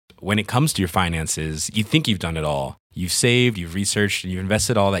when it comes to your finances, you think you've done it all. You've saved, you've researched, and you've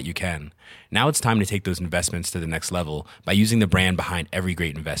invested all that you can. Now it's time to take those investments to the next level by using the brand behind every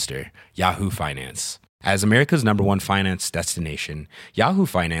great investor, Yahoo Finance. As America's #1 finance destination, Yahoo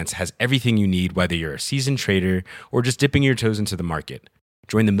Finance has everything you need, whether you're a seasoned trader or just dipping your toes into the market.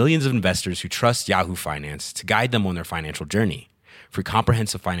 Join the millions of investors who trust Yahoo Finance to guide them on their financial journey. For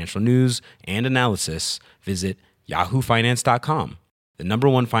comprehensive financial news and analysis, visit yahoofinance.com, the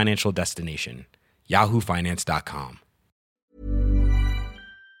 #1 financial destination, yahoofinance.com.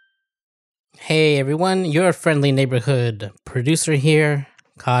 Hey everyone, your friendly neighborhood producer here,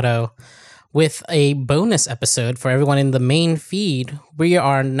 Kato, with a bonus episode for everyone in the main feed. We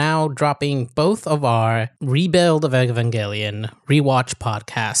are now dropping both of our Rebuild of Evangelion rewatch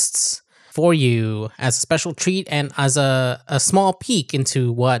podcasts for you as a special treat and as a small peek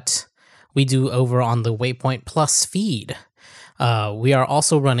into what we do over on the Waypoint Plus feed. We are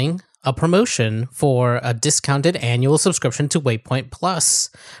also running a promotion for a discounted annual subscription to Waypoint Plus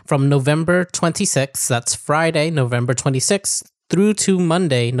from November 26th, that's Friday, November 26th, through to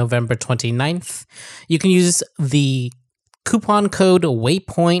Monday, November 29th. You can use the coupon code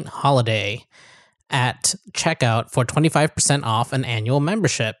Waypoint Holiday at checkout for 25% off an annual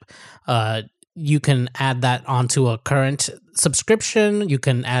membership. You can add that onto a current subscription. You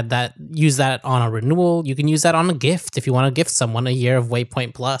can use that on a renewal. You can use that on a gift if you want to gift someone a year of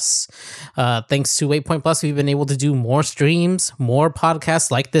Waypoint Plus. Thanks to Waypoint Plus, we've been able to do more streams, more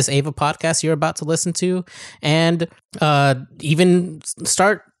podcasts like this Ava podcast you're about to listen to, and even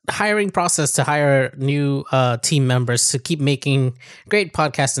start hiring process to hire new team members to keep making great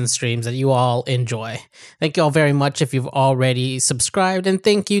podcasts and streams that you all enjoy. Thank you all very much if you've already subscribed, and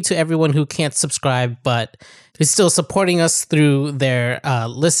thank you to everyone who can't subscribe but who's still supporting us through their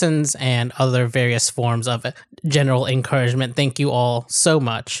listens and other various forms of general encouragement. Thank you all so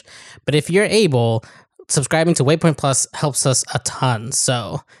much. But if you're able, subscribing to Waypoint Plus helps us a ton.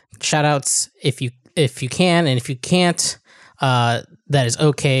 So shout outs if you can, and if you can't, that is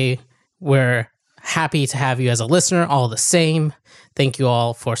okay. We're happy to have you as a listener all the same. Thank you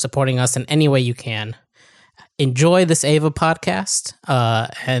all for supporting us in any way you can. Enjoy this Ava podcast.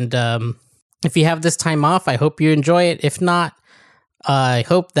 And if you have this time off, I hope you enjoy it. If not, I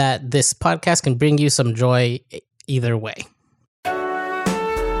hope that this podcast can bring you some joy either way.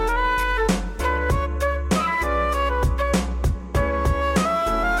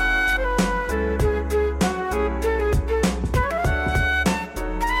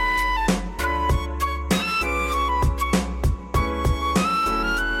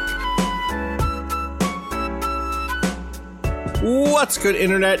 What's good,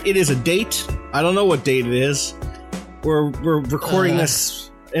 internet? It is a date. I don't know what date it is. We're recording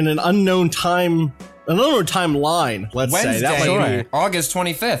this in an unknown timeline. Let's Wednesday, say that might be August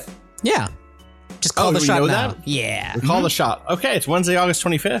 25th. Yeah, just call the do we shot know now. that? Yeah, Call the shot. Okay, it's Wednesday, August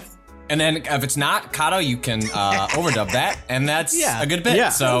 25th. And then if it's not, Kato, you can overdub that, and that's Yeah. a good bit. Yeah,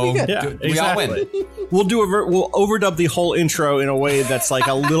 so we all win. We'll overdub the whole intro in a way that's like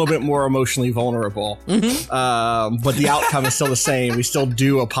a little bit more emotionally vulnerable. But the outcome is still the same. We still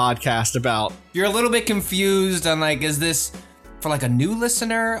do a podcast about. You're a little bit confused on like, is this for like a new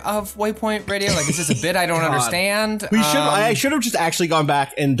listener of Waypoint Radio? Like, is this a bit I don't understand? I should have just actually gone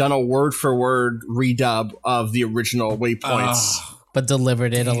back and done a word for word redub of the original Waypoints. but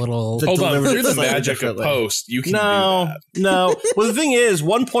delivered it a little. Hold on, through the slightly magic of differently. post, you can do that. No. Well, the thing is,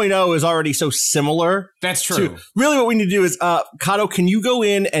 1.0 is already so similar. That's true. to- really, what we need to do is, Kato, can you go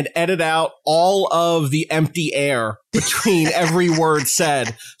in and edit out all of the empty air between every word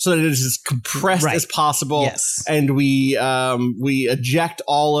said so that it is as compressed Right. as possible? Yes. And we eject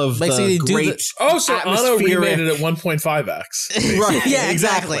all of Basically, the do great the- Oh, so Anno atmospheric- remade it at 1.5x. Right. Yeah,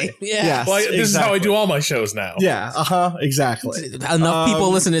 exactly. Yeah. Yes, Well, this is how I exactly. do all my shows now. Yeah. Exactly. Enough people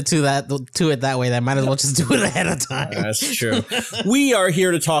listen to it that way that might as well just do it ahead of time. That's true. We are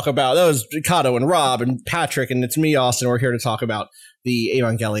here to talk about, that was Kato and Rob and Patrick, and it's me, Austin. We're here to talk about the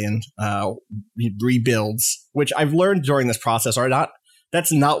Evangelion rebuilds, which I've learned during this process are not,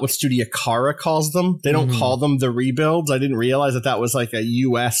 that's not what Studio Kara calls them. They don't call them the rebuilds. I didn't realize that was like a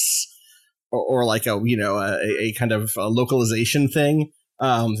US or like a kind of localization thing.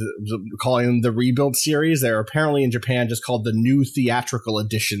 Calling them the rebuild series. They're apparently in Japan just called the new theatrical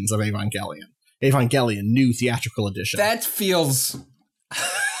editions of Evangelion. Evangelion new theatrical edition. That feels.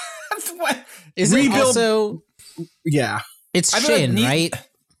 What? Is it Rebuild- also? Yeah. It's I bet Shin, need- right?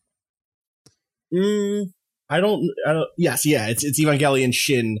 Yes, yeah, it's Evangelion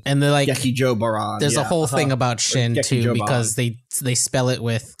Shin And they're like, Gekijo Baran. there's a whole thing about Shin Gekijo too, Baran. because they spell it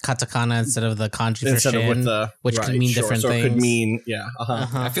with katakana instead of the kanji for instead Shin, of with the which could mean different so things. It could mean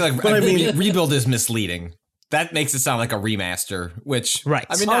I feel like But I mean- rebuild is misleading. That makes it sound like a remaster, which Right.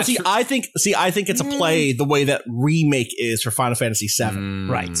 I mean, Oh, not see, true. I think it's a play the way that remake is for Final Fantasy VII.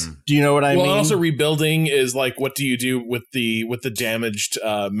 Right. Do you know what I Well, mean? and also rebuilding is like, what do you do with the damaged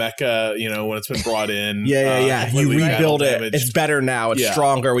mecha? You know, when it's been brought in. yeah. You completely rebuild it. damaged. It's better now. It's Yeah.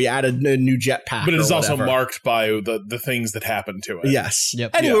 stronger. We added a new jetpack. But it is or also whatever. marked by the things that happen to it. Yes.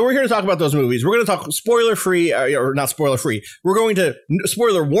 Yep. Anyway, Yeah. we're here to talk about those movies. We're going to talk spoiler free, or not spoiler free. We're going to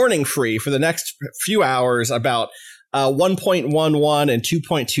spoiler warning free for the next few hours about 1.11 and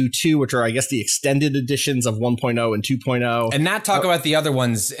 2.22, which are, I guess, the extended editions of 1.0 and 2.0. and not talk about the other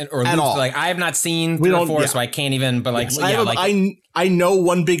ones or At all. like I have not seen We 3 or don't- 4, yeah. so I can't even. But like, Yes, yeah, I know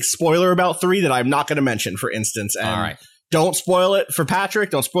one big spoiler about 3 that I'm not going to mention, for instance. And all right. don't spoil it for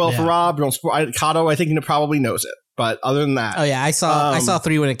Patrick. Don't spoil it for Yeah. Rob. Don't spoil. Kato, I think, he probably knows it. But other than that, Oh yeah, I saw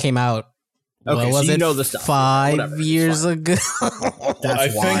 3 when it came out. Okay, What was so you it? know the stuff. 5 Whatever, it's years fine. ago.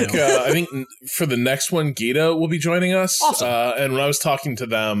 That's wild. I think for the next one, Gita will be joining us. Awesome. And when I was talking to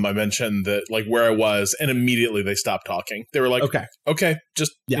them, I mentioned that like where I was, and immediately they stopped talking. They were like, Okay.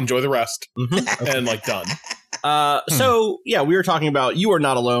 just Yeah. enjoy the rest," Mhm. and like done. So yeah, we were talking about You Are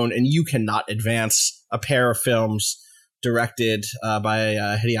Not Alone and You Cannot Advance, a pair of films directed by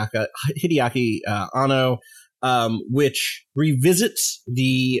Hideaki Anno, which revisits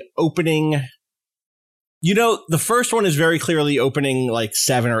the opening. You know, the first one is very clearly opening like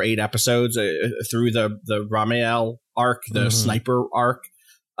 7 or 8 episodes through the Ramiel arc, the Mhm. sniper arc.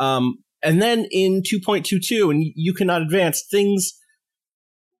 And then in 2.22 and You Cannot Advance, things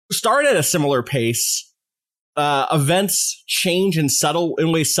start at a similar pace. Events change and settle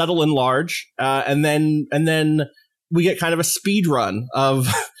and large, and then we get kind of a speed run of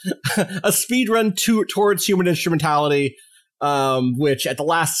towards human instrumentality, which at the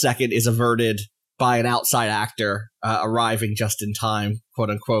last second is averted by an outside actor arriving just in time, quote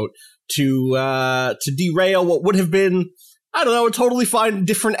unquote, to derail what would have been, I don't know, a totally fine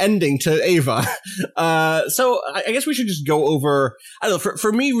different ending to Ava. So I guess we should just go over, I don't know,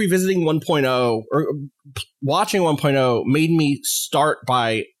 for me, revisiting 1.0 or watching 1.0 made me start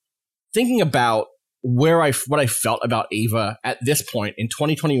by thinking about what I felt about Ava at this point in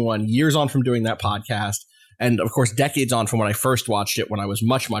 2021, years on from doing that podcast. And of course, decades on from when I first watched it when I was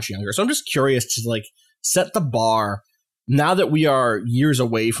much, much younger. So I'm just curious to like set the bar now that we are years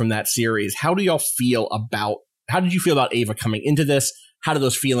away from that series. How did you feel about Ava coming into this? How do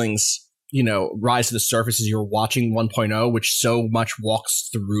those feelings, rise to the surface as you're watching 1.0, which so much walks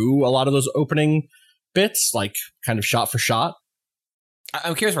through a lot of those opening bits, like kind of shot for shot?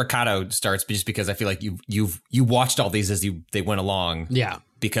 I'm curious where Kato starts, just because I feel like you watched all these as they went along. Yeah.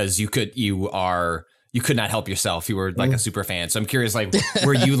 Because you could not help yourself. You were like a super fan. So I'm curious, like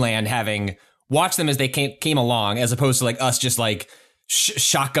where you land having watched them as they came along, as opposed to like us just like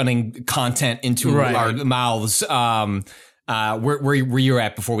shotgunning content into our mouths. Where you're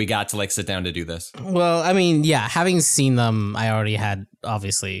at before we got to like sit down to do this. Well, I mean, yeah, having seen them, I already had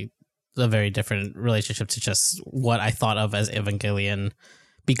obviously a very different relationship to just what I thought of as Evangelion,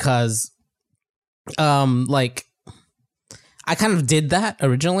 because like I kind of did that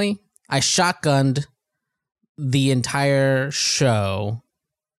originally. I shotgunned the entire show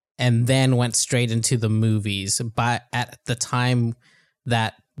and then went straight into the movies, but at the time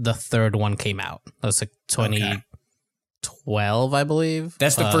that the third one came out. That was like 2012, I believe.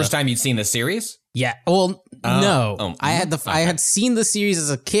 That's the first time you'd seen the series? Yeah. Well, no. Oh, I had seen the series as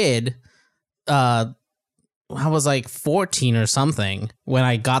a kid. I was like 14 or something when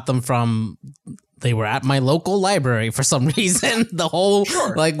I got them from. They were at my local library for some reason. The whole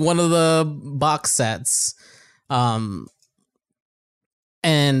like one of the box sets, and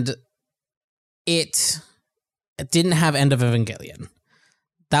it didn't have End of Evangelion.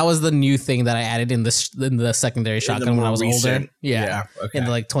 That was the new thing that I added in the secondary shotgun when I was older. Yeah. Okay. In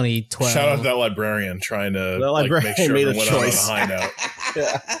like 2012. Shout out to that librarian trying to The like, librarian make sure made a everyone went on a choice. high note.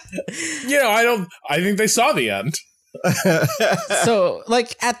 I think they saw the end. So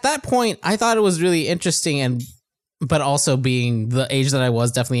like at that point I thought it was really interesting, but also being the age that I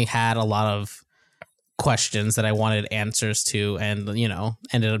was, definitely had a lot of questions that I wanted answers to, and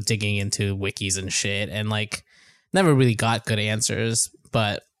ended up digging into wikis and shit, and like never really got good answers,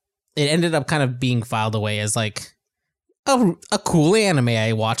 but it ended up kind of being filed away as like a cool anime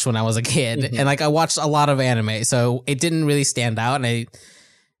I watched when I was a kid. And like I watched a lot of anime, so it didn't really stand out, and I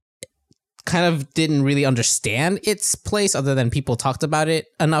kind of didn't really understand its place other than people talked about it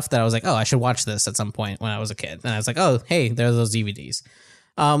enough that I was like, oh, I should watch this at some point when I was a kid. And I was like, oh, hey, there's those DVDs.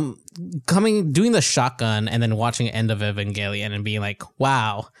 Doing the shotgun and then watching End of Evangelion and being like,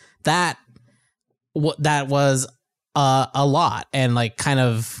 wow, that was a lot. And like kind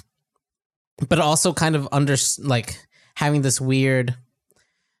of, but also kind of having this weird,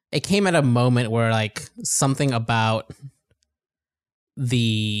 it came at a moment where like something about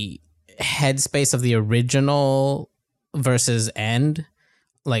the headspace of the original versus End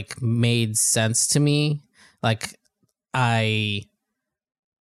like made sense to me. Like I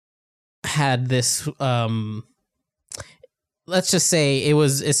had this let's just say it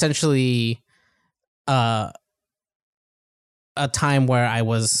was essentially a time where I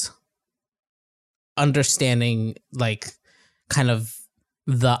was understanding like kind of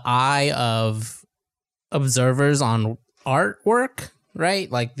the eye of observers on artwork,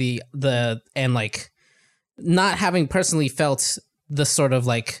 right? Like the and like not having personally felt the sort of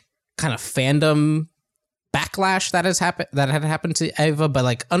like kind of fandom backlash that had happened to Eva, but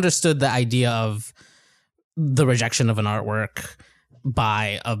like understood the idea of the rejection of an artwork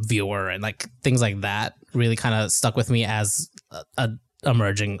by a viewer and like things like that really kind of stuck with me as a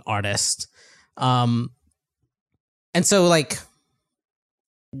emerging artist. And so like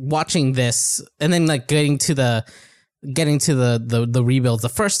watching this and then like getting to the rebuilds the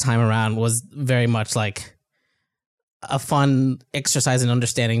first time around was very much like a fun exercise in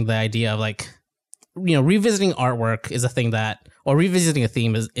understanding the idea of like, you know, revisiting artwork is a thing that, or revisiting a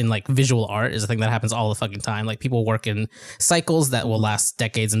theme is in like visual art is a thing that happens all the fucking time. Like people work in cycles that will last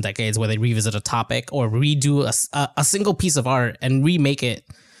decades and decades where they revisit a topic or redo a single piece of art and remake it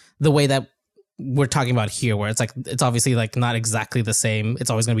the way that we're talking about here, where it's like, it's obviously like not exactly the same.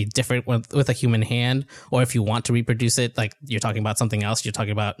 It's always going to be different with a human hand, or if you want to reproduce it, like you're talking about something else, you're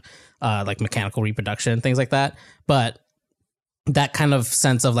talking about like mechanical reproduction, things like that. But that kind of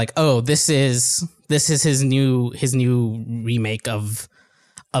sense of like, oh, this is his new remake of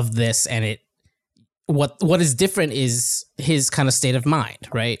this, and it what is different is his kind of state of mind,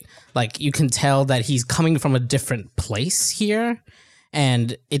 right? Like you can tell that he's coming from a different place here.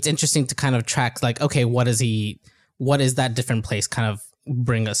 And it's interesting to kind of track like, okay, what is that different place kind of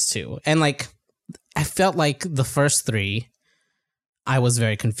bring us to? And like, I felt like the first three, I was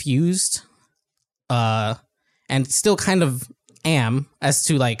very confused, and still kind of am as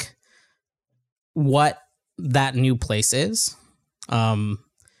to like what that new place is.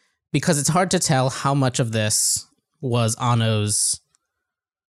 Because it's hard to tell how much of this was Anno's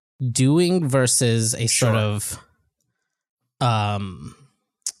doing versus a sort of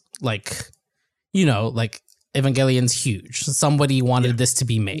like, you know, like Evangelion's huge. Somebody wanted this to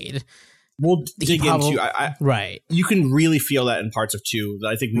be made. We'll dig into right. You can really feel that in parts of 2 that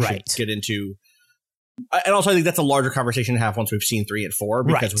I think we should get into. And also I think that's a larger conversation to have once we've seen 3 and 4,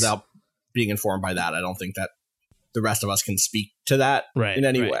 because without being informed by that, I don't think that the rest of us can speak to that in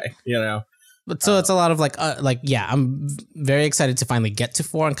any way, you know? But so it's a lot of like, yeah, I'm very excited to finally get to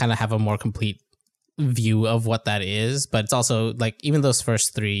 4 and kind of have a more complete view of what that is. But it's also like, even those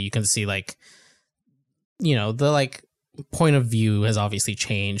first 3, you can see like, you know, the like point of view has obviously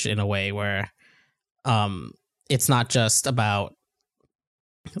changed in a way where it's not just about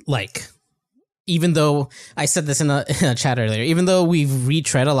like, even though I said this in a chat earlier, even though we've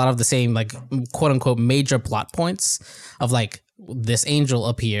retread a lot of the same like quote unquote major plot points of like, this angel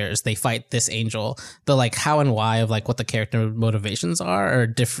appears, they fight this angel, the like how and why of like what the character motivations are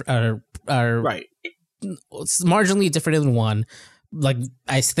different, are right, marginally different in 1, like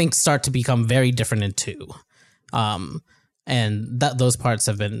I think start to become very different in 2, and those parts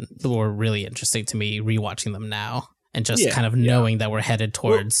were really interesting to me rewatching them now, and just kind of knowing that we're headed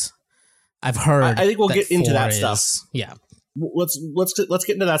towards. I've heard. I think we'll get into that stuff. Yeah. Let's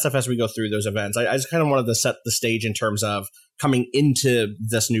get into that stuff as we go through those events. I just kind of wanted to set the stage in terms of coming into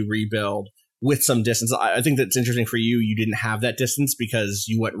this new rebuild with some distance. I think that's interesting for you. You didn't have that distance because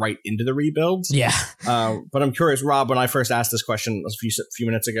you went right into the rebuilds. Yeah. But I'm curious, Rob, when I first asked this question a few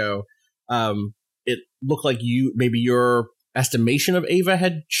minutes ago, it looked like maybe your estimation of Eva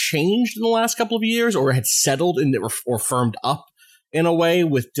had changed in the last couple of years, or had settled or firmed up in a way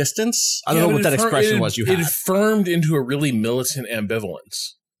with distance. I don't know what that expression was you had. It firmed into a really militant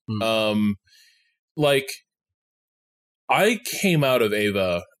ambivalence. Like, I came out of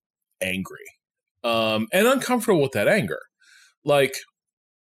Eva angry and uncomfortable with that anger. Like,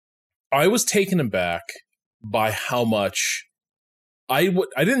 I was taken aback by how much I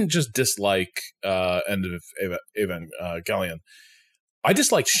didn't just dislike End of Evangelion. I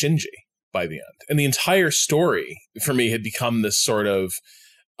disliked Shinji by the end. And the entire story for me had become this sort of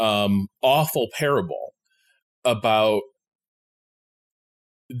awful parable about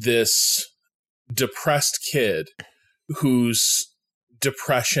this depressed kid whose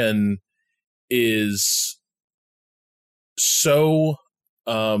depression is so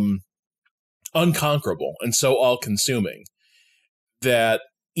unconquerable and so all-consuming that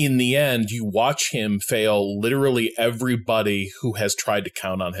in the end you watch him fail literally everybody who has tried to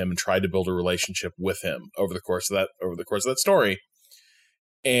count on him and tried to build a relationship with him over the course of that story.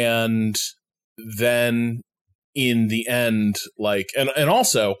 And then in the end, like, and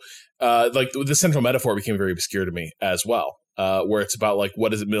also like the central metaphor became very obscure to me as well. Where it's about like,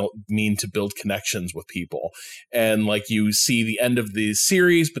 what does it mean to build connections with people? And like, you see the end of the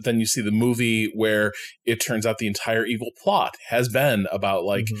series, but then you see the movie where it turns out the entire evil plot has been about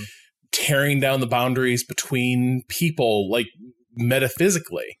like tearing down the boundaries between people, like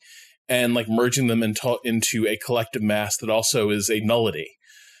metaphysically, and like merging them into a collective mass that also is a nullity.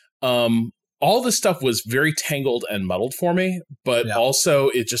 All this stuff was very tangled and muddled for me, but also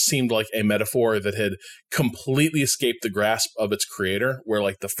it just seemed like a metaphor that had completely escaped the grasp of its creator, where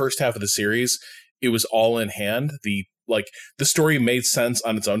like the first half of the series, it was all in hand. The story made sense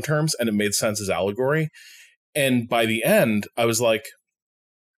on its own terms and it made sense as allegory. And by the end, I was like,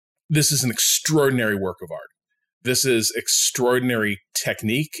 this is an extraordinary work of art. This is extraordinary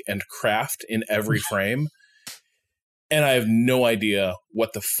technique and craft in every frame. And I have no idea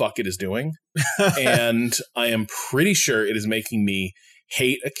what the fuck it is doing. And I am pretty sure it is making me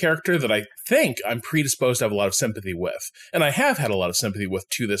hate a character that I think I'm predisposed to have a lot of sympathy with. And I have had a lot of sympathy with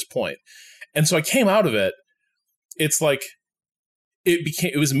to this point. And so I came out of it. It's like,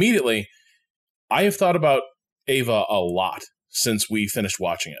 it was immediately, I have thought about Ava a lot since we finished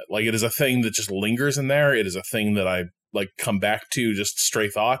watching it. Like, it is a thing that just lingers in there. It is a thing that I like come back to, just stray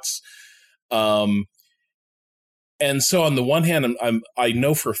thoughts. And so on the one hand, I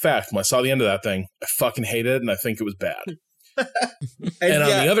know for a fact when I saw the end of that thing, I fucking hated it and I think it was bad. and on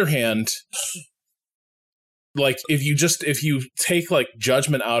the other hand, like if you take like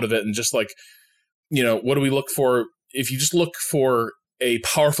judgment out of it and just like, you know, what do we look for? If you just look for a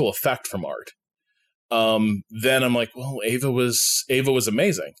powerful effect from art, then I'm like, well, Ava was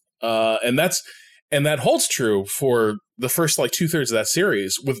amazing. And that holds true for the first like 2/3 of that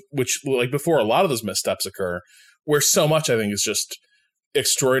series, which like before a lot of those missteps occur, where so much I think is just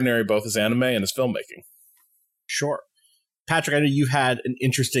extraordinary, both as anime and as filmmaking. Sure. Patrick, I know you've had an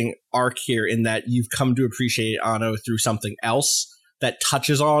interesting arc here in that you've come to appreciate Anno through something else that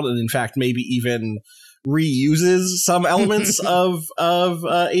touches on and in fact maybe even reuses some elements of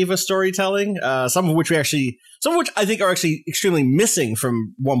Ava storytelling, some of which I think are actually extremely missing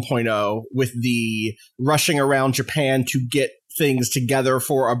from 1.0, with the rushing around Japan to get things together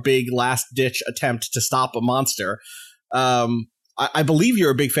for a big last ditch attempt to stop a monster. I believe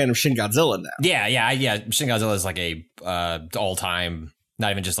you're a big fan of Shin Godzilla now. Yeah. Shin Godzilla is like a all time, not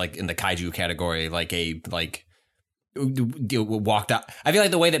even just like in the kaiju category, walked out. I feel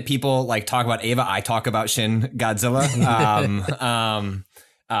like the way that people like talk about Ava, I talk about Shin Godzilla.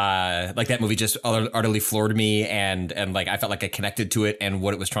 Like that movie just utterly floored me, and like I felt like I connected to it and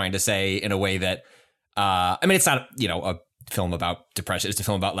what it was trying to say in a way that I mean, it's not, you know, a film about depression. It's a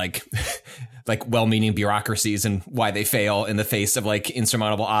film about like like well-meaning bureaucracies and why they fail in the face of like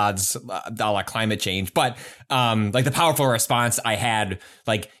insurmountable odds, a la climate change. But like the powerful response I had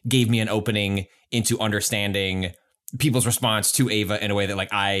like gave me an opening into understanding people's response to Ava in a way that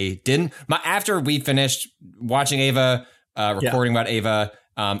like I didn't. After we finished watching Ava, recording about Ava,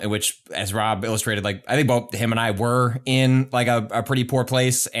 in which, as Rob illustrated, like I think both him and I were in like a pretty poor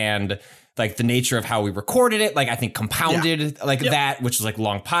place, and like the nature of how we recorded it, like I think compounded that, which was like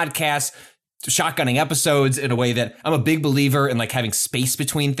long podcasts, shotgunning episodes in a way that I'm a big believer in, like having space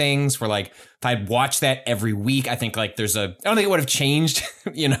between things, where like if I'd watched that every week, I think like I don't think it would have changed,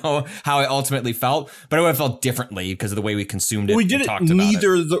 you know, how I ultimately felt, but it would have felt differently because of the way we consumed it. We did it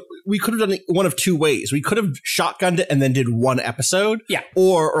we could have done it one of two ways. We could have shotgunned it and then did one episode,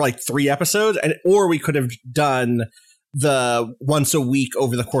 or like 3 episodes, or we could have done the once a week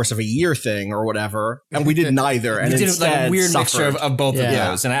over the course of a year thing or whatever, and we did neither. And we did instead like a weird suffered. mixture of both of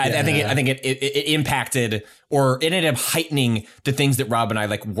those, and I think it impacted, or it ended up heightening the things that Rob and I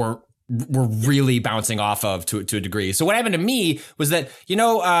like were really bouncing off of to a degree. So what happened to me was that, you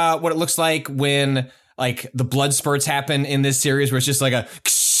know, what it looks like when like the blood spurts happen in this series, where it's just like a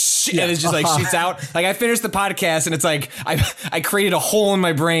and it just like shoots out. Like I finished the podcast and it's like I created a hole in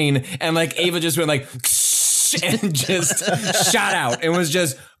my brain, and like Ava just went like and just shot out and was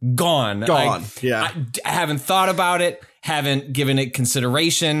just gone. Like, I haven't thought about it, haven't given it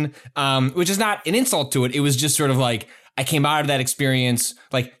consideration, which is not an insult to it. It was just sort of like I came out of that experience,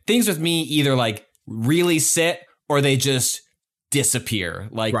 like things with me either like really sit or they just disappear,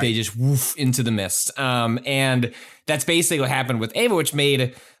 like they just woof into the mist. And that's basically what happened with Ava, which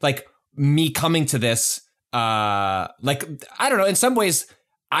made like me coming to this, like, I don't know, in some ways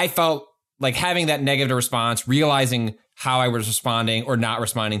I felt like having that negative response, realizing how I was responding or not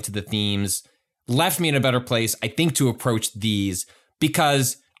responding to the themes left me in a better place, I think, to approach these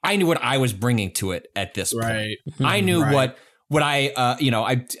because I knew what I was bringing to it at this point. I knew what I, you know,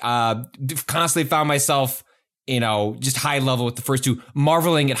 I constantly found myself, you know, just high level with the first two,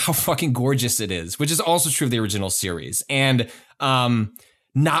 marveling at how fucking gorgeous it is, which is also true of the original series, and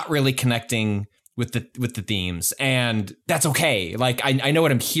not really connecting with the themes, and that's okay. Like I know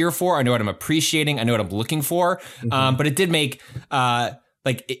what I'm here for, I know what I'm appreciating, I know what I'm looking for. But it did make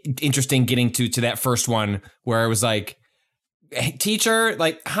interesting getting to that first one where it was like, hey, teacher,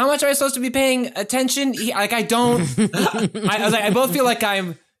 like how much am I supposed to be paying attention? Like I don't. I was like, I both feel like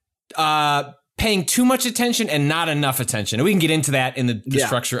I'm paying too much attention and not enough attention. And we can get into that in the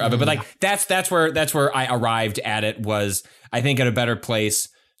structure of it, but like that's where I arrived at it, was I think at a better place,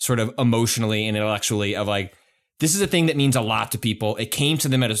 sort of emotionally and intellectually, of like, this is a thing that means a lot to people. It came to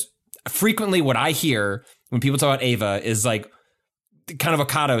them at frequently what I hear when people talk about Ava is like kind of what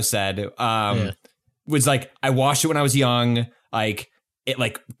Kato said, was like, I watched it when I was young. Like it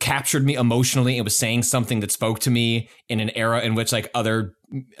like captured me emotionally. It was saying something that spoke to me in an era in which like other,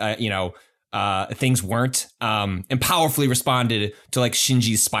 things weren't, and powerfully responded to like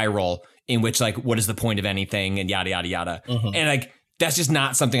Shinji's spiral, in which like, what is the point of anything, and yada, yada, yada. And like, that's just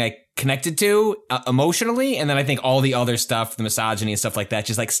not something I connected to emotionally. And then I think all the other stuff, the misogyny and stuff like that,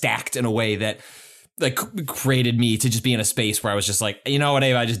 just like stacked in a way that like created me to just be in a space where I was just like, you know what,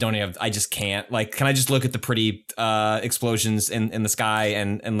 Ava, I just can't. Like, can I just look at the pretty explosions in the sky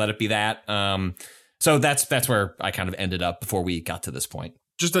and let it be that? So that's where I kind of ended up before we got to this point.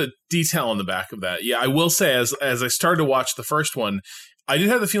 Just a detail on the back of that. Yeah, I will say, as I started to watch the first one, I did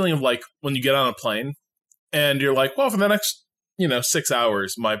have the feeling of like when you get on a plane and you're like, well, for the next 6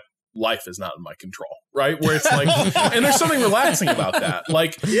 hours, my life is not in my control, right? Where it's like, and there's something relaxing about that.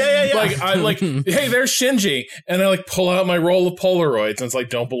 Like, like I like, hey, there's Shinji, and I like pull out my roll of Polaroids, and it's like,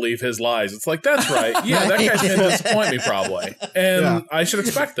 don't believe his lies. It's like, that's right. Yeah, that guy's gonna disappoint me probably, and I should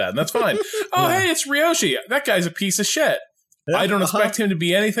expect that, and that's fine. Oh, hey, it's Ryoshi. That guy's a piece of shit. I don't expect him to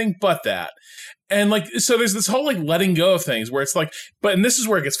be anything but that. And like, so there's this whole like letting go of things where it's like, and this is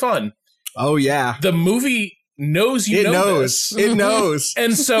where it gets fun. Oh yeah, the movie knows you know this. It knows.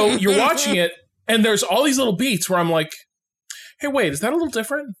 And so you're watching it, and there's all these little beats where I'm like, hey, wait, is that a little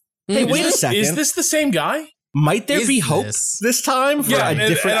different? Hey, wait a second. Is this the same guy? Might there be hope this time for a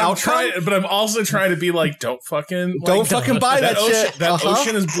different outcome? But I'm also trying to be like, don't fucking buy that shit. That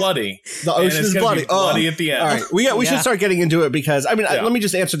ocean is bloody. The ocean is bloody. Bloody at the end. All right, we should start getting into it, because I mean, let me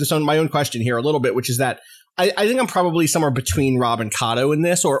just answer my own question here a little bit, which is that I think I'm probably somewhere between Rob and Kato in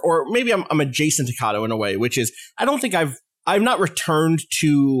this, or maybe I'm adjacent to Kato in a way, which is I don't think I've not returned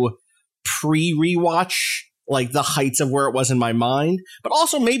to pre-rewatch like the heights of where it was in my mind, but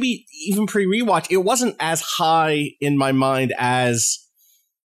also maybe even pre-rewatch, it wasn't as high in my mind as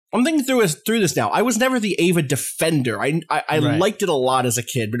I'm thinking through this now. I was never the Ava defender. I liked it a lot as a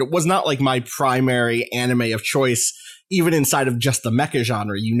kid, but it was not like my primary anime of choice, even inside of just the mecha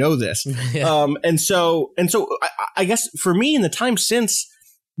genre. You know this. And so I guess for me, in the time since,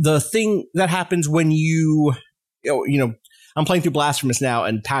 the thing that happens when you know, I'm playing through Blasphemous now,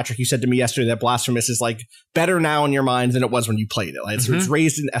 and Patrick, you said to me yesterday that Blasphemous is like better now in your mind than it was when you played it. Like, it's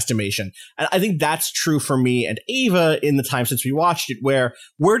raised in estimation. And I think that's true for me and Ava in the time since we watched it,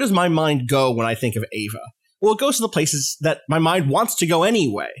 where does my mind go when I think of Ava? Well, it goes to the places that my mind wants to go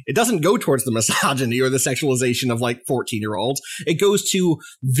anyway. It doesn't go towards the misogyny or the sexualization of like 14-year-olds. It goes to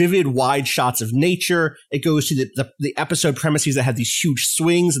vivid, wide shots of nature. It goes to the episode premises that have these huge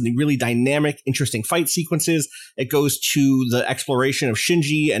swings and the really dynamic, interesting fight sequences. It goes to the exploration of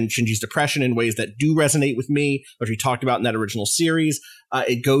Shinji and Shinji's depression in ways that do resonate with me, which we talked about in that original series.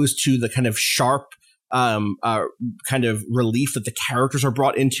 It goes to the kind of sharp, kind of relief that the characters are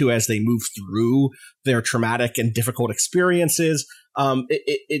brought into as they move through their traumatic and difficult experiences.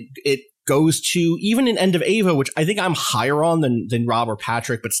 It goes to, even in End of Ava, which I think I'm higher on than Rob or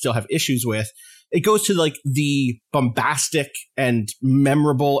Patrick, but still have issues with. It goes to like the bombastic and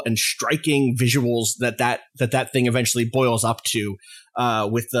memorable and striking visuals that thing eventually boils up to,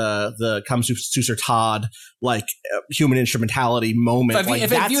 with the Kamsuser Todd like human instrumentality moment.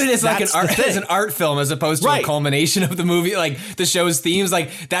 If I view it as like an art film as opposed to a culmination of the movie, like the show's themes,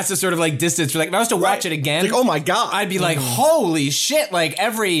 like that's the sort of like distance. Like if I was to watch it again, like, oh my god, I'd be like, holy shit! Like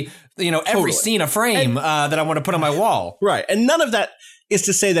every every Totally. scene a frame that I want to put on my wall. Right. And none of that is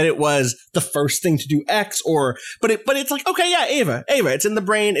to say that it was the first thing to do X but it's like, okay, yeah, Ava, it's in the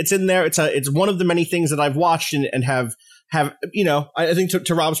brain. It's in there. It's one of the many things that I've watched and have, I think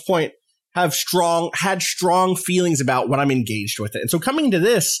to Rob's point, had strong feelings about when I'm engaged with it. And so coming to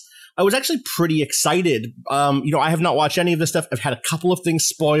this, I was actually pretty excited. I have not watched any of this stuff. I've had a couple of things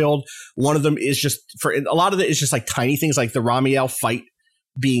spoiled. One of them is a lot of it is just like tiny things like the Ramiel fight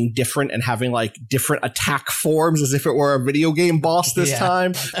being different and having like different attack forms as if it were a video game boss this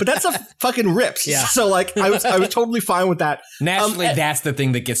time. But that's a fucking rips. Yeah. So like I was totally fine with that. Naturally, that's the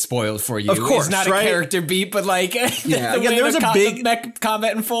thing that gets spoiled for you. Of course, it's not right? a character beat, but like Yeah. the way There was a big mech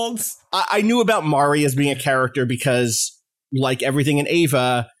combat unfolds. I knew about Mari as being a character because like everything in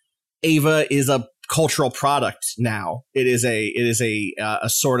Ava is a cultural product now. It is a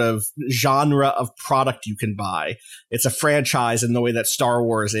sort of genre of product you can buy. It's a franchise in the way that Star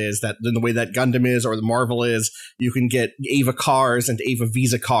Wars is, that in the way that Gundam is, or the Marvel is. You can get Ava cars and Ava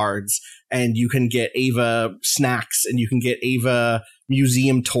Visa cards, and you can get Ava snacks, and you can get Ava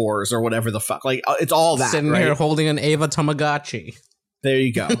museum tours, or whatever the fuck. Like it's all that. Sitting right? here holding an Ava Tamagotchi. There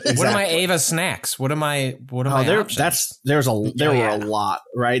you go. Exactly. What are my Ava snacks? What are my options? There were a lot,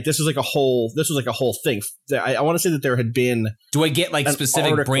 right? This was like a whole thing. I want to say that there had been. Do I get like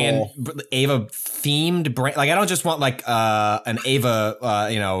specific article. brand Ava themed brand? Like I don't just want like an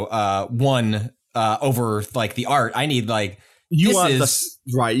Ava one over like the art. I need like You want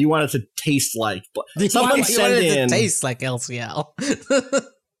it to taste like. Someone send in. To taste like LCL.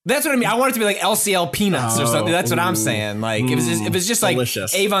 That's what I mean. I want it to be like LCL peanuts or something. That's what I'm saying. Like if it's just like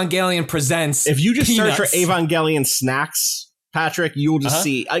delicious. Evangelion presents. If you just peanuts. search for Evangelion snacks, Patrick, you will just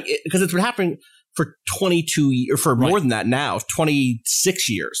see because it's been happening for 22 years, for more than that now, 26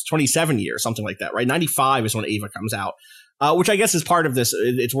 years, 27 years, something like that, right? 95 is when Ava comes out, which I guess is part of this.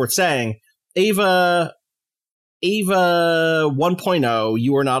 It's worth saying. Ava 1.0,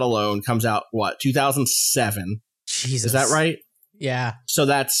 You Are Not Alone, comes out, 2007? Jesus. Is that right? Yeah. So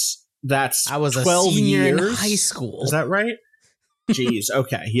that's I was 12 a senior years in high school. Is that right? Jeez.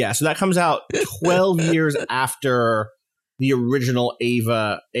 Okay. Yeah. So that comes out 12 years after the original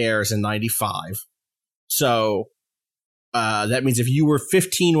Ava airs in 95. So that means if you were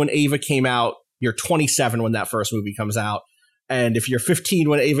 15 when Ava came out, you're 27 when that first movie comes out. And if you're 15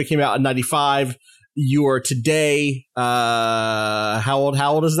 when Ava came out in 95, you are today, how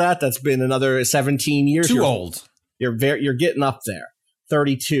old is that? That's been another 17 years. Too old. You're getting up there.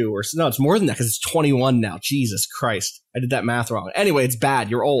 32 or no, it's more than that because it's 21 now. Jesus Christ. I did that math wrong. Anyway, it's bad.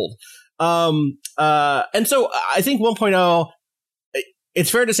 You're old. And so I think 1.0,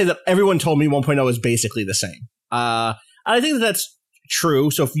 it's fair to say that everyone told me 1.0 is basically the same. And I think that's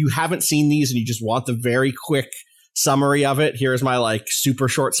true. So if you haven't seen these and you just want the very quick summary of it, here's my like super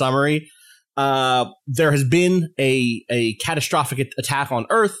short summary. There has been a catastrophic attack on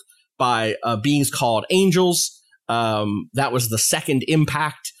Earth by beings called angels. That was the second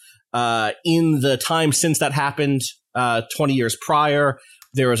impact. In the time since that happened, 20 years prior,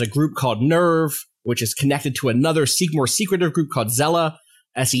 there was a group called Nerve, which is connected to another more secretive group called Zella,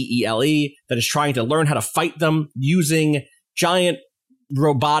 Seele, that is trying to learn how to fight them using giant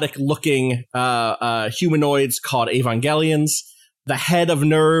robotic-looking humanoids called Evangelions. The head of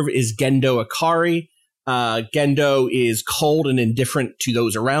Nerve is Gendo Ikari. Gendo is cold and indifferent to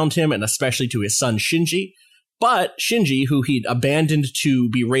those around him, and especially to his son Shinji. But Shinji, who he'd abandoned to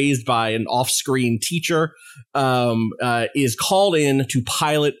be raised by an off-screen teacher, is called in to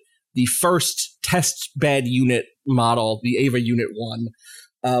pilot the first test bed unit model, the Ava Unit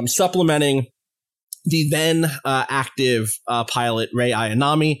 1, supplementing the then active pilot Rei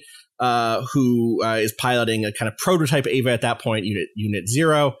Ayanami, who is piloting a kind of prototype Ava at that point, Unit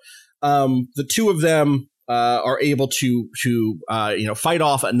 0. The two of them are able to fight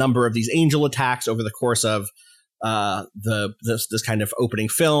off a number of these angel attacks over the course of this kind of opening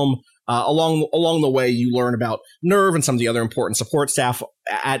film. Along the way, you learn about Nerve and some of the other important support staff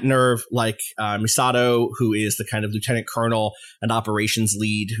at Nerve, like Misato, who is the kind of lieutenant colonel and operations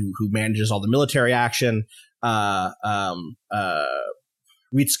lead who manages all the military action.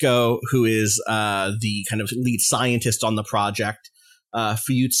 Ritsuko, who is the kind of lead scientist on the project.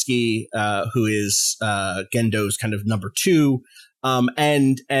 Fuyutsuki, who is Gendo's kind of number 2.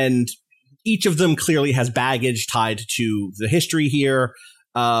 And each of them clearly has baggage tied to the history here.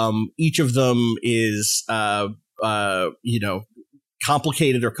 Each of them is,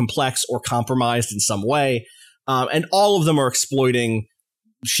 complicated or complex or compromised in some way. And all of them are exploiting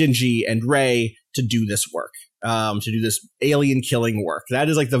Shinji and Rei to do this work. to do this alien killing work. That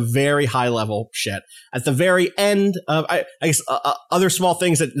is like the very high level shit. At the very end, I guess other small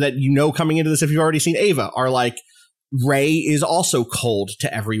things that you know coming into this, if you've already seen Eva, are like Rey is also cold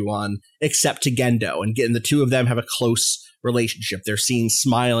to everyone except to Gendo, and the two of them have a close relationship. They're seen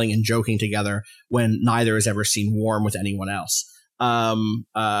smiling and joking together when neither is ever seen warm with anyone else.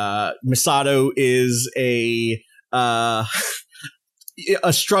 Misato is a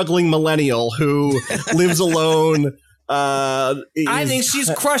struggling millennial who lives alone. I think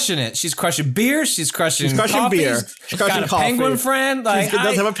she's crushing it. She's crushing beer. She's crushing coffee. Beer. She's crushing got a coffee. Penguin friend. Like, she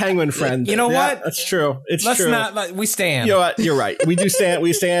does have a penguin friend. You know what? That's true. It's Let's true. not. We stand. You know what? You're right. We do stand.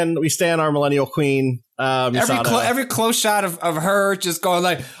 We stand our millennial queen. Misato. Every close shot of her just going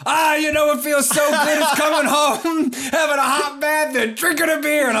like, it feels so good. It's coming home, having a hot bath and drinking a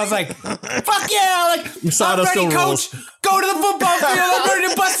beer. And I was like, fuck yeah. Like, Misato I'm ready, still coach. rules. Go to the football field. I'm ready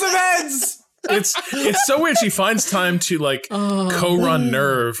to bust some heads. It's so weird. She finds time to like co-run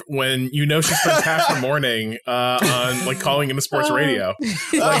Nerve when you know she spends half her morning on like calling into sports radio.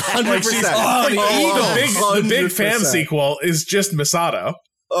 Like 100%. The big 100%. fan sequel is just Misato.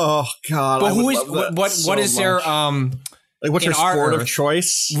 Oh God! But what is their like? What's her in our sport of Earth?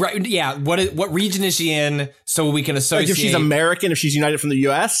 Choice? Right? Yeah. What region is she in? So we can associate. Like if she's American, if she's united from the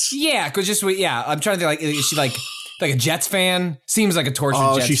U.S. Yeah, because I'm trying to think. Like, is she like a Jets fan? Seems like a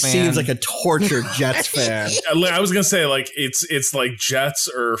tortured Jets fan. She seems like a tortured Jets fan. I was gonna say like it's like Jets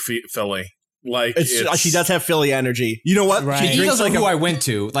or Philly. Like she does have Philly energy. You know what? Right. She drinks like who I went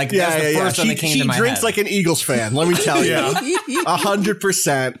to. Like that's the first one that came to my head. She drinks like an Eagles fan. Let me tell you,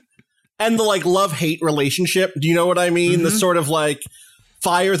 100%. And the like love-hate relationship. Do you know what I mean? Mm-hmm. The sort of like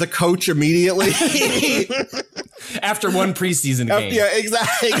fire the coach immediately after one preseason game. Yeah,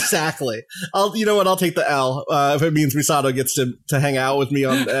 exactly. I'll take the L if it means Misato gets to hang out with me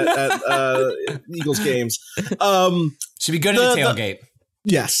at Eagles games. Should be good at the tailgate.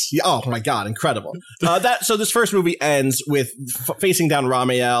 Yes. Oh my God, incredible. So this first movie ends with facing down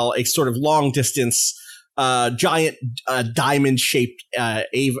Ramiel, a sort of long distance, giant diamond shaped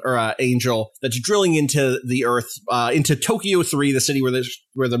angel that's drilling into the earth, into Tokyo 3, the city where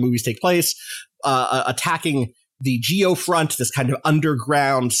the movies take place, attacking the Geofront, this kind of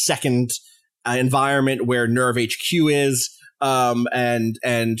underground second environment where Nerve HQ is. And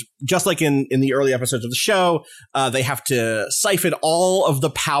just like in the early episodes of the show, they have to siphon all of the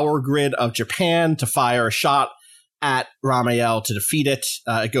power grid of Japan to fire a shot at Ramiel to defeat it.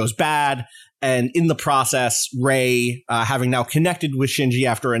 It goes bad. And in the process, Rey, having now connected with Shinji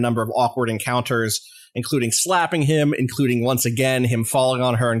after a number of awkward encounters, including slapping him, including once again him falling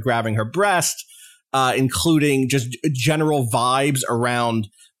on her and grabbing her breast, including just general vibes around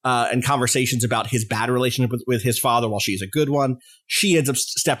and conversations about his bad relationship with his father while she's a good one. She ends up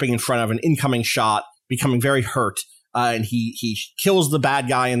stepping in front of an incoming shot, becoming very hurt. And he kills the bad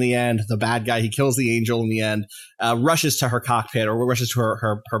guy in the end. The bad guy, he kills the angel in the end, rushes to her cockpit or rushes to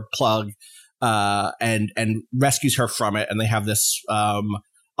her plug, and rescues her from it. And they have this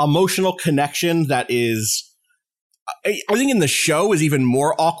emotional connection that is, I think in the show is even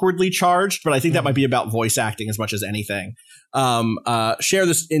more awkwardly charged, but I think that might be about voice acting as much as anything. Share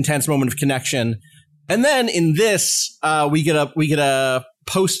this intense moment of connection. And then in this, we get a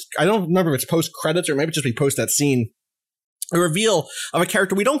post, I don't remember if it's post credits or maybe just we post that scene, a reveal of a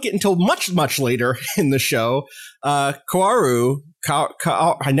character we don't get until much, much later in the show. Kaoru,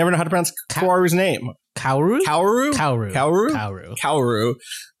 I never know how to pronounce Kaoru's name. Kaoru? Kaoru.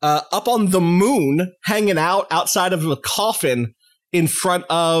 Up on the moon, hanging outside of a coffin in front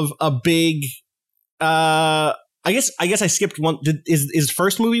of a big, I guess I skipped one. Is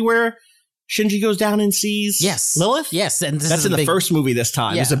first movie where Shinji goes down and sees Lilith? Yes. And that's in the first movie this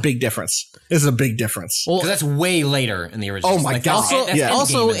time. Yeah. This is a big difference. Because that's way later in the original. Oh my God.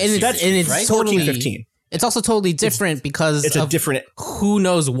 Also, it's right? totally 14, 15. It's also totally different because it's a different who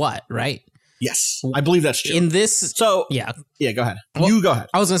knows what, right? Yes, I believe that's true. In this, go ahead. You go ahead.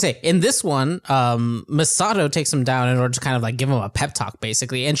 I was gonna say in this one, Misato takes him down in order to kind of like give him a pep talk,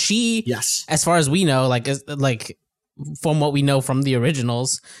 basically. And she, as far as we know, like from what we know from the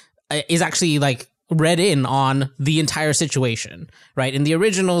originals, is actually like read in on the entire situation, right? In the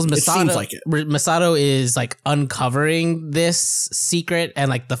originals, Misato is like uncovering this secret and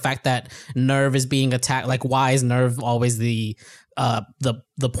like the fact that Nerve is being attacked. Like, why is Nerve always the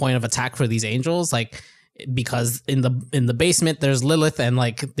point of attack for these angels? Like, because in the basement there's Lilith, and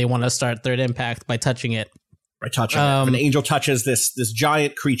like they want to start Third Impact by touching it. If an angel touches this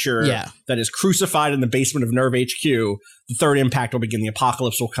giant creature that is crucified in the basement of Nerve HQ, the Third Impact will begin. The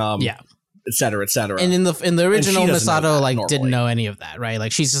apocalypse will come. Yeah. et cetera, et cetera. And in the original, doesn't know Misato that like normally. didn't know any of that, right?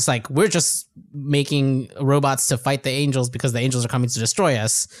 Like she's just like, we're just making robots to fight the angels because the angels are coming to destroy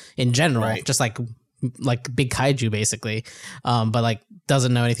us in general, Right. just like big kaiju basically. But like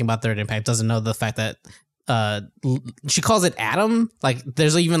doesn't know anything about Third Impact, doesn't know the fact that she calls it Adam. Like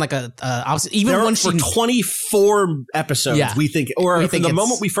there's even like a opposite, even There when for she 24 episodes, Yeah. we think, or We from think the it's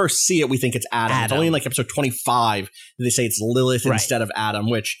moment we first see it, we think it's Adam. It's Adam. only in like episode 25 that they say it's Lilith Right. instead of Adam,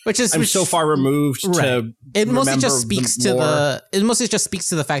 which is I'm so far removed Right. to it mostly remember just speaks to lore. it mostly just speaks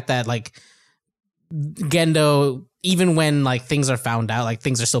to the fact that like Gendo, even when like things are found out, like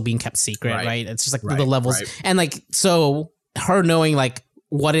things are still being kept secret, Right. right? It's just like Right, the levels right. and like so her knowing like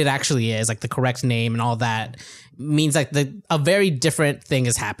what it actually is, like the correct name and all that means like a very different thing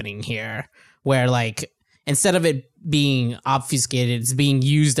is happening here where like instead of it being obfuscated, it's being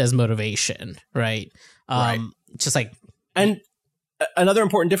used as motivation, right? Right. Just like And another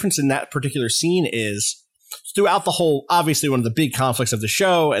important difference in that particular scene is throughout the whole, obviously one of the big conflicts of the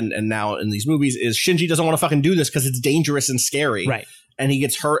show and now in these movies is Shinji doesn't want to fucking do this because it's dangerous and scary. right. And he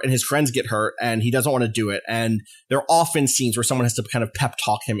gets hurt and his friends get hurt and he doesn't want to do it. And there are often scenes where someone has to kind of pep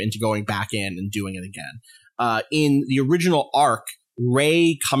talk him into going back in and doing it again. In the original arc,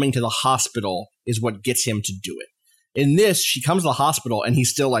 Rei coming to the hospital is what gets him to do it. In this, she comes to the hospital and he's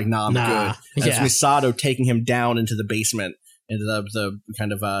still like, nah, I'm good. And Yeah. it's Misato taking him down into the basement, into the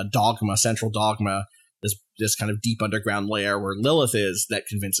kind of dogma, central dogma, this kind of deep underground layer where Lilith is that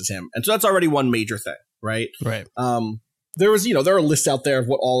convinces him. And so that's already one major thing, right? Right. There are lists out there of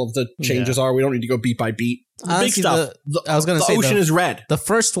what all of the changes are. We don't need to go beat by beat. The big Honestly, stuff. I was gonna the say ocean is red. The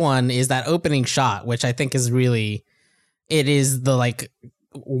first one is that opening shot, which I think is really, it is the like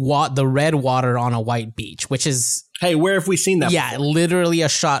the red water on a white beach, which is Hey, where have we seen that? yeah, before? literally a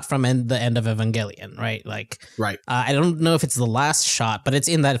shot from the end of Evangelion, right? Like, Right. I don't know if it's the last shot, but it's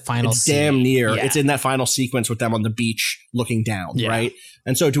in that final. It's scene. damn near. Yeah. It's in that final sequence with them on the beach looking down, Yeah. right?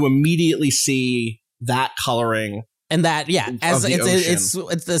 And so to immediately see that coloring, And that, yeah, as the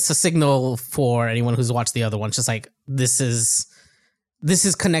it's a signal for anyone who's watched the other one. It's just like this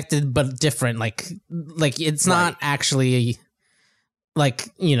is connected but different. Like it's not actually like,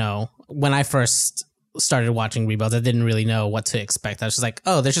 you know, when I first started watching Rebuilds, I didn't really know what to expect. I was just like,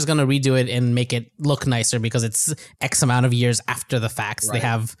 oh, they're just gonna redo it and make it look nicer because it's X amount of years after the fact. They Right.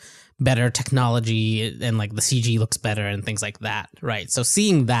 have better technology and like the CG looks better and things like that, right? So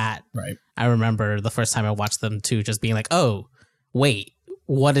seeing that, right? I remember the first time I watched them too, just being like, oh, wait,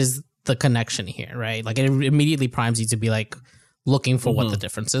 what is the connection here, right? Like it immediately primes you to be like looking for what the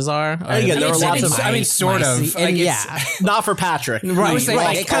differences are. Or And again, there are lots of- I mean, sort of. and Like, yeah, Not for Patrick. right. would say, Right.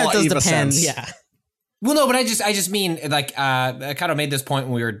 like, It kind of all does Eva depend. sense. Yeah. Well, no, but I just mean like I kind of made this point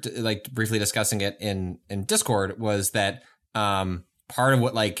when we were like briefly discussing it in Discord was that part of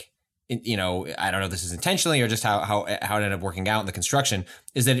what like you know, I don't know if this is intentionally or just how it ended up working out in the construction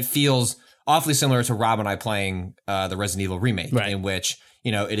is that it feels awfully similar to Rob and I playing the Resident Evil remake, Right. in which,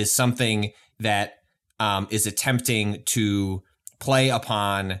 you know, it is something that is attempting to play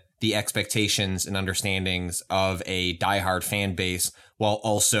upon the expectations and understandings of a diehard fan base while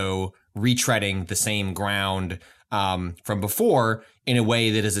also retreading the same ground from before in a way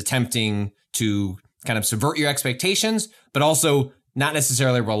that is attempting to kind of subvert your expectations, but also not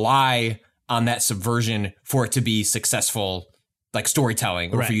necessarily rely on that subversion for it to be successful, like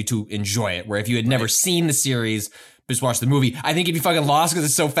storytelling, or Right. for you to enjoy it. Where if you had never seen the series, just watch the movie, I think you'd be fucking lost because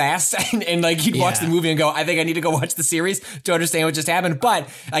it's so fast, and like you'd watch Yeah. the movie and go, I think I need to go watch the series to understand what just happened. But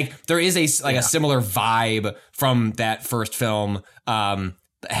like there is a similar vibe from that first film,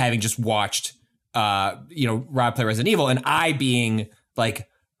 having just watched Rob play Resident Evil, and I being like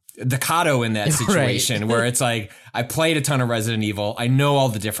the Kato in that situation where it's like I played a ton of Resident Evil, I know all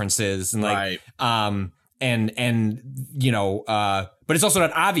the differences, and like and you know but it's also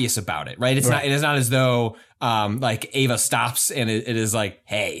not obvious about it, right? It's not, it is not as though like Ava stops and it is like,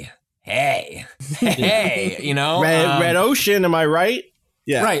 hey, you know, Red Ocean, am I right?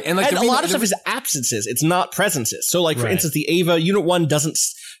 Yeah. Right. And like a lot of stuff is absences. It's not presences. So like, for instance, the Ava Unit 1 doesn't,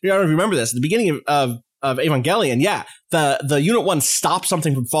 I don't know if you remember this, at the beginning of Evangelion, yeah, the Unit 1 stops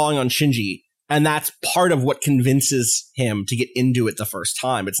something from falling on Shinji. And that's part of what convinces him to get into it the first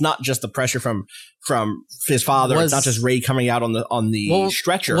time. It's not just the pressure from his father. It's not just Rei coming out on the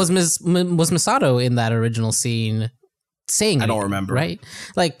stretcher. Was Misato in that original scene saying? I don't remember. Right?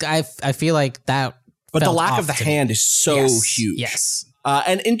 Like I feel like that. But the felt lack off of the to me. hand is so huge. Yes.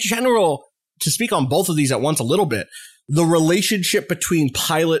 And in general, to speak on both of these at once a little bit, the relationship between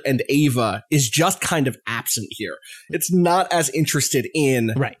Pilot and Ava is just kind of absent here. It's not as interested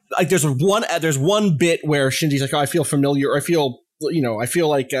in Right. like there's one bit where Shinji's like, oh, I feel familiar, or I feel I feel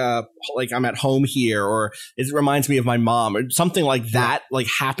like I'm at home here, or it reminds me of my mom, or something like that. Like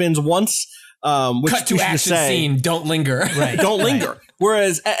happens once. Which cut to action scene. Don't linger. Right. Don't linger.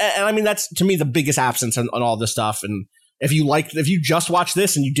 Whereas, and I mean, that's to me the biggest absence on all this stuff. And if you just watched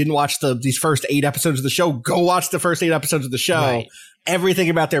this and you didn't watch these first 8 episodes of the show, go watch the first 8 episodes of the show. Right. Everything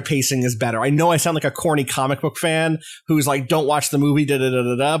about their pacing is better. I know I sound like a corny comic book fan who's like, don't watch the movie,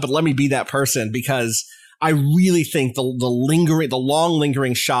 but let me be that person, because I really think the long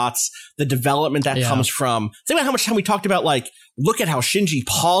lingering shots, the development that comes from. Think about how much time we talked about, like, look at how Shinji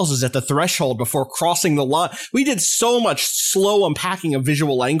pauses at the threshold before crossing the line. We did so much slow unpacking of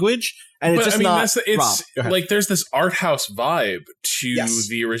visual language, and it's just not. It's like there's this art house vibe to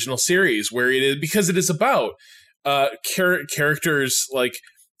the original series where it is, because it is about characters' like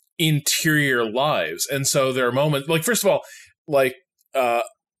interior lives, and so there are moments like, first of all, like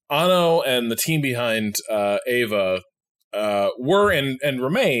Anno and the team behind Eva were and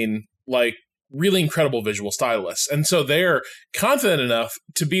remain like really incredible visual stylists. And so they're confident enough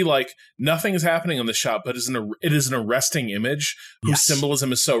to be like, nothing is happening on the shot, but it is an arresting image whose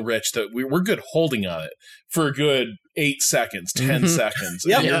symbolism is so rich that we're good holding on it for a good 8 seconds, 10 seconds.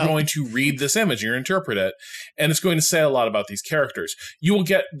 And you're going to read this image, you're going to interpret it, and it's going to say a lot about these characters. You will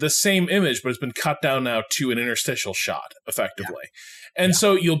get the same image, but it's been cut down now to an interstitial shot, effectively. And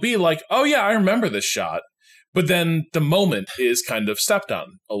so you'll be like, oh yeah, I remember this shot. But then the moment is kind of stepped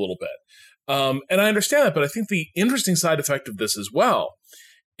on a little bit. And I understand that, but I think the interesting side effect of this as well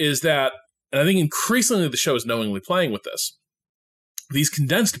is that, and I think increasingly the show is knowingly playing with this, these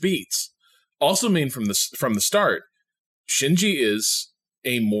condensed beats also mean from the start, Shinji is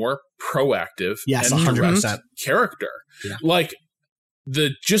a more proactive and 100% character. Yeah. Like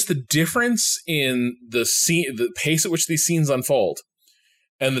the difference in the scene, the pace at which these scenes unfold,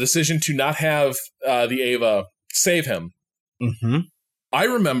 and the decision to not have the Eva save him. I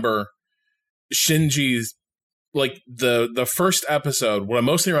remember Shinji's, like, the first episode, what I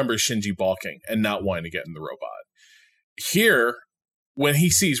mostly remember is Shinji balking and not wanting to get in the robot. Here, when he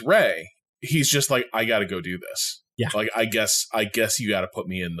sees Rei, he's just like, I gotta go do this. Yeah. Like, I guess you gotta put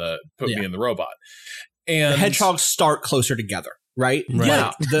me in the robot. And the hedgehogs start closer together. Right?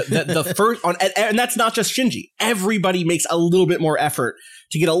 Yeah. The first and that's not just Shinji. Everybody makes a little bit more effort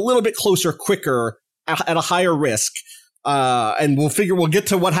to get a little bit closer, quicker, at a higher risk. And we'll get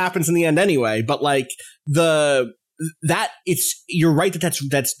to what happens in the end anyway. But like you're right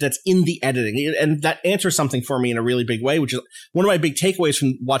that's in the editing, and that answers something for me in a really big way, which is one of my big takeaways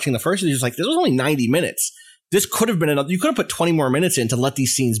from watching the first. Is like, this was only 90 minutes. This could have been you could have put 20 more minutes in to let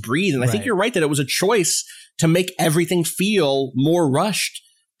these scenes breathe. And I think you're right that it was a choice to make everything feel more rushed,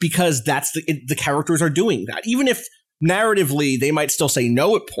 because that's the characters are doing that. Even if narratively they might still say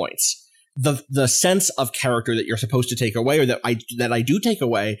no at points, the sense of character that you're supposed to take away, or that I do take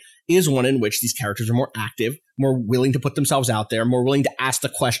away, is one in which these characters are more active, more willing to put themselves out there, more willing to ask the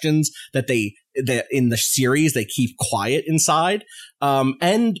questions that in the series they keep quiet inside,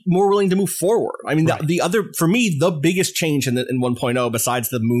 and more willing to move forward. I mean, the other, for me, the biggest change in 1.0, besides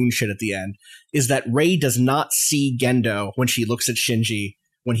the moon shit at the end, is that Rei does not see Gendo when she looks at Shinji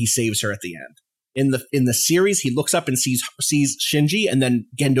when he saves her at the end. In the series, he looks up and sees Shinji, and then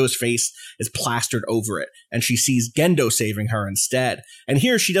Gendo's face is plastered over it, and she sees Gendo saving her instead. And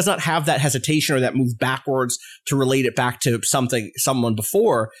here, she does not have that hesitation or that move backwards to relate it back to someone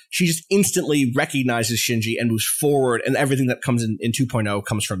before. She just instantly recognizes Shinji and moves forward, and everything that comes in 2.0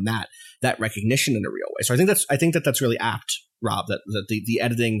 comes from that recognition in a real way. So I think that's really apt, Rob, that the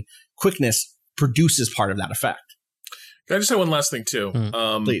editing quickness produces part of that effect. Can I just say one last thing too?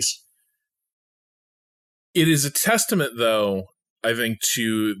 Please. It is a testament, though, I think,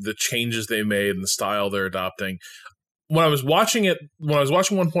 to the changes they made and the style they're adopting. When I was watching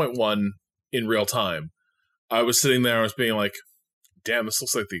 1.1 in real time, I was sitting there, I was being like, damn, this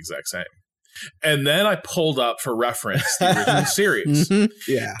looks like the exact same. And then I pulled up for reference the original series.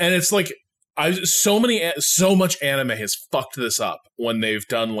 Yeah. And it's like, so much anime has fucked this up when they've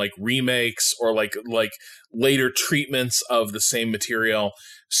done like remakes or like later treatments of the same material.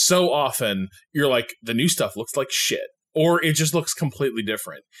 So often you're like, the new stuff looks like shit, or it just looks completely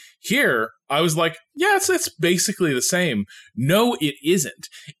different. Here, I was like, yeah, it's basically the same. No, it isn't.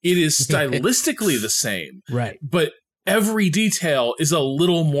 It is stylistically the same. Right. But every detail is a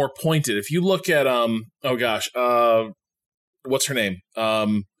little more pointed. If you look at, what's her name?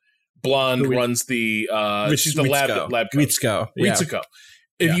 Blonde runs the she's the lab coat. Ritsuko. Yeah. Ritsuko.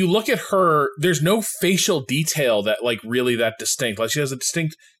 If you look at her, there's no facial detail that like really that distinct. Like, she has a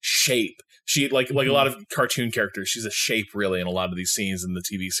distinct shape She like a lot of cartoon characters. She's a shape really in a lot of these scenes in the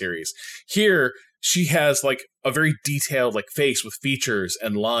TV series. Here, she has like a very detailed like face with features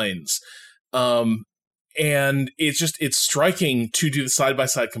and lines. And it's striking to do the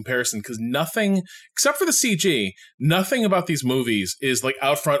side-by-side comparison because nothing, except for the CG, nothing about these movies is like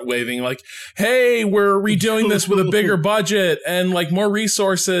out front waving like, hey, we're redoing this with a bigger budget and like more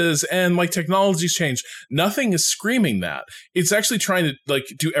resources and like technology's changed. Nothing is screaming that. It's actually trying to like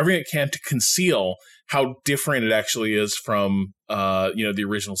do everything it can to conceal how different it actually is from the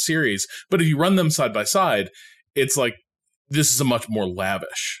original series. But if you run them side by side, it's like this is a much more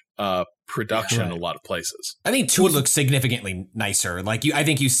lavish production in a lot of places. I think 2 looks significantly nicer. Like I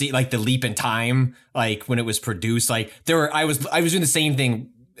think you see like the leap in time, like when it was produced, like I was doing the same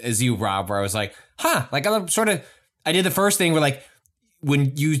thing as you, Rob, where I was like, like I did the first thing where like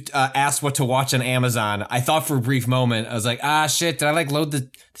when you asked what to watch on Amazon, I thought for a brief moment, I was like, shit, did I like load the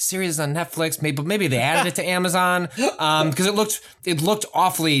series on Netflix? Maybe they added it to Amazon because it looked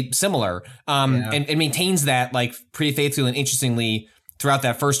awfully similar and it maintains that like pretty faithfully and interestingly throughout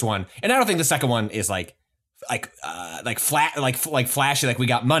that first one. And I don't think the second one is like flat, like flashy, like we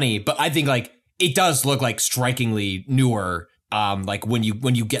got money, but I think like it does look like strikingly newer. Like when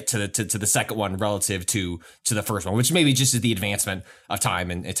you get to the second one relative to the first one, which maybe just is the advancement of time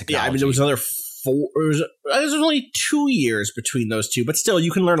and technology. Yeah, I mean there was another 4. There's only 2 years between those two, but still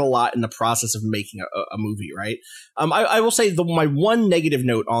you can learn a lot in the process of making a movie, right? I will say my one negative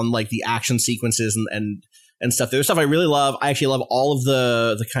note on like the action sequences and stuff. There's stuff I really love. I actually love all of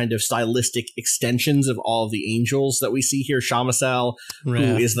the kind of stylistic extensions of all of the angels that we see here. Shamacel, who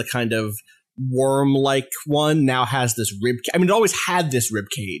is the kind of worm-like one, now has this I mean, it always had this rib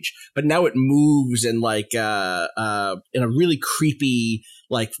cage, but now it moves in like in a really creepy,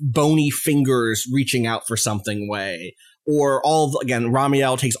 like bony fingers reaching out for something way. Or again,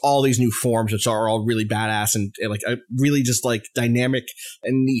 Ramiel takes all these new forms, which are all really badass and like really just like dynamic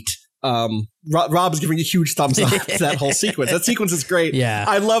and neat. Rob's giving a huge thumbs up to that whole sequence. That sequence is great. Yeah.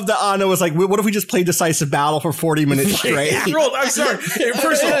 I love that Anno was like, what if we just play decisive battle for 40 minutes straight? I'm sorry.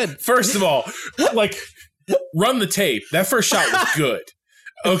 First of all, like run the tape. That first shot was good.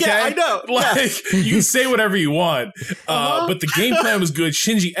 Okay, yeah, I know. Like you can say whatever you want, but the game plan was good.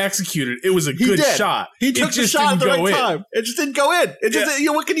 Shinji executed. It was a good shot. He took the shot at the right time. It just didn't go in. It just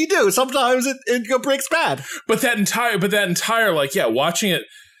what can you do? Sometimes it breaks bad. But that entire like watching it.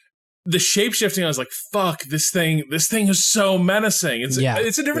 The shape-shifting, I was like, fuck, this thing is so menacing. It's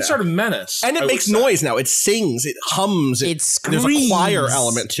a different sort of menace. And it makes noise now. It sings, it hums, it screams. There's a choir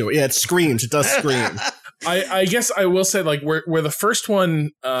element to it. Yeah, it screams. It does scream. I guess I will say, like, where the first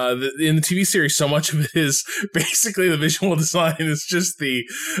one in the TV series, so much of it is basically the visual design is just the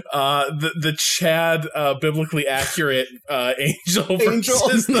Chad biblically accurate angel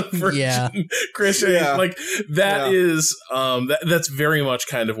versus the Virgin Christian. Yeah. Like that is that's very much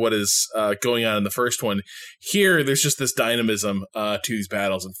kind of what is going on in the first one. Here, there's just this dynamism to these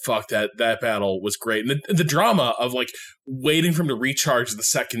battles, and fuck that battle was great. And the drama of like waiting for him to recharge the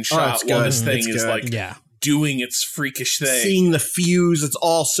second shot while this thing is like doing its freakish thing. Seeing the fuse, it's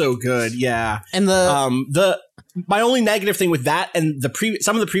all so good. Yeah. And my only negative thing with that and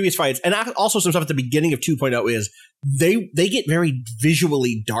some of the previous fights, and also some stuff at the beginning of 2.0 is they get very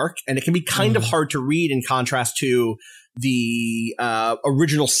visually dark, and it can be kind of hard to read in contrast to the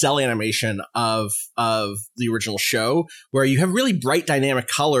original cell animation of the original show, where you have really bright dynamic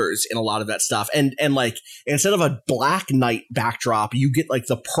colors in a lot of that stuff, and like instead of a black night backdrop, you get like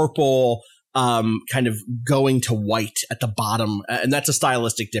the purple kind of going to white at the bottom, and that's a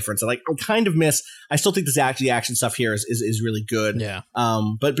stylistic difference. And like I kind of miss. I still think the action stuff here is really good. Yeah.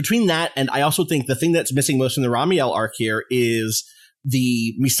 But between that and I also think the thing that's missing most in the Ramiel arc here is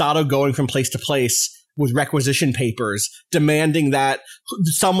the Misato going from place to place with requisition papers demanding that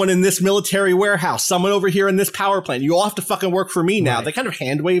someone in this military warehouse, someone over here in this power plant, you all have to fucking work for me now. Right. They kind of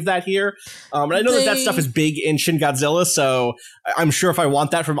hand wave that here. And I know that stuff is big in Shin Godzilla, so I'm sure if I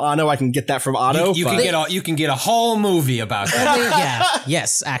want that from Anno, I can get that from Anno. You can get a whole movie about that.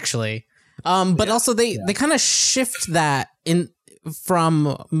 Yes, actually. But also they kind of shift that in from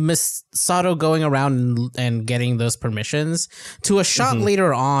Misato going around and getting those permissions to a shot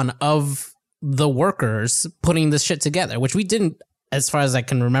later on of the workers putting this shit together, which we didn't, as far as I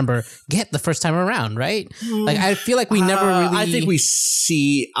can remember, get the first time around, right? Like I feel like we never really. I think we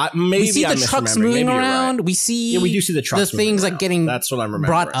see maybe we see the trucks moving around. Right. We see we do see the trucks. The things like getting that's what I'm remembering.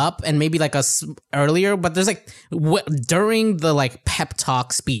 Brought up, and maybe like earlier, but there's like during the like pep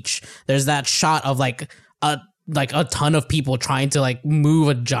talk speech, there's that shot of like like a ton of people trying to like move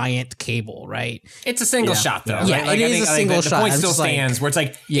a giant cable, right? It's a single shot though. Yeah, right? Like, it is a single the shot. point I'm still just like- stands where it's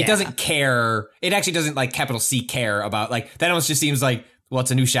like Yeah. it doesn't care. It actually doesn't like capital C care about like that. Almost just seems like, well,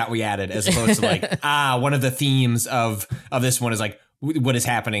 it's a new shot we added, as opposed to like one of the themes of this one is like what is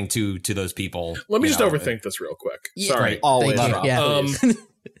happening to those people. Let me you just know. overthink this real quick. Yeah, Sorry. right. Always. Thank you. Rob. Yeah.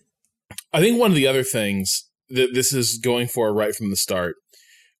 I think one of the other things that this is going for right from the start,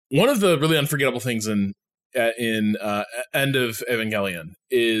 one of the really unforgettable things in End of Evangelion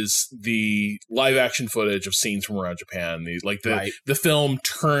is the live action footage of scenes from around Japan. The film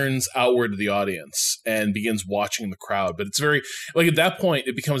turns outward to the audience and begins watching the crowd, but it's very like at that point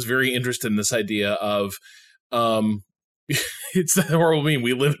it becomes very interested in this idea of it's the horrible meme.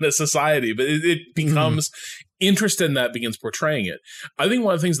 We live in a society, but it becomes interest in that begins portraying it. I think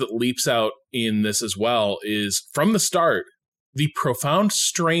one of the things that leaps out in this as well is from the start, the profound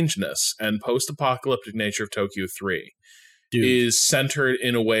strangeness and post-apocalyptic nature of Tokyo 3 is centered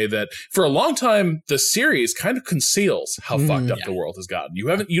in a way that for a long time, the series kind of conceals how fucked up the world has gotten.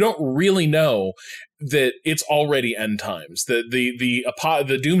 You don't really know that it's already end times.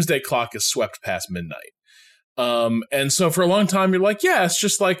 The doomsday clock is swept past midnight. And so for a long time, you're like, yeah, it's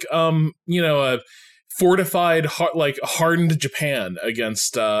just like, a fortified, hardened Japan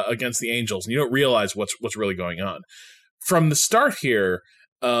against the angels. And you don't realize what's really going on. From the start here,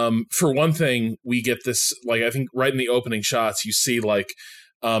 for one thing, we get this, like, I think right in the opening shots, you see like,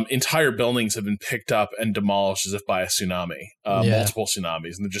 entire buildings have been picked up and demolished as if by a tsunami, multiple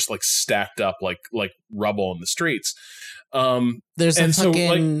tsunamis, and they're just like stacked up like rubble in the streets. There's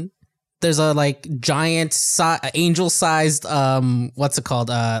a like giant angel-sized what's it called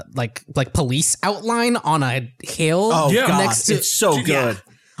like police outline on a hill. Oh Yeah. god, next to it's so good.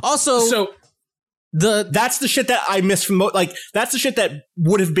 Also, That's the shit that I missed from that's the shit that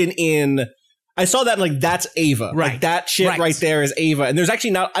would have been in. I saw that and like that's Ava. Right. Like that shit right there is Ava. And there's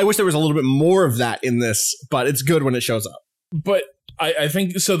actually not. I wish there was a little bit more of that in this, but it's good when it shows up. But I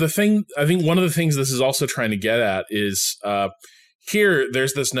think so. I think one of the things this is also trying to get at is here.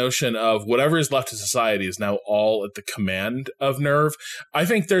 There's this notion of whatever is left of society is now all at the command of NERV. I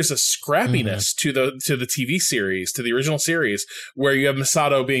think there's a scrappiness to the TV series, to the original series, where you have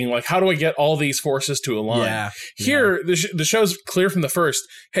Masato being like, "How do I get all these forces to align?" Yeah. Here, the show's clear from the first.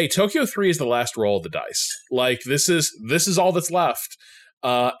 Hey, Tokyo 3 is the last roll of the dice. Like this is all that's left,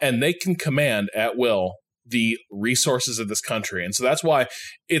 and they can command at will the resources of this country, and so that's why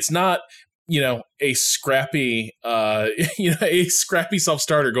it's not a scrappy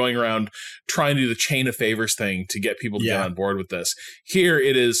self-starter going around trying to do the chain of favors thing to get people to get on board with this. Here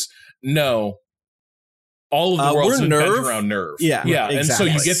it is, no, all of the world is built around NERV. Yeah. Exactly. And so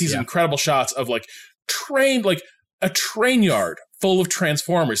you get these incredible shots of like a train yard full of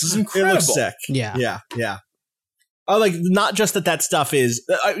Transformers. This is incredible. It looks sick. yeah. Oh, like not just that stuff is,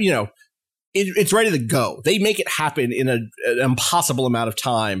 it's ready to go. They make it happen in an impossible amount of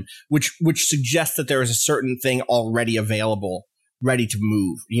time, which suggests that there is a certain thing already available, ready to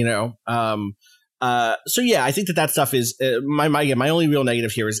move. So yeah, I think that stuff is my only real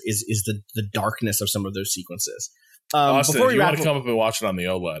negative here is the darkness of some of those sequences. Austin, before if we you wrap want to come up and watch it on the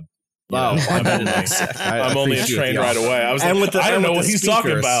OLED. Wow, I'm only a train right away. I was and like, I don't know what he's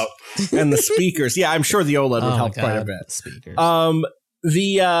talking about. And the speakers, yeah, I'm sure the OLED would help quite a bit. Speakers.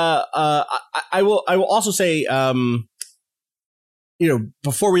 I will also say,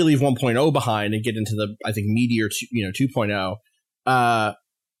 before we leave 1.0 behind and get into the, I think, meatier 2.0,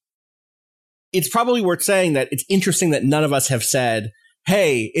 it's probably worth saying that it's interesting that none of us have said,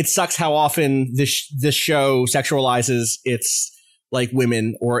 hey, it sucks how often this show sexualizes its like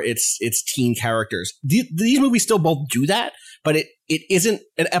women or its teen characters. These movies still both do that, but it isn't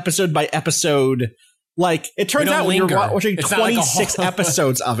an episode by episode. Like, it turns out when you're watching 26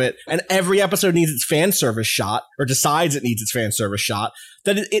 episodes of it, and every episode needs its fan service shot, or decides it needs its fan service shot,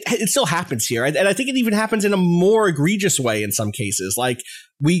 that it still happens here. And I think it even happens in a more egregious way in some cases. Like,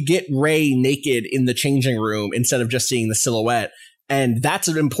 we get Rey naked in the changing room instead of just seeing the silhouette. And that's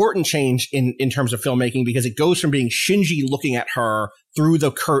an important change in terms of filmmaking, because it goes from being Shinji looking at her through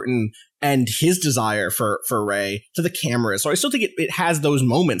the curtain and his desire for Rey to the camera. So I still think it has those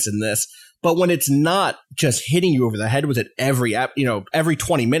moments in this. But when it's not just hitting you over the head with it every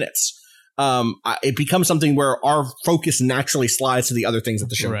 20 minutes, it becomes something where our focus naturally slides to the other things that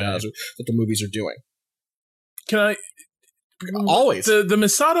the show does, or that the movies are doing. Can I always the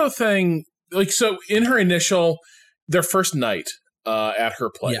Misato thing? Like, so in their first night at her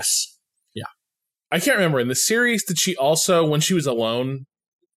place. Yes. Yeah. I can't remember in the series. Did she also, when she was alone,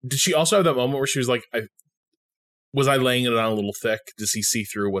 did she also have that moment where she was like, was I laying it on a little thick? Does he see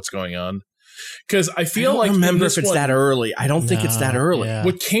through what's going on? Because I feel like remember if it's that early. I don't think it's that early. Yeah.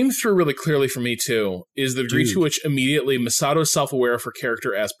 What came through really clearly for me too is the degree to which immediately Masato is self-aware of her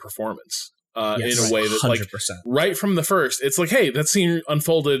character as performance. Yes, in a way that 100%. like right from the first, it's like, hey, that scene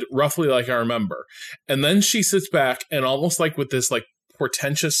unfolded roughly like I remember. And then she sits back and almost like with this like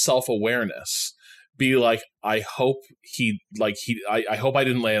portentous self-awareness be like, I hope I hope I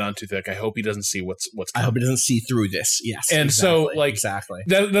didn't lay it on too thick. I hope he doesn't see what's coming. I hope he doesn't see through this. Yes. And exactly, so like exactly.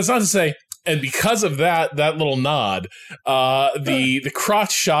 That's not to say, and because of that little nod, the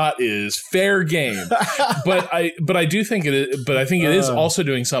crotch shot is fair game. but I do think it is. But I think it is also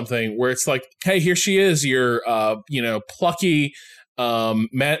doing something where it's like, hey, here she is, your plucky,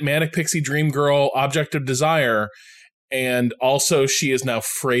 manic pixie dream girl, object of desire, and also she is now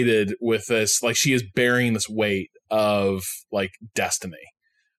freighted with this, like she is bearing this weight of like destiny,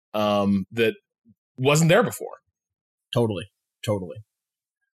 that wasn't there before. Totally.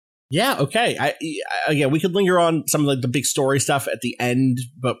 Yeah, okay. Again, we could linger on some of like the big story stuff at the end,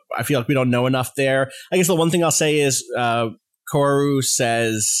 but I feel like we don't know enough there. I guess the one thing I'll say is Koharu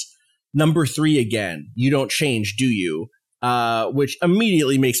says, number 3 again, you don't change, do you? Which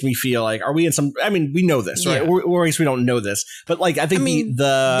immediately makes me feel like, are we in some, I mean, we know this, right? Yeah. Or at least we don't know this. But like, I think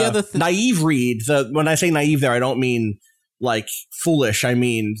the naive read, when I say naive there, I don't mean like foolish, I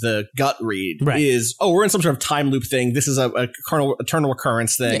mean the gut read is, we're in some sort of time loop thing. This is a eternal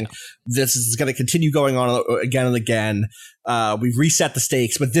occurrence thing. Yeah. This is going to continue going on again and again. We've reset the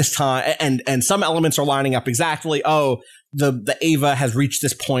stakes, but this time, and some elements are lining up exactly. Oh, the Eva has reached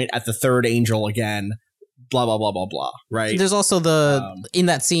this point at the third angel again. Blah blah blah blah blah. Right. There's also in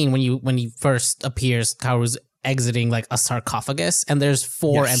that scene when he first appears, Kaoru's exiting like a sarcophagus, and there's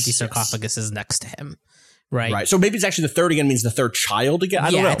 4 empty sarcophaguses next to him. Right. So maybe it's actually the third again means the third child again.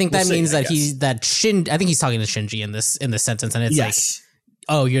 I don't know. I think that means that I think he's talking to Shinji in this sentence, and it's like,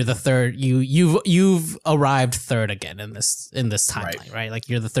 oh, you're the third. You've arrived third again in this timeline, right? Like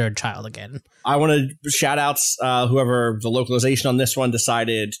you're the third child again. I want to shout outs whoever the localization on this one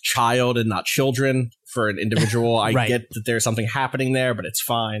decided child and not children for an individual. I get that there's something happening there, but it's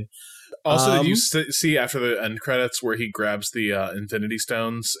fine. Also, did you see after the end credits where he grabs the Infinity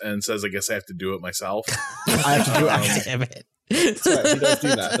Stones and says, I guess I have to do it myself? I have to do it. Damn it. That's right. He does do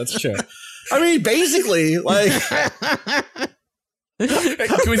that. That's true. I mean, basically, like... Can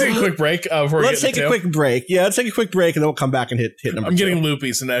we take a quick break? Let's take a quick break. Yeah, let's take a quick break and then we'll come back and hit number 2. I'm getting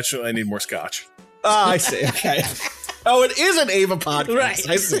loopy, so naturally I need more scotch. I see. Okay. Oh, it is an Ava podcast. Right.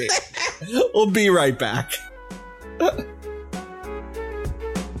 I see. We'll be right back.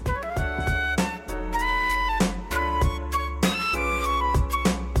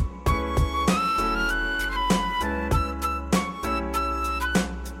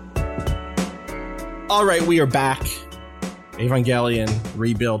 All right, we are back. Evangelion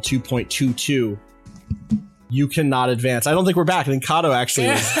Rebuild 2.22. You cannot advance. I don't think we're back. I think Kato actually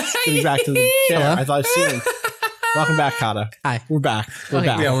is getting back to the chair. I thought I'd seen him. Welcome back, Kato. Hi. We're back. We're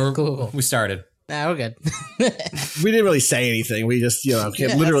back. Yeah, cool. We started. Nah, we're good. We didn't really say anything. We just,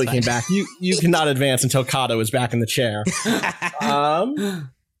 literally came back. You cannot advance until Kato is back in the chair.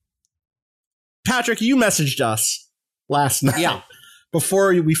 Patrick, you messaged us last night. Yeah.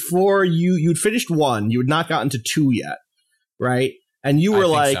 Before you'd finished 1, you had not gotten to 2 yet, right? And you were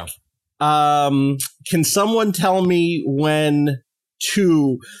like, so. Can someone tell me when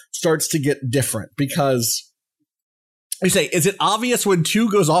 2 starts to get different? Because you say, is it obvious when 2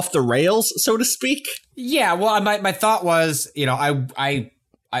 goes off the rails, so to speak? Yeah. Well, my thought was, I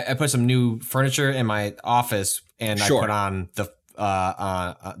put some new furniture in my office, and I put on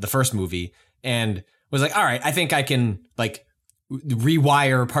the first movie, and was like, all right, I think I can like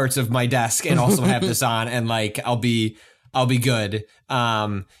rewire parts of my desk and also have this on, and like I'll be good.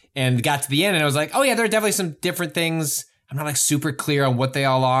 And got to the end and I was like, oh yeah, there are definitely some different things. I'm not like super clear on what they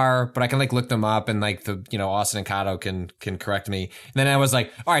all are, but I can like look them up, and like Austin and Kato can correct me. And then I was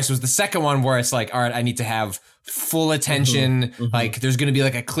like, all right, so it's the second one where it's like, all right, I need to have full attention. Mm-hmm. Like there's going to be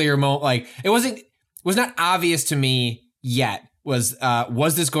like a clear moment. Like it was not obvious to me yet. Was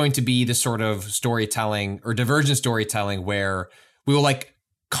this going to be the sort of storytelling or divergent storytelling where we will like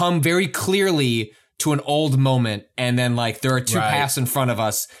come very clearly to an old moment, and then like there are 2 paths in front of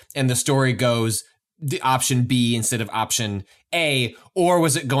us, and the story goes the option B instead of option A? Or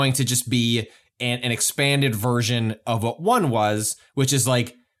was it going to just be an expanded version of what 1 was, which is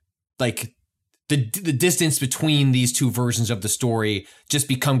like the distance between these 2 versions of the story just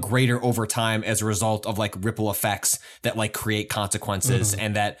become greater over time as a result of like ripple effects that like create consequences,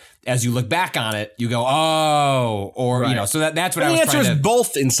 and that as you look back on it, you go, oh, or so that's what I was trying to. The answer is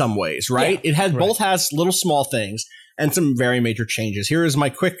both in some ways, right? Yeah, It has both has little small things, and some very major changes. Here is my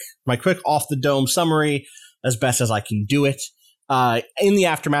quick off the dome summary as best as I can do it. In the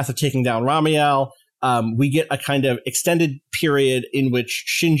aftermath of taking down Ramiel, we get a kind of extended period in which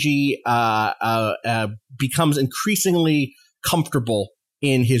Shinji becomes increasingly comfortable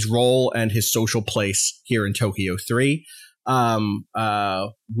in his role and his social place here in Tokyo 3.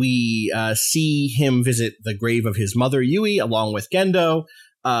 We see him visit the grave of his mother, Yui, along with Gendo.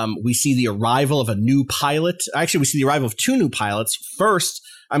 We see the arrival of a new pilot. Actually, we see the arrival of two new pilots. First,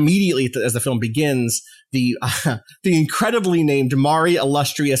 immediately as the film begins, the incredibly named Mari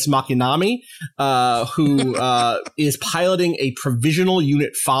Illustrious Makinami, who is piloting a provisional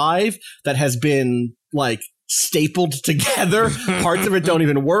Unit 5 that has been like stapled together. Parts of it don't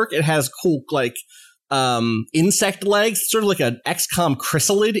even work. It has cool like insect legs, sort of like an XCOM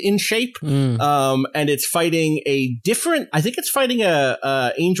chrysalid in shape. And it's fighting I think it's fighting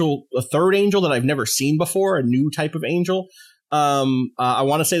a third angel that I've never seen before, a new type of angel. I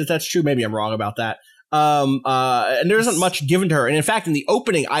want to say that that's true. Maybe I'm wrong about that. And there isn't much given to her. And in fact, in the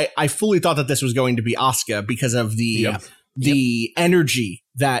opening, I fully thought that this was going to be Asuka because of the energy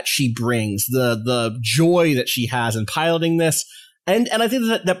that she brings, the joy that she has in piloting this. And I think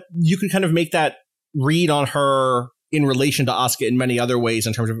that you can kind of make that read on her in relation to Asuka in many other ways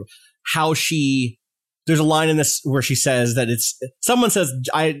in terms of how there's a line in this where she says that someone says,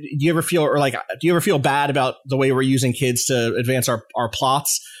 do you ever feel bad about the way we're using kids to advance our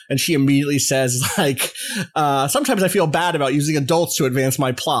plots? And she immediately says like, sometimes I feel bad about using adults to advance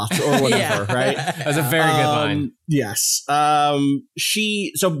my plot or whatever. Right. That was a very good line. Yes. But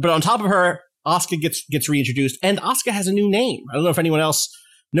on top of her, Asuka gets reintroduced, and Asuka has a new name. I don't know if anyone else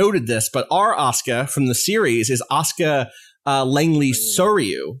noted this, but our Asuka from the series is Asuka Langley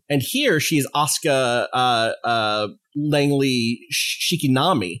Soryu, and here she's Asuka Langley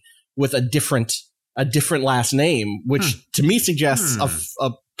Shikinami with a different last name, which to me suggests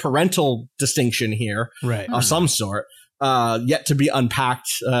a parental distinction here, right, of some sort, yet to be unpacked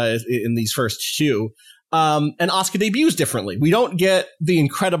in these first two. And Asuka debuts differently. We don't get the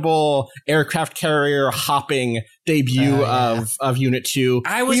incredible aircraft carrier hopping debut of Unit 2.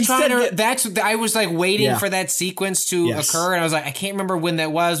 I was I was like waiting for that sequence to occur, and I was like, I can't remember when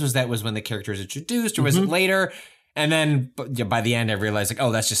that was. Was that when the character was introduced, or was it later? And then by the end, I realized like,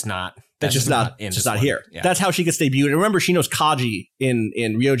 oh, that's just not here. Yeah. That's how she gets debuted. And remember, she knows Kaji in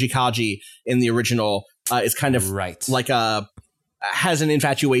Ryoji Kaji in the original is kind of like has an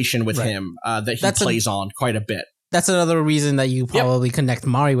infatuation with him that he plays on quite a bit. That's another reason that you probably connect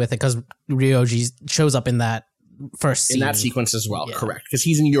Mari with it, because Ryoji shows up in that first scene. In that sequence as well, correct. Because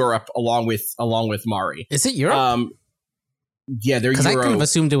he's in Europe along with Mari. Is it Europe? Yeah, they're Euro. Because I kind of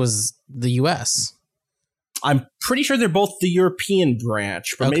assumed it was the US. I'm pretty sure they're both the European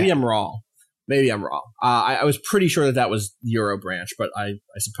branch, but maybe I'm wrong. I was pretty sure that was the Euro branch, but I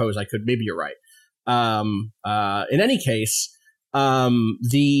suppose I could. Maybe you're right. In any case,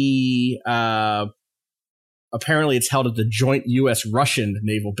 apparently it's held at the joint U.S.-Russian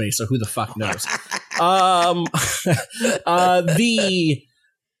naval base, so who the fuck knows?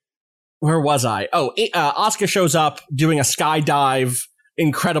 Where was I? Asuka shows up doing a skydive,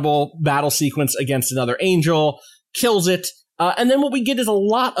 incredible battle sequence against another angel, kills it, and then what we get is a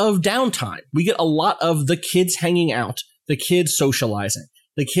lot of downtime. We get a lot of the kids hanging out, the kids socializing,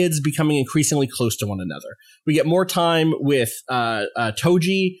 the kids becoming increasingly close to one another. We get more time with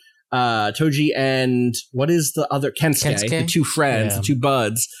Toji and what is the other Kensuke, the two friends, the two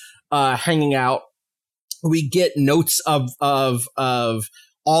buds, hanging out. We get notes of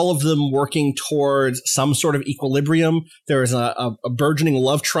all of them working towards some sort of equilibrium. There is a burgeoning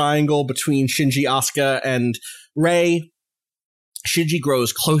love triangle between Shinji, Asuka, and Rei. Shinji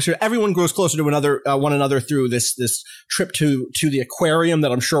grows closer. Everyone grows closer to one another through this trip to the aquarium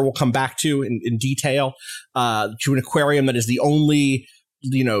that I'm sure we'll come back to in detail. To an aquarium that is the only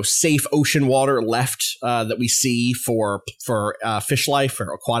safe ocean water left that we see for fish life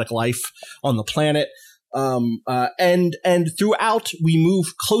or aquatic life on the planet. And throughout we move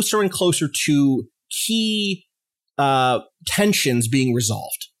closer and closer to key tensions being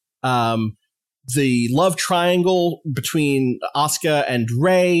resolved. The love triangle between Asuka and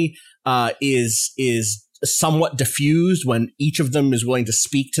Rei is somewhat diffused when each of them is willing to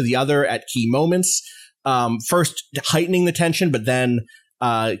speak to the other at key moments. First heightening the tension, but then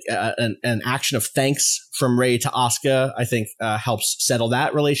an action of thanks from Rei to Asuka, I think, helps settle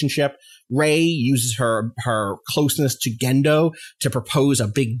that relationship. Rei uses her closeness to Gendo to propose a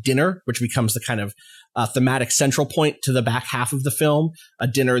big dinner, which becomes the kind of thematic central point to the back half of the film, a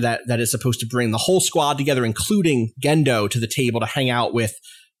dinner that is supposed to bring the whole squad together, including Gendo, to the table to hang out with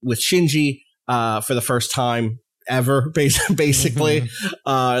Shinji for the first time ever, basically.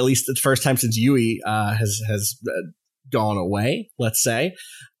 At least the first time since Yui has gone away, let's say.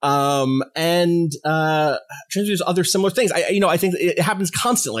 And there's other similar things. I think it happens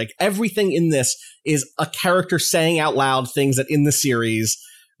constantly. Like everything in this is a character saying out loud things that in the series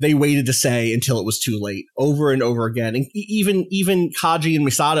they waited to say until it was too late, over and over again. And even Kaji and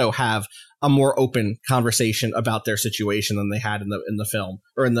Misato have a more open conversation about their situation than they had in the film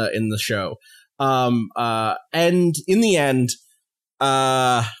or in the show. And in the end,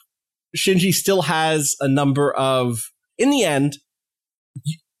 Shinji still has a number of. In the end,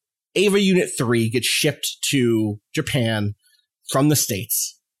 Eva Unit 3 gets shipped to Japan from the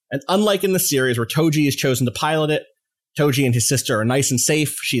States. And unlike in the series where Toji is chosen to pilot it, Toji and his sister are nice and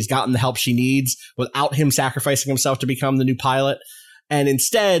safe. She's gotten the help she needs without him sacrificing himself to become the new pilot. And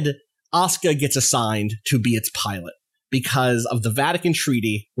instead, Asuka gets assigned to be its pilot because of the Vatican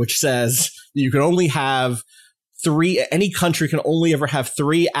Treaty, which says you can only have any country can only ever have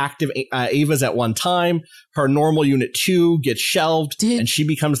 3 active Evas at one time. Her normal Unit 2 gets shelved, and she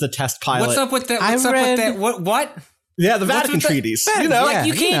becomes the test pilot. What's up with that? What? Yeah, the Vatican treaties. You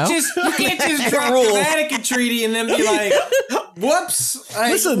can't just drop the Vatican Treaty and then be like, whoops.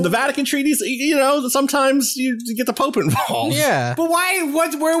 Listen, the Vatican treaties, sometimes you get the Pope involved. Yeah. But why?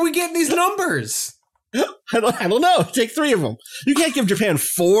 Where are we getting these numbers? I don't know. Take 3 of them. You can't give Japan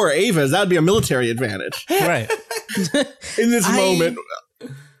 4 Evas. That would be a military advantage. Right. In this moment.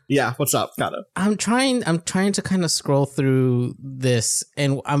 Yeah, what's up, Kato? I'm trying to kind of scroll through this,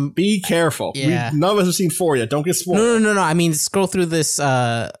 and be careful. Yeah. None of us have seen 4 yet. Don't get spoiled. No. I mean, scroll through this.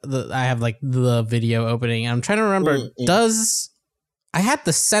 I have like the video opening. I'm trying to remember. I had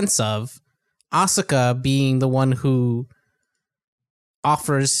the sense of Asuka being the one who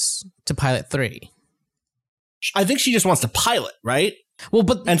offers to pilot 3. I think she just wants to pilot, right? Well,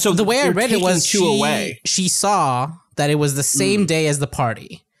 but and so the way I read it was she saw that it was the same day as the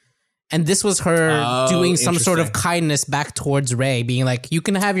party. And this was her doing some sort of kindness back towards Rei, being like, "You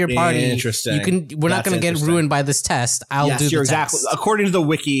can have your party. Interesting. We're not going to get ruined by this test. I'll do the test." According to the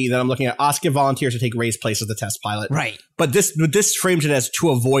wiki that I'm looking at, Asuka volunteers to take Rei's place as the test pilot. Right. But this frames it as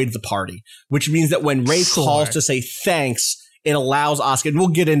to avoid the party, which means that when Rei calls to say thanks, it allows Asuka, and we'll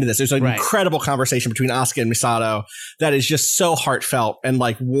get into this. There's an incredible conversation between Asuka and Misato that is just so heartfelt and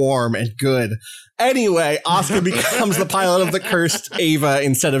like warm and good. Anyway, Asuka becomes the pilot of the cursed Eva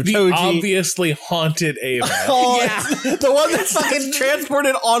instead of Toji. Obviously haunted Eva. The one that's fucking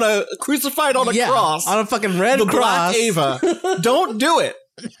transported crucified on a cross. On a fucking red cross. Black Eva. Don't do it.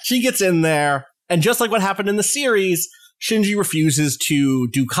 She gets in there, and just like what happened in the series, Shinji refuses to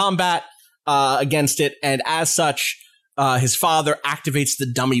do combat against it, and as such, his father activates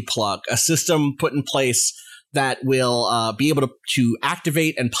the dummy plug, a system put in place that will be able to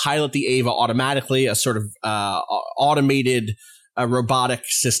activate and pilot the Eva automatically, a sort of automated robotic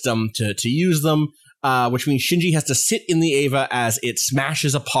system to use them, which means Shinji has to sit in the Eva as it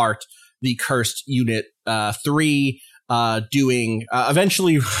smashes apart the cursed Unit 3, doing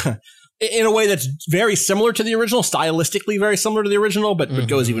eventually in a way that's very similar to the original, stylistically very similar to the original, but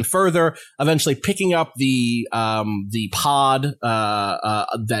goes even further, eventually picking up the pod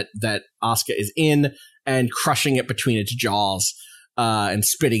that Asuka is in and crushing it between its jaws and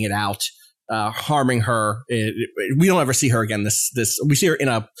spitting it out, harming her. We don't ever see her again. We see her in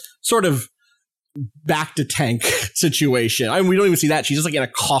a sort of back to tank situation. I mean, we don't even see that. She's just like in a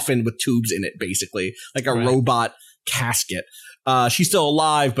coffin with tubes in it, basically, like a robot casket. She's still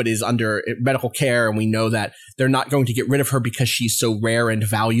alive, but is under medical care, and we know that they're not going to get rid of her because she's so rare and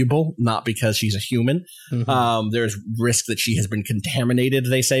valuable, not because she's a human. There's risk that she has been contaminated,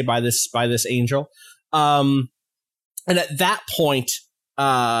 they say, by this angel. And at that point,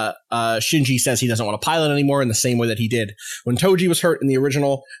 Shinji says he doesn't want to pilot anymore in the same way that he did when Toji was hurt in the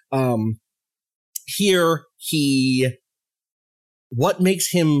original. Here, what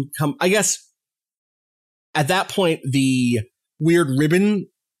makes him come, I guess, at that point, the weird ribbon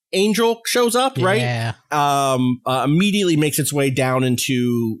angel shows up, right? Yeah. Immediately makes its way down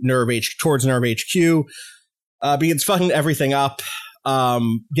into towards Nerve HQ, begins fucking everything up.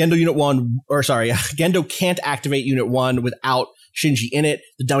 Gendo can't activate Unit 1 without Shinji in it.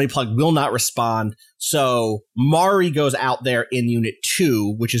 The dummy plug will not respond. So Mari goes out there in Unit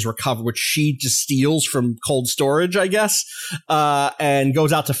 2, which is recovered, which she just steals from cold storage, I guess, and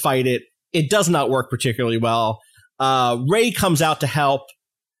goes out to fight it. It does not work particularly well. Rei comes out to help,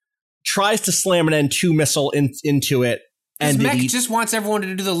 tries to slam an N2 missile into it. And Mech just wants everyone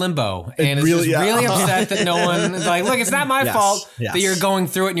to do the limbo, and is really upset that no one is like, look, it's not my fault that you're going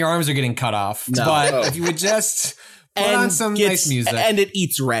through it and your arms are getting cut off. No. But if you would just put on some nice music. And it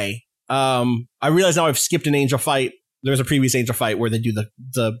eats Rei. I realize now I've skipped an Angel fight. There's a previous Angel fight where they do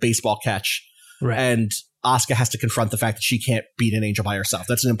the baseball catch, Right. and Asuka has to confront the fact that she can't beat an Angel by herself.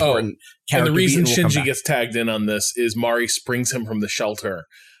 That's an important And character the reason beat, and we'll come Shinji back. gets tagged in on this is Mari springs him from the shelter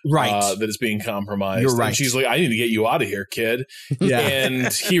right. that is being compromised. You're right. And she's like, I need to get you out of here, kid. Yeah.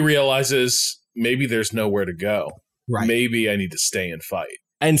 And he realizes maybe there's nowhere to go. Right. Maybe I need to stay and fight.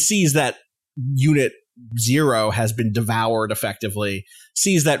 And sees that Unit 0 has been devoured effectively.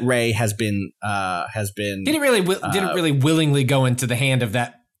 Sees that Rey has been Didn't really willingly go into the hand of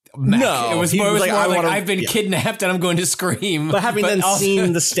that mech. No, it was he more was like, like, I wanna- I've been kidnapped and I'm going to scream. But having then also-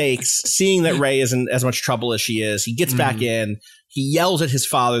 seen the stakes, seeing that Rey isn't as much trouble as she is, he gets back in. He yells at his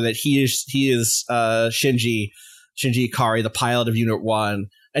father that he is Shinji Ikari, the pilot of Unit 1,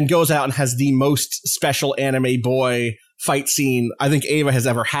 and goes out and has the most special anime boy fight scene I think Ava has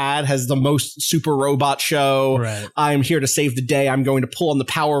ever had, has the most super robot show. Right. I'm here to save the day. I'm going to pull on the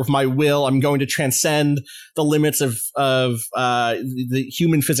power of my will. I'm going to transcend the limits of the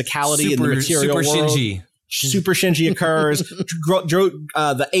human physicality in the material super world. Shinji. Super Shinji occurs.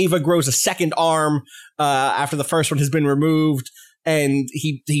 The Ava grows a second arm after the first one has been removed, and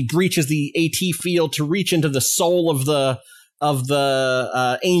he breaches the AT field to reach into the soul of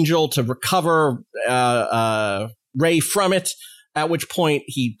the angel to recover Rey from it. At which point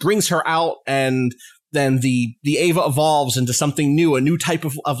he brings her out, and then the Ava evolves into something new, a new type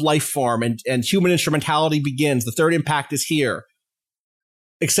of life form, and human instrumentality begins. The third impact is here,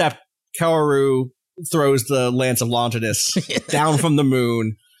 except Kaoru throws the Lance of Longinus down from the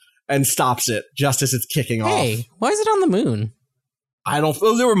moon and stops it just as it's kicking off. Hey, why is it on the moon? I don't.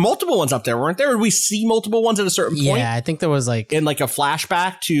 Oh, there were multiple ones up there, weren't there? Did we see multiple ones at a certain point? Yeah, I think there was like In like a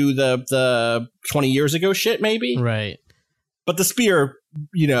flashback to the 20 years ago shit, maybe. right. But the spear,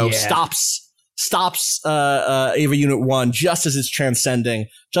 Yeah. stops Ava Unit 1 just as it's transcending,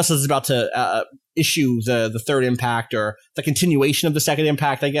 just as it's about to issue the third impact, or the continuation of the second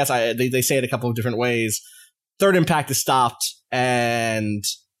impact, I guess. They say it a couple of different ways. Third impact is stopped, and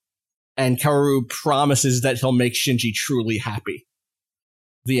Kaoru promises that he'll make Shinji truly happy.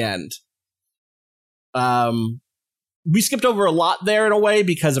 The end. We skipped over a lot there in a way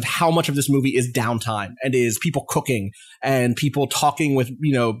because of how much of this movie is downtime and is people cooking and people talking with,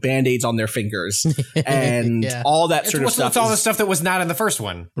 Band-Aids on their fingers and Yeah. all that sort of stuff. It's all the stuff that was not in the first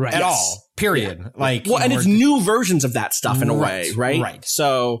one Right. at Yes. all. Period. Like, Well, and it's new versions of that stuff in a way, Right, right? right.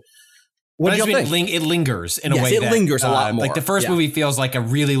 So, what But do I you just mean think? it lingers in a Yes, way. it lingers a lot more. Like the first Yeah. movie feels like a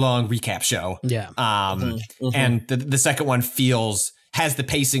really long recap show. Yeah. Mhm. And the second one has the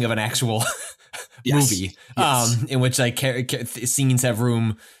pacing of an actual Yes. movie, Yes. in which like scenes have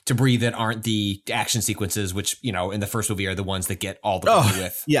room to breathe that aren't the action sequences, which in the first movie are the ones that get all the way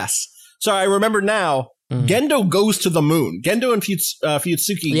with. Yes. So I remember now. Gendo goes to the moon. Gendo and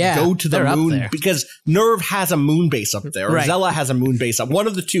Fuyutsuki go to the they're up moon there. because Nerve has a moon base up there. Or Right. Zella has a moon base up. One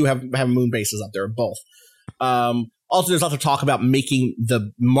of the two have moon bases up there, both. Also, there's lots of talk about making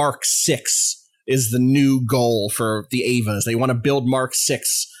the Mark 6 is the new goal for the Avas. They want to build Mark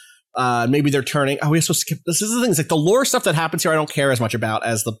 6. Maybe they're turning. Oh, we're supposed to skip. This is the thing. It's like the lore stuff that happens here. I don't care as much about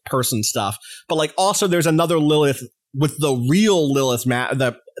as the person stuff. But like, also, there's another Lilith with the real Lilith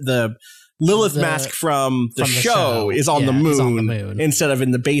the Lilith mask from the show is on, the is on moon the moon. instead of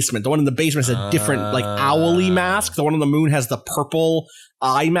in the basement. The one in the basement is a different, like, owly mask. The one on the moon has the purple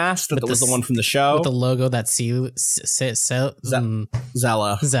eye mask that was the one from the show. With the logo that Zella.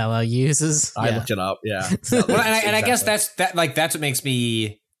 Zella uses. I Yeah. looked it up. Yeah. Well, and I guess that's what makes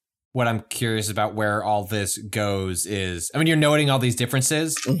me. What I'm curious about where all this goes is, I mean, you're noting all these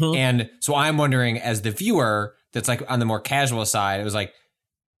differences, Mhm. and so I'm wondering, as the viewer, that's like on the more casual side, it was like,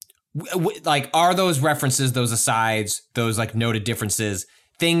 like, are those references, those asides, those like noted differences,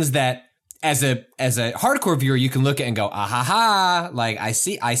 things that as a hardcore viewer you can look at and go, ah ha ha, like I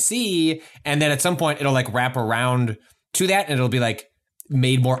see, and then at some point it'll like wrap around to that, and it'll be like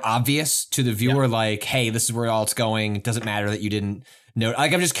made more obvious to the viewer, like, hey, this is where all it's going. It doesn't matter that you didn't know.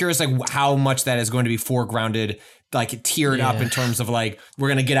 Like, I'm just curious, like, how much that is going to be foregrounded, like tiered up in terms of like, we're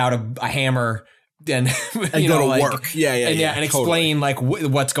gonna get out a hammer and And go to work. Yeah, and explain like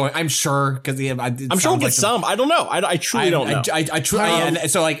what's going. I'm sure because I'm sure we'll get some. I don't know. I truly don't know. I truly, and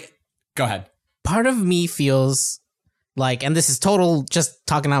so like, go ahead. Part of me feels like, and this is total just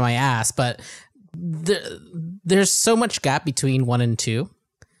talking out my ass, but there's so much gap between 1 and 2.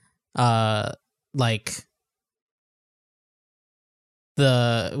 Like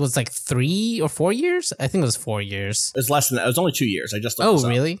it was like 3 or 4 years. I think it was 4 years. It was less than that. It was only 2 years. I just looked this up.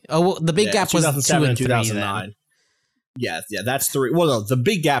 Really? Oh, well, the big gap was 2 2007 and 3 2009. then. Yeah, that's 3. Well, no, the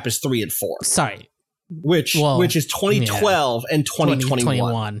big gap is 3 and 4. Sorry, which is 2012 and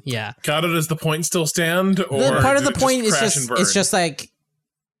 2021. Yeah. Kato, does the point still stand? Or Part of the point is crash and burn? it's just like,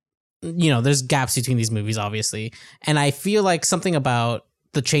 there's gaps between these movies, obviously. And I feel like something about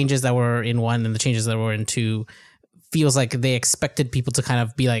the changes that were in 1 and the changes that were in 2 feels like they expected people to kind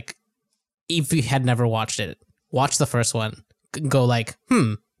of be like, if you had never watched it, watch the first one, go like,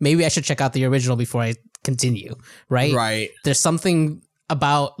 maybe I should check out the original before I continue, right? Right. There's something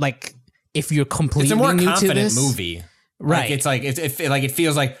about like, if you're completely it's a more new confident to this, movie, right? Like, it's like it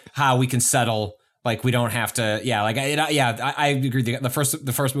feels like how we can settle. Like we don't have to. Yeah. Like I agree. The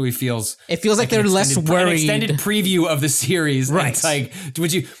first movie feels. It feels like they're less worried. An extended preview of the series. Right. It's like,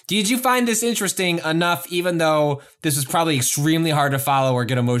 did you find this interesting enough? Even though this was probably extremely hard to follow or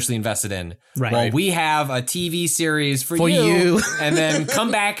get emotionally invested in. Right. Well, we have a TV series for you, and then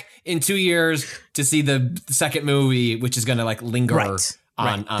come back in 2 years to see the second movie, which is going to like linger. Right.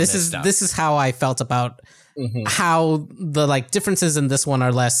 On this is stuff. This is how I felt about how the like differences in this one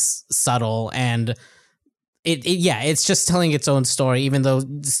are less subtle, and it's just telling its own story. Even though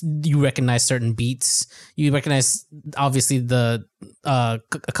you recognize certain beats, you recognize obviously the a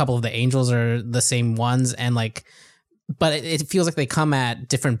couple of the angels are the same ones, and like, but it feels like they come at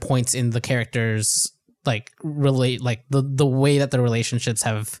different points in the characters like relate, like the way that the relationships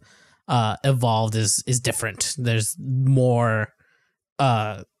have evolved is different. There's more.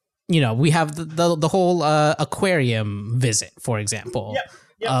 We have the whole aquarium visit, for example,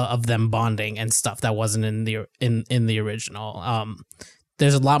 of them bonding and stuff that wasn't in the original.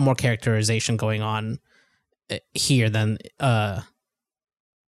 There's a lot more characterization going on here than and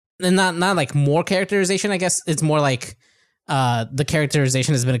not like more characterization. I guess it's more like the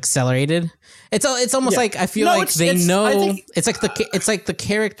characterization has been accelerated. It's almost like I feel like they know. It's like the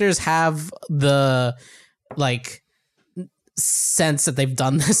characters have the like sense that they've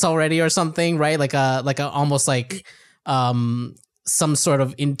done this already or something, right? Like a almost like some sort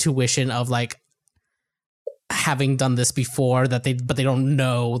of intuition of like having done this before but they don't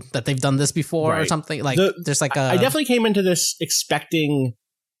know that they've done this before, right? Or something like there's like I definitely came into this expecting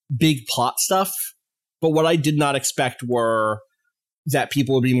big plot stuff, but what I did not expect were that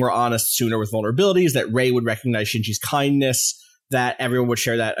people would be more honest sooner with vulnerabilities, that Rey would recognize Shinji's kindness, that everyone would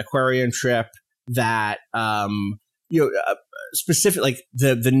share that aquarium trip, that specific, like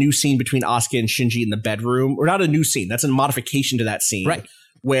the new scene between Asuka and Shinji in the bedroom, or not a new scene, that's a modification to that scene, right?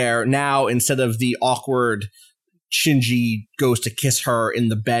 Where now instead of the awkward Shinji goes to kiss her in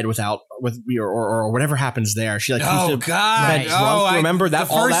the bed or whatever happens there, she like God, bed drunk. Remember that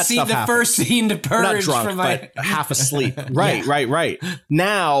all that scene, stuff the happened. First scene to purge not drunk, from my but half asleep. Right.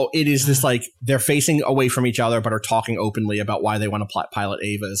 Now it is this like they're facing away from each other, but are talking openly about why they want to pilot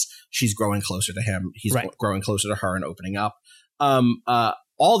Ava's. She's growing closer to him. He's growing closer to her and opening up.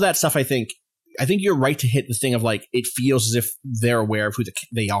 All that stuff. I think you're right to hit the thing of like it feels as if they're aware of who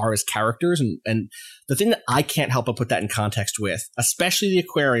they are as characters, and the thing that I can't help but put that in context with, especially the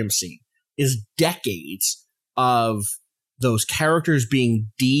aquarium scene, is decades of those characters being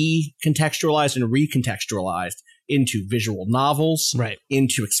decontextualized and recontextualized into visual novels, right?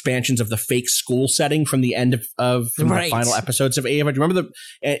 Into expansions of the fake school setting from the end of the final episodes of Ava. Do you remember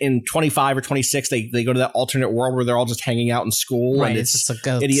in 25 or 26 they go to that alternate world where they're all just hanging out in school, right? And it's like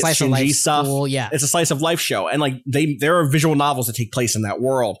a idiot slice of Shinji life stuff. School, yeah, it's a slice of life show, and like there are visual novels that take place in that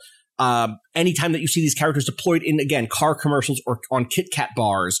world. Anytime that you see these characters deployed in, again, car commercials or on Kit Kat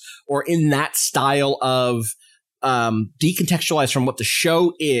bars or in that style of decontextualized from what the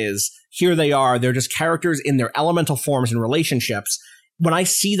show is, here they are. They're just characters in their elemental forms and relationships. When I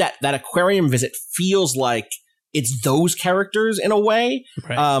see that aquarium visit feels like it's those characters in a way.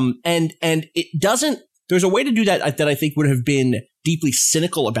 Right. And it doesn't, there's a way to do that that I think would have been deeply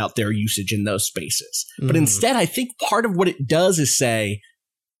cynical about their usage in those spaces. But instead, I think part of what it does is say,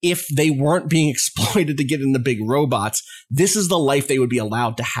 if they weren't being exploited to get in the big robots, this is the life they would be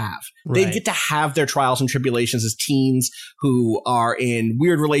allowed to have. Right. They'd get to have their trials and tribulations as teens who are in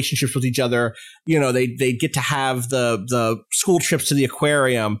weird relationships with each other. They'd get to have the school trips to the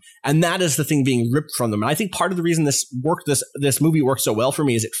aquarium, and that is the thing being ripped from them. And I think part of the reason this movie worked so well for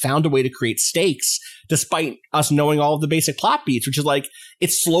me is it found a way to create stakes despite us knowing all of the basic plot beats, which is like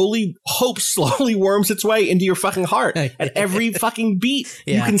hope slowly worms its way into your fucking heart at every fucking beat.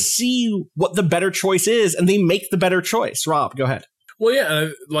 Yeah. You can see what the better choice is, and they make the better choice. Rob, go ahead. Well, yeah,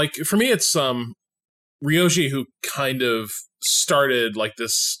 like for me, it's Ryoji who kind of started like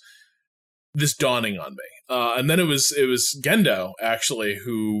this dawning on me, and then it was Gendo actually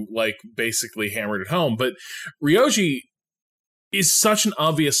who like basically hammered it home. But Ryoji is such an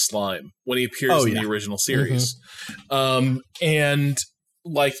obvious slime when he appears in the original series, and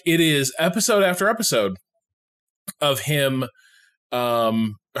like it is episode after episode of him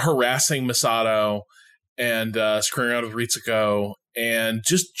harassing Masato and screwing around with Ritsuko and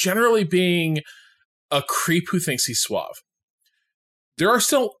just generally being a creep who thinks he's suave. There are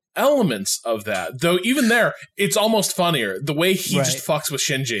still elements of that, though even there, it's almost funnier. The way he just fucks with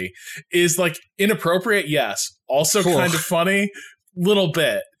Shinji is like inappropriate, yes. Also kind of funny, little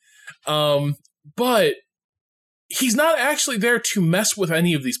bit. But he's not actually there to mess with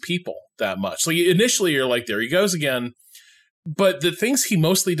any of these people that much. Like initially you're like, there he goes again. But the things he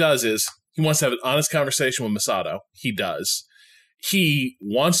mostly does is he wants to have an honest conversation with Masato. He does. He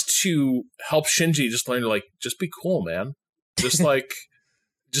wants to help Shinji just learn to like, just be cool, man. Just like,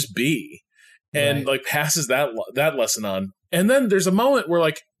 just be. And like passes that lesson on. And then there's a moment where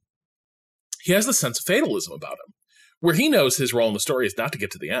like, he has the sense of fatalism about him, where he knows his role in the story is not to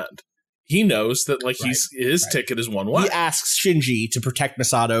get to the end. He knows that like his ticket is one way. He asks Shinji to protect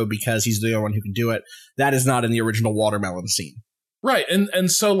Masato because he's the only one who can do it. That is not in the original watermelon scene. Right. And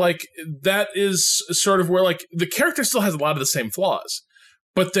so like that is sort of where like the character still has a lot of the same flaws,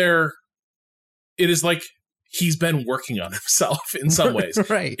 but it is like he's been working on himself in some ways.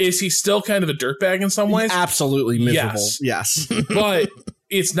 Right. Is he still kind of a dirtbag in some ways? He's absolutely miserable. Yes. But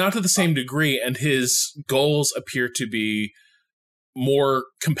it's not to the same degree, and his goals appear to be more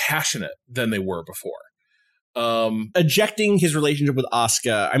compassionate than they were before. Ejecting his relationship with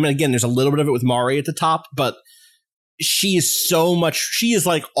Asuka. I mean, again, there's a little bit of it with Mari at the top, but she is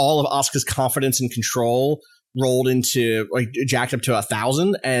like all of Asuka's confidence and control rolled into like jacked up to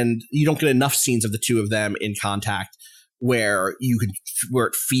 1,000, and you don't get enough scenes of the two of them in contact where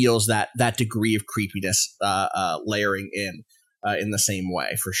it feels that degree of creepiness layering in the same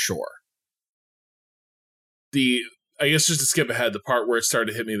way, for sure. I guess just to skip ahead, the part where it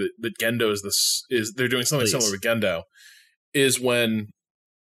started to hit me that Gendo is they're doing something similar with Gendo is when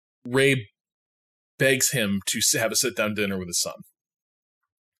Rei begs him to have a sit-down dinner with his son.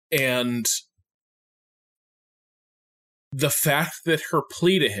 And the fact that her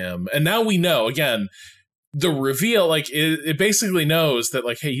plea to him, and now we know, again, the reveal, like, it basically knows that,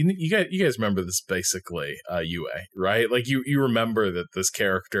 like, hey, you guys remember this, basically, Yue, right? Like, you remember that this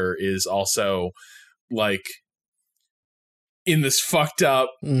character is also, like, in this fucked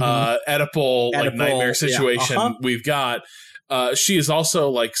up Oedipal like nightmare situation we've got. She is also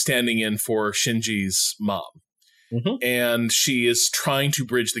like standing in for Shinji's mom. And she is trying to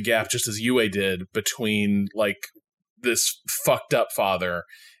bridge the gap, just as Yue did, between like this fucked up father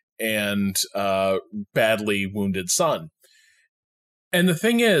and badly wounded son. And the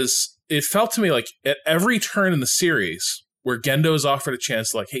thing is, it felt to me like at every turn in the series where Gendo is offered a chance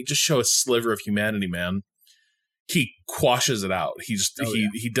to like, hey, just show a sliver of humanity, man, he quashes it out.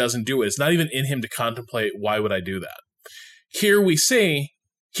 He doesn't do it. It's not even in him to contemplate, why would I do that? Here we see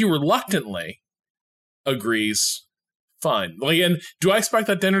he reluctantly agrees, fine. Like, and do I expect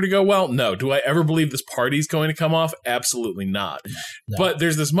that dinner to go well? No. Do I ever believe this party's going to come off? Absolutely not. No. But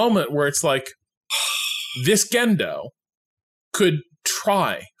there's this moment where it's like, this Gendo could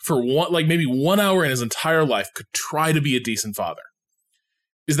try for maybe 1 hour in his entire life, could try to be a decent father.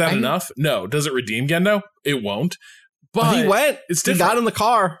 Is that enough? No. Does it redeem Gendo? It won't. But he went. He got in the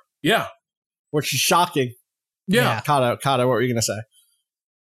car. Yeah. Which is shocking. Yeah. Kata, what were you going to say?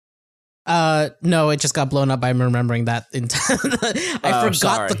 No, it just got blown up by remembering that. I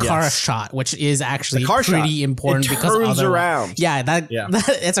forgot the car shot, which is actually pretty important because turns around. Yeah,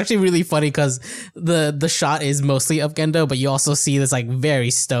 it's actually really funny because the shot is mostly of Gendo, but you also see this like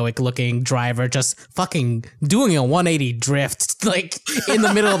very stoic looking driver just fucking doing a 180 drift like in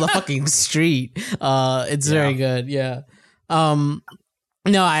the middle of the fucking street. It's very good. Yeah.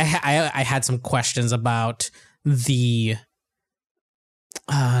 No, I had some questions about the.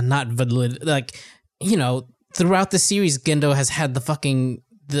 Not valid. Like, you know, throughout the series, Gendo has had the fucking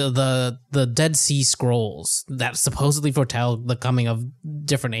the Dead Sea Scrolls that supposedly foretell the coming of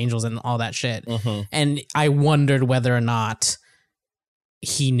different angels and all that shit. And I wondered whether or not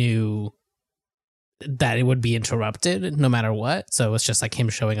he knew that it would be interrupted no matter what. So it's just like him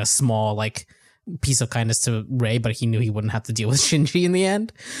showing a small like piece of kindness to Rei, but he knew he wouldn't have to deal with Shinji in the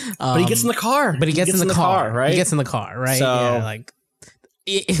end. But he gets in the car. But he gets in the car, right? He gets in the car, right? So, yeah, like.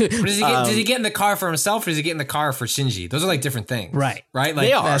 Does he get in the car for himself, or does he get in the car for Shinji? Those are like different things, right? Like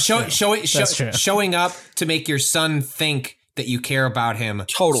they are showing up to make your son think that you care about him,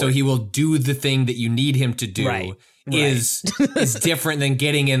 totally. So he will do the thing that you need him to do. Is different than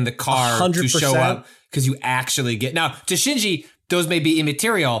getting in the car 100%. To show up because you actually get. Now to Shinji, those may be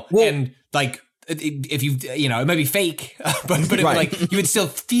immaterial and like if you know it might be fake, but like you would still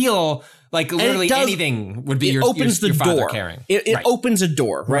feel Like literally anything would be your father caring. It opens a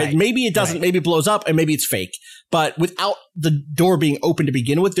door, right? Maybe it doesn't. Maybe it blows up, and maybe it's fake. But without the door being open to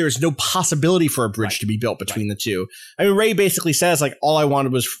begin with, there's no possibility for a bridge to be built between the two. I mean, Ray basically says like, all I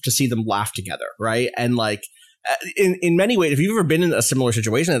wanted was to see them laugh together, right? And like, in many ways, if you've ever been in a similar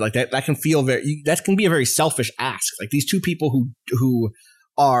situation like that, that can be a very selfish ask. Like these two people who've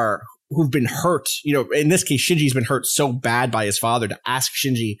been hurt, you know, in this case, Shinji's been hurt so bad by his father, to ask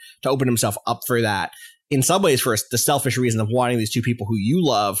Shinji to open himself up for that. In some ways, for the selfish reason of wanting these two people who you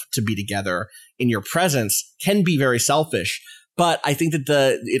love to be together in your presence can be very selfish. But I think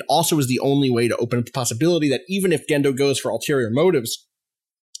that it also is the only way to open up the possibility that even if Gendo goes for ulterior motives,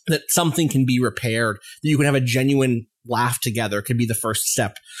 that something can be repaired, that you can have a genuine laugh together, could be the first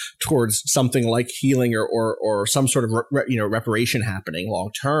step towards something like healing or some sort of reparation happening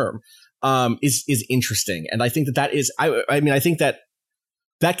long term. Is interesting. And I think that is, I think that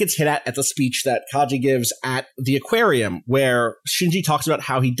gets hit at the speech that Kaji gives at the aquarium, where Shinji talks about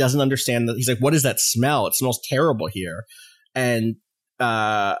how he doesn't understand that. He's like, what is that smell? It smells terrible here. And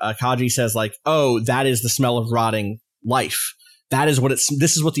Kaji says like, oh, that is the smell of rotting life. That is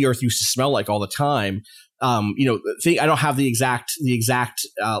this is what the earth used to smell like all the time. I don't have the exact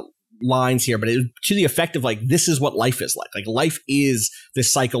lines here, but to the effect of like, this is what life is like. Like life is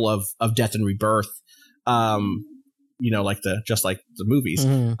this cycle of death and rebirth. Just like the movies.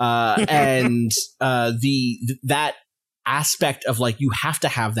 Mm-hmm. And that aspect of like, you have to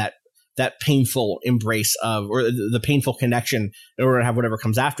have that painful embrace of, or the painful connection in order to have whatever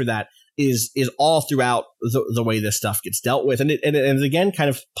comes after that is all throughout the way this stuff gets dealt with. And it again kind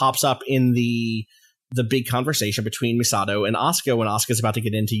of pops up in the big conversation between Misato and Asuka when Asuka's about to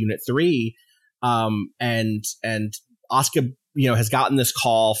get into Unit 3. And Asuka, has gotten this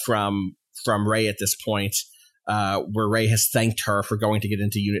call from Ray at this point, where Ray has thanked her for going to get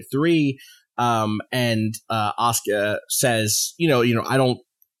into Unit 3. And Asuka says, I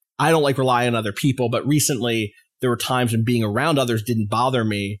don't like relying on other people, but recently there were times when being around others didn't bother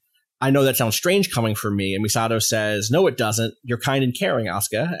me. I know that sounds strange coming from me. And Misato says, no, it doesn't. You're kind and caring,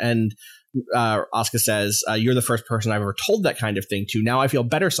 Asuka. And Asuka says, you're the first person I've ever told that kind of thing to. Now I feel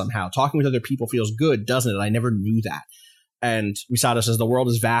better somehow. Talking with other people feels good, doesn't it? I never knew that. And Misato says, the world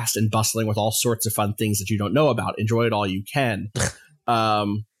is vast and bustling with all sorts of fun things that you don't know about. Enjoy it all you can.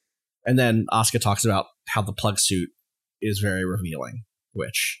 And then Asuka talks about how the plug suit is very revealing,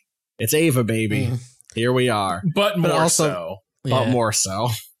 which it's Eva, baby. Here we are. But more so. But more so.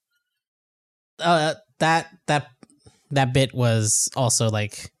 That bit was also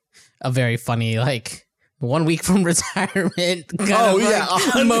like a very funny, like 1 week from retirement kind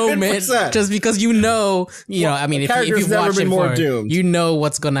of moment, just because I mean, if you've watched it before, you know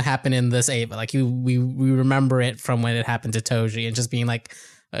what's going to happen in this Ava. Like we remember it from when it happened to Toji, and just being like,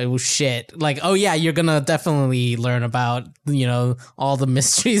 oh shit, like, oh yeah, you're gonna definitely learn about all the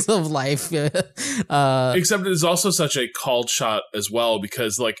mysteries of life. Except it is also such a called shot as well,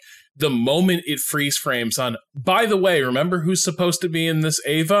 because like the moment it freeze frames on, by the way, remember who's supposed to be in this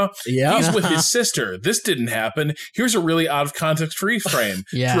Ava? Yeah. He's with his sister. This didn't happen. Here's a really out of context freeze frame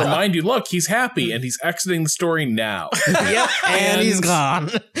to remind you, look, he's happy and he's exiting the story now. Yep. and he's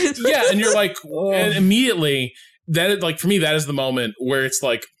gone. Yeah. And you're like, and immediately that, like, for me, that is the moment where it's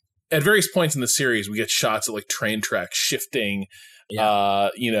like, at various points in the series, we get shots of like train tracks shifting,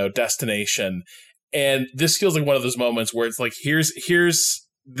 destination. And this feels like one of those moments where it's like, here's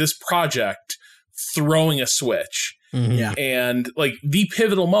this project throwing a switch. Mm-hmm. Yeah. And like the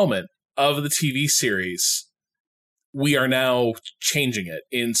pivotal moment of the TV series, we are now changing it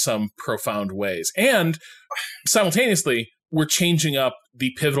in some profound ways. And simultaneously, we're changing up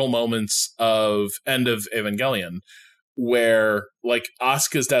the pivotal moments of End of Evangelion, where like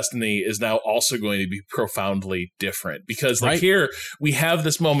Asuka's destiny is now also going to be profoundly different, because like here we have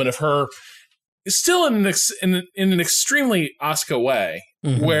this moment of her still in an extremely Asuka way,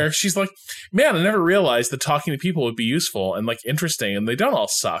 where she's like, man, I never realized that talking to people would be useful and like interesting, and they don't all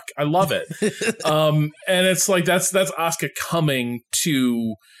suck. I love it. And it's like that's Asuka coming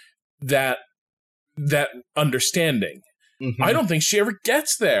to that understanding. Mm-hmm. I don't think she ever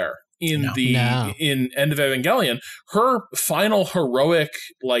gets there in in End of Evangelion. Her final heroic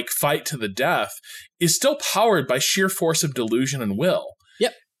like fight to the death is still powered by sheer force of delusion and will.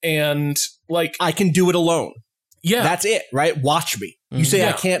 Yep. And like, I can do it alone. Yeah. That's it, right? Watch me. You say,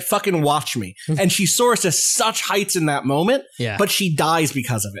 I can't fucking watch me. And she soars to such heights in that moment, but she dies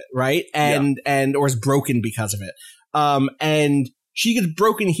because of it, right? Or is broken because of it. And she gets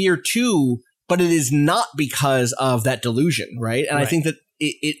broken here too, but it is not because of that delusion, right? And I think that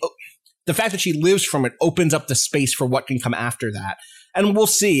the fact that she lives from it opens up the space for what can come after that. and we'll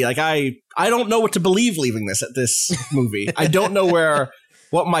see. Like I don't know what to believe leaving this movie. I don't know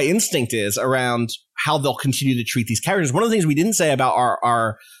what my instinct is around how they'll continue to treat these characters. One of the things we didn't say about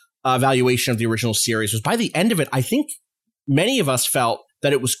our evaluation of the original series was by the end of it, I think many of us felt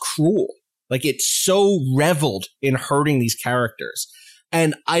that it was cruel. Like it so reveled in hurting these characters.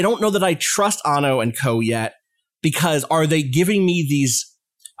 And I don't know that I trust Anno and co yet, because are they giving me these?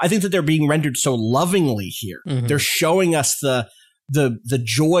 I think that they're being rendered so lovingly here. Mm-hmm. They're showing us the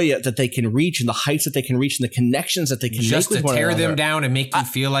joy that they can reach and the heights that they can reach and the connections that they can just make with one another. another. Just to tear them down and make you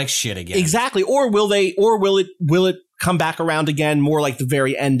feel like shit again. Exactly. Or will it come back around again more like the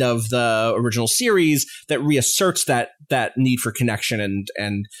very end of the original series that reasserts that need for connection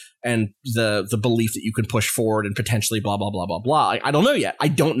and the belief that you can push forward and potentially blah, blah, blah, blah, blah. I don't know yet. I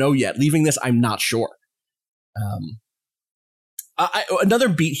don't know yet. Leaving this, I'm not sure. Another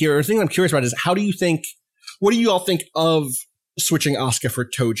beat here, a thing I'm curious about is what do you all think of switching Asuka for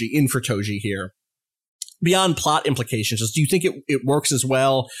Toji here? Beyond plot implications, do you think it works as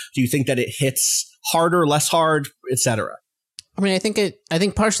well? Do you think that it hits harder, less hard, etc.? I mean, I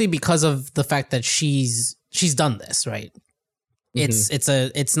think partially because of the fact that she's done this, right?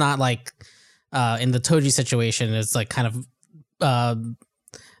 Mm-hmm. It's not like in the Toji situation, it's like kind of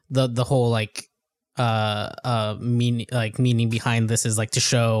the whole like meaning behind this is like to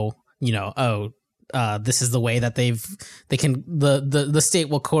show, this is the way that the state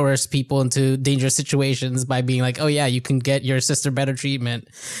will coerce people into dangerous situations by being like, oh yeah, you can get your sister better treatment,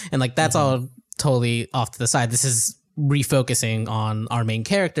 and like that's all totally off to the side. This is refocusing on our main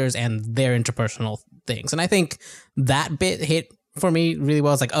characters and their interpersonal things, and I think that bit hit for me really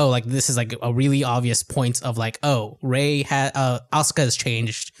well. It's like, oh, like this is like a really obvious point of like, oh, Asuka has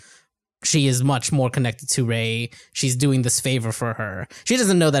changed. She is much more connected to Rey. She's doing this favor for her. She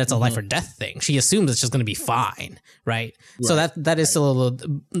doesn't know that it's a life or death thing. She assumes it's just going to be fine, right? So that is still a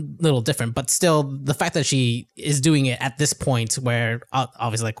little different. But still, the fact that she is doing it at this point where,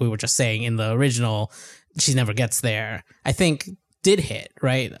 obviously, like we were just saying, in the original, she never gets there, I think did hit,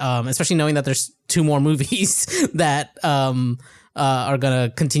 right? Especially knowing that there's 2 more movies that are going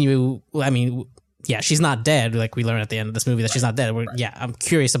to continue. I mean, yeah, she's not dead. Like we learn at the end of this movie that she's not dead. Yeah, I'm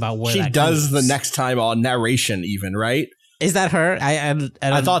curious about where she that does goes. The next time on narration, even, right? Is that her?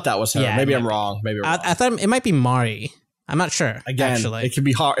 I thought that was her. Yeah, maybe I'm wrong. I thought it might be Mari. I'm not sure. Again, actually. It can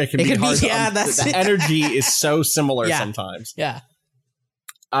be hard. It can be hard. The energy is so similar sometimes. Yeah.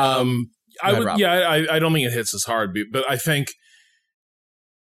 I don't think it hits as hard, but I think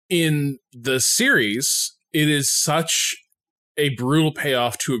in the series, it is such a brutal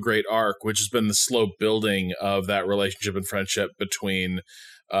payoff to a great arc, which has been the slow building of that relationship and friendship between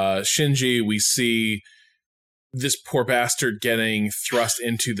Shinji. We see this poor bastard getting thrust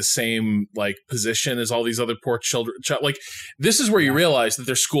into the same like position as all these other poor children. Like this is where you realize that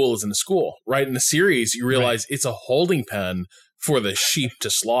their school isn't a school, right? In the series, you realize it's a holding pen for the sheep to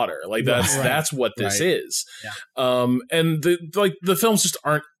slaughter. Like that's what this is. Yeah. And the films just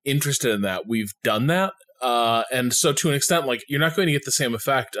aren't interested in that. We've done that. And so to an extent, like you're not going to get the same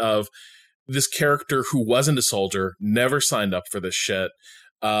effect of this character who wasn't a soldier, never signed up for this shit.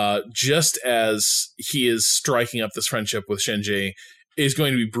 Just as he is striking up this friendship with Shinji, is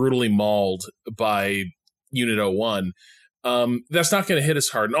going to be brutally mauled by Unit 01. That's not going to hit as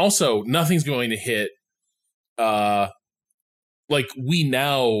hard. And also nothing's going to hit, like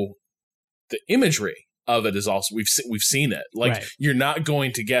the imagery of it is also, we've seen it. Like you're not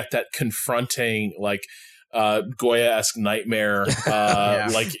going to get that confronting, like, Goya-esque nightmare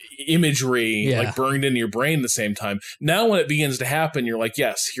like imagery like burned into your brain at the same time. Now when it begins to happen, you're like,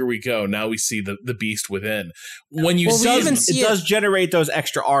 yes, here we go. Now we see the beast within. When you it does generate those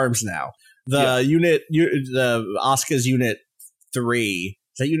extra arms now. The Asuka's Unit 3.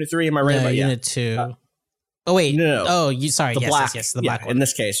 Is that Unit 3? Am I right? Unit 2. Oh wait, no. Oh, sorry. Yes, the black one. In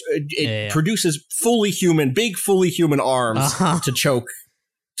this case, it produces fully human arms to choke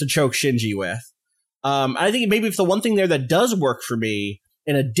Shinji with. I think maybe if the one thing there that does work for me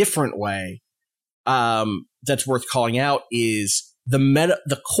in a different way, that's worth calling out is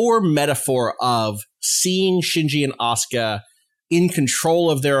the core metaphor of seeing Shinji and Asuka in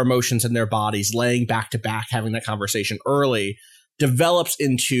control of their emotions and their bodies, laying back to back, having that conversation early, develops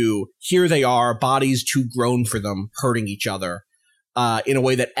into here they are, bodies too grown for them, hurting each other. In a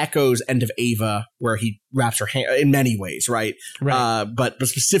way that echoes End of Ava, where he wraps her hand in many ways, right? But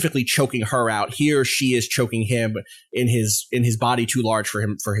specifically choking her out. Here, she is choking him in his body too large for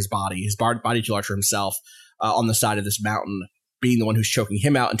his body too large for himself, on the side of this mountain, being the one who's choking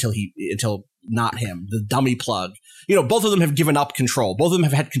him out until not him, the dummy plug. Both of them have given up control. Both of them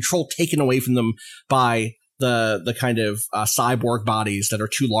have had control taken away from them by the kind of cyborg bodies that are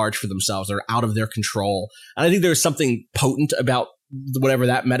too large for themselves, that are out of their control. And I think there's something potent about whatever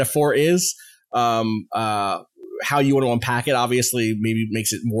that metaphor is. How you want to unpack it obviously maybe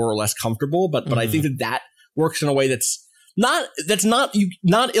makes it more or less comfortable, but I think that works in a way that's not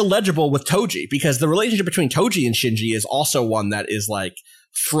illegible with Toji, because the relationship between Toji and Shinji is also one that is like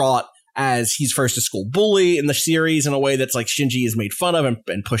fraught, as he's first a school bully in the series in a way that's like Shinji is made fun of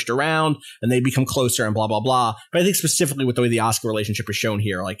and pushed around, and they become closer and blah, blah, blah. But I think specifically with the way the Asuka relationship is shown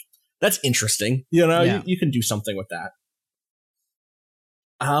here, like, that's interesting. You know, you can do something with that.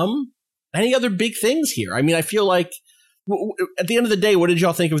 Any other big things here? I mean, I feel like at the end of the day, what did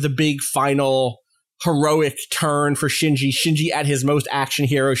y'all think of the big final heroic turn for Shinji? Shinji at his most action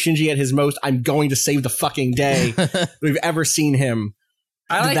hero. Shinji at his most I'm going to save the fucking day we've ever seen him.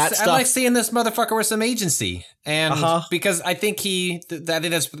 I like seeing this motherfucker with some agency, and because I think I think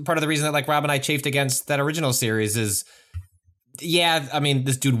that's part of the reason that like Rob and I chafed against that original series is, I mean,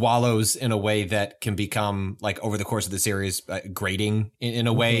 this dude wallows in a way that can become like over the course of the series grating in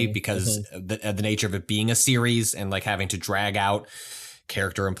a way because of the nature of it being a series and like having to drag out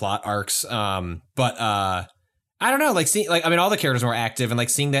character and plot arcs. But I don't know, like seeing like I mean all the characters were active, and like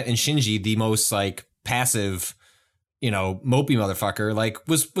seeing that in Shinji, the most like passive, you know, mopey motherfucker, like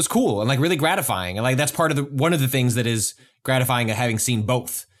was cool and like really gratifying. And like that's part of one of the things that is gratifying of having seen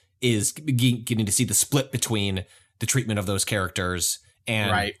both is getting to see the split between the treatment of those characters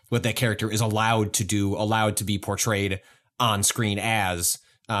and what that character is allowed to be portrayed on screen as,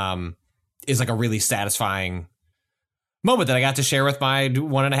 is like a really satisfying moment that I got to share with my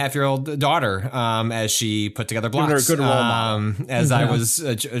 1.5-year-old daughter, as she put together blocks. Good role model. As I was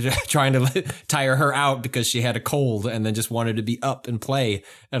trying to tire her out because she had a cold and then just wanted to be up and play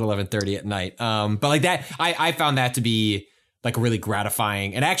at 11:30 at night. But like that, I found that to be like really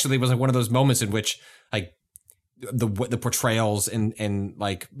gratifying, and actually it was like one of those moments in which like the portrayals and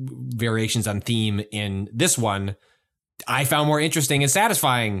like variations on theme in this one I found more interesting and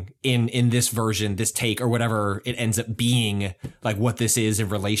satisfying in this version, this take, or whatever it ends up being, like what this is in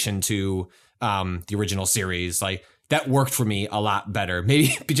relation to the original series. Like that worked for me a lot better.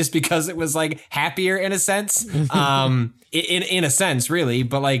 Maybe just because it was like happier in a sense, in a sense, really.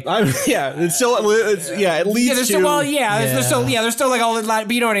 But like, it's still, it leads to. There's still like all the,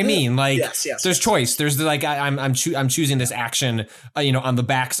 but you know what I mean. Like, there's choice. There's like I'm choosing this action, on the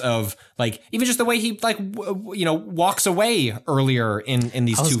backs of like even just the way he like walks away earlier in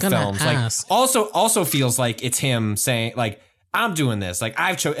these two films. Ask. Like also feels like it's him saying like, I'm doing this. Like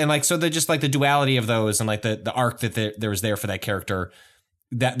I've chosen, and like so they're just like the duality of those, and like the arc that there was there for that character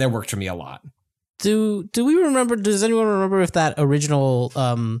that worked for me a lot. Do we remember? Does anyone remember if that original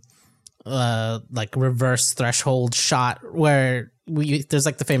like reverse threshold shot where there's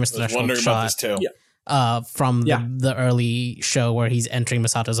like the famous threshold shot from the early show where he's entering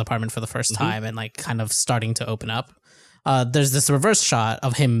Misato's apartment for the first time and like kind of starting to open up. There's this reverse shot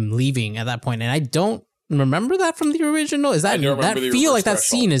of him leaving at that point, and I don't remember that from the original. Is that feel like that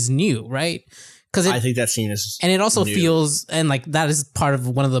scene is new, right? Because I think that scene is, and it also new. feels, and like that is part of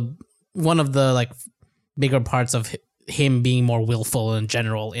one of the like bigger parts of him being more willful in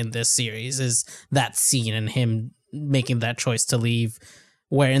general in this series is that scene and him making that choice to leave.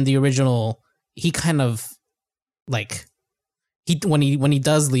 Where in the original, he kind of like when he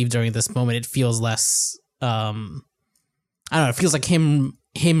does leave during this moment, it feels less. I don't know. It feels like him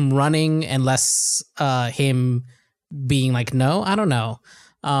running and less him being like, no, I don't know.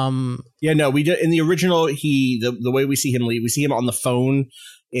 We did in the original. The way we see him leave, we see him on the phone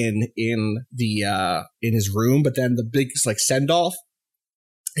in his room, but then the big like send off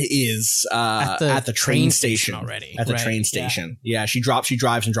is at the train station already. At the train station, she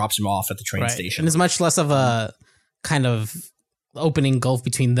drives and drops him off at the train station, and it's much less of a kind of opening gulf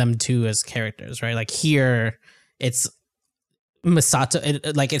between them two as characters, right? Like here, it's Misato,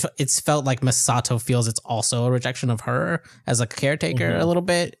 it's felt like Misato feels it's also a rejection of her as a caretaker a little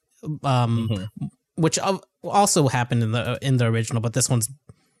bit, which also happened in the original, but this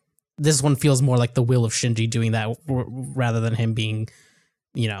one feels more like the will of Shinji doing that rather than him being,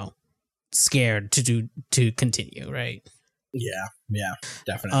 scared to continue, right? Yeah,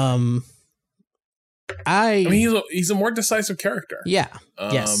 definitely. I mean, he's a more decisive character. Yeah.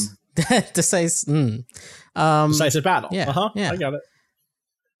 Yes. Decisive battle. Yeah. I got it.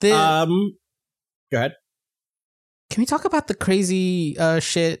 Go ahead. Can we talk about the crazy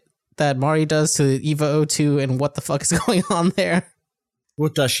shit that Mari does to Eva 02 and what the fuck is going on there?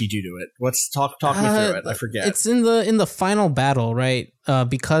 What does she do to it? Let's talk me through it. I forget. It's in the final battle, right?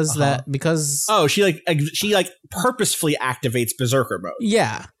 Because she purposefully activates Berserker mode.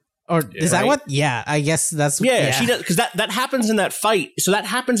 Yeah. Or is that Right? what? Yeah, I guess that's Yeah, she does, because that happens in that fight. So that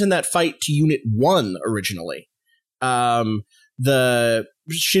happens in that fight to Unit 1 originally. The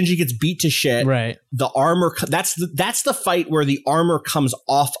Shinji gets beat to shit. Right. The armor, that's the fight where the armor comes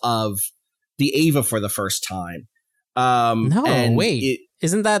off of the Eva for the first time. No, and wait.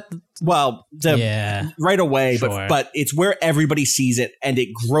 Isn't that right away, Sure. but it's where everybody sees it, and it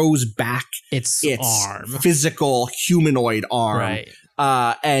grows back its arm? physical humanoid arm. Right.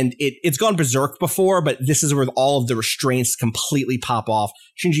 And it's gone berserk before, but this is where all of the restraints completely pop off.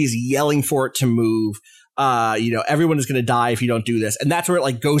 Shinji is yelling for it to move. Everyone is going to die if you don't do this. And that's where it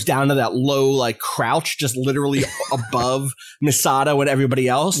like goes down to that low, like crouch, just literally above Misato and everybody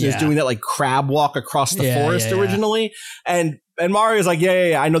else. And is doing that like crab walk across the forest originally. And Mario's like,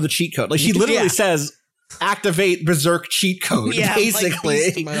 yeah, I know the cheat code. Like she literally says, activate berserk cheat code,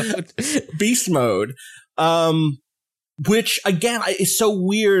 basically. Like beast mode. Which again is so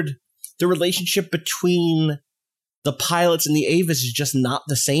weird. The relationship between the pilots and the Avas is just not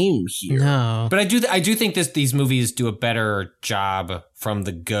the same here. No. But I do think these movies do a better job from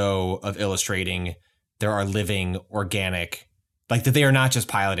the go of illustrating there are living, organic, like that they are not just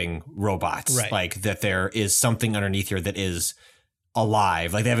piloting robots. Right. Like that there is something underneath here that is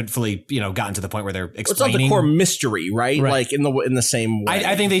alive. Like they haven't fully, gotten to the point where they're explaining. It's not the core mystery, right? Like in the same way.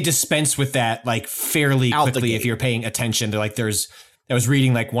 I think they dispense with that like fairly quickly if you're paying attention. They're like I was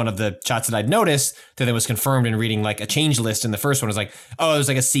reading like one of the shots that I'd noticed that it was confirmed in reading like a change list in the first one. It was like, oh, there's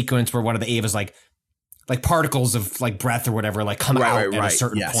like a sequence where one of the Avas like particles of like breath or whatever like come out at a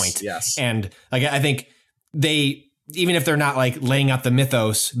certain point. Yes. And like I think they, even if they're not like laying out the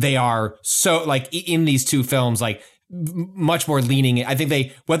mythos, they are so like in these two films like much more leaning. I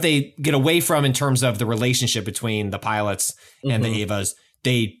think what they get away from in terms of the relationship between the pilots and the Avas,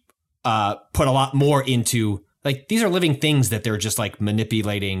 they put a lot more into like these are living things that they're just like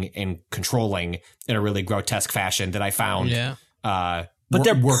manipulating and controlling in a really grotesque fashion that I found. Yeah. But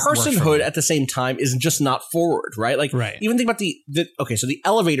their personhood at the same time is just not forward, right? Like even think about so the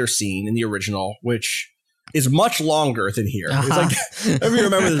elevator scene in the original, which is much longer than here. It's like, if you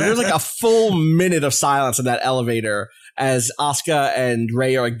remember this, there's like a full minute of silence in that elevator as Asuka and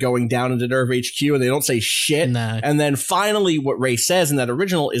Rei are going down into Nerve HQ and they don't say shit. No. And then finally what Rei says in that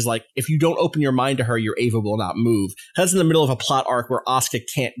original is like, if you don't open your mind to her, your Ava will not move. That's in the middle of a plot arc where Asuka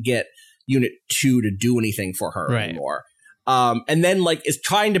can't get Unit 2 to do anything for her anymore. And then like is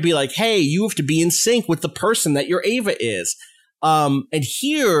trying to be like, hey, you have to be in sync with the person that your Ava is. And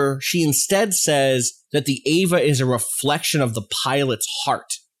here she instead says that the Ava is a reflection of the pilot's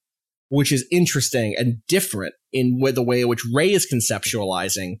heart, which is interesting and different in the way in which Rei is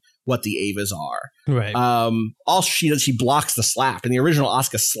conceptualizing what the Avas are. Right. All she does, she blocks the slap. In the original,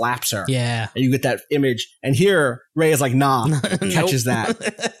 Asuka slaps her. Yeah. And you get that image. And here, Rei is like, nah, catches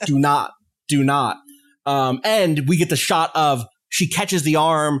that. Do not. And we get the shot of she catches the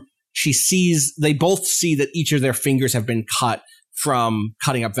arm. They both see that each of their fingers have been cut from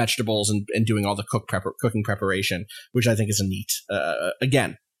cutting up vegetables and doing all the cooking preparation, which I think is a neat,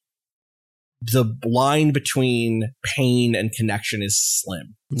 again, the line between pain and connection is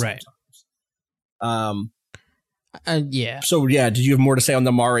slim. Right. Yeah. So yeah, did you have more to say on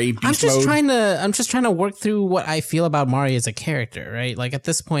the Mari beast I'm just mode? I'm just trying to work through what I feel about Mari as a character, right? Like at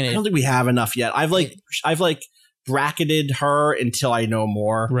this point, I don't think we have enough yet. I've bracketed her until I know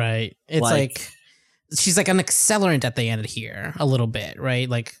more. Right. It's like she's like an accelerant at the end here a little bit, right?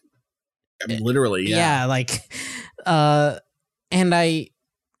 Like I mean, literally, yeah. Like and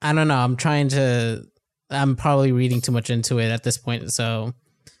I don't know, I'm probably reading too much into it at this point, so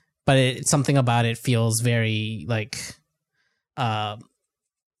but it's something about it feels very like look,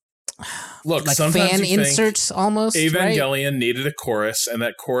 like sometimes fan inserts almost. Evangelion right? needed a chorus, and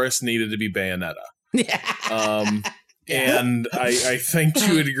that chorus needed to be Bayonetta. Yeah. And I think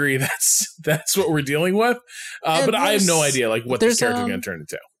you would agree that's what we're dealing with. But I have no idea like what this character is going to turn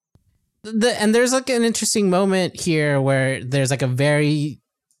into. And there's like an interesting moment here where there's like a very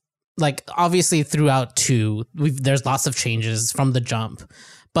like obviously throughout 2 there's lots of changes from the jump,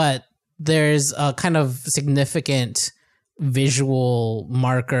 but there's a kind of significant visual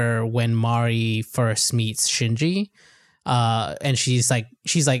marker when Mari first meets Shinji, and she's like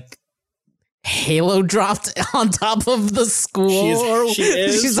Halo dropped on top of the school. She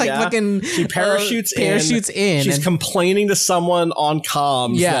is. She's like fucking. She parachutes in. She's complaining to someone on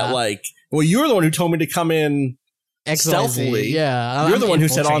comms that like, well, you're the one who told me to come in stealthily. Yeah, you're the one who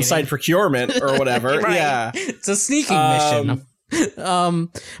said on-site procurement or whatever. Right. Yeah, it's a sneaking mission. And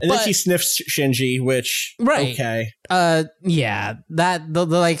then she sniffs Shinji, which okay. Yeah, that the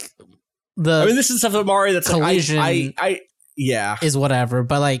like the. I mean, this is stuff that Mari that's collision like, I yeah is whatever,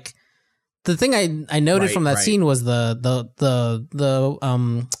 but like the thing I noted Right, from that right. scene was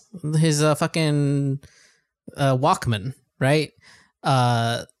his fucking Walkman, right?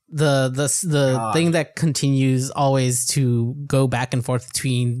 The God. thing that continues always to go back and forth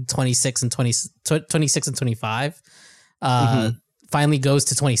between 26 and 25 finally goes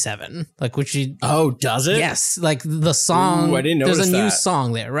to 27, like, which you Oh, does it? yes, like the song. Ooh, I didn't there's a notice new that.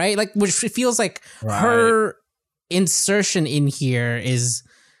 song there, right? Like, which feels like Right. her insertion in here is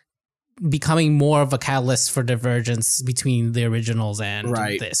becoming more of a catalyst for divergence between the originals and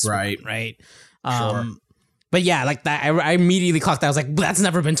Right, this right. one, right? Sure. But yeah, like that, I immediately clocked that. I was like, that's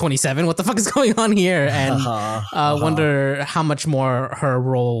never been 27. What the fuck is going on here? And wonder how much more her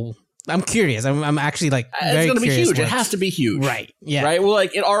role. I'm curious. I'm actually like very It's going to be curious huge. It what's- has to be huge. Right. Yeah. Right? Well,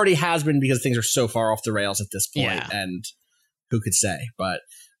 like, it already has been because things are so far off the rails at this point, Yeah. and who could say? But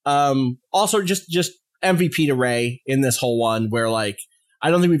also just MVP to Rey in this whole one, where, like,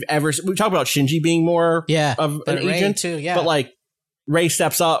 I don't think we talked about Shinji being more Yeah. of an But Rey agent, too. Yeah. but, like, Rey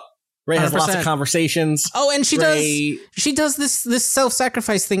steps up. Rey has lots of 100%. conversations. Oh, and she Rey, does this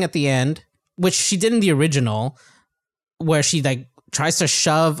self-sacrifice thing at the end, which she did in the original, where she like tries to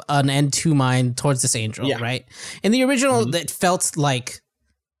shove an N2 mine towards this angel, Yeah. right? In the original, Mhm. it felt like,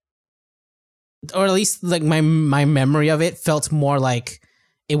 or at least like my memory of it felt more like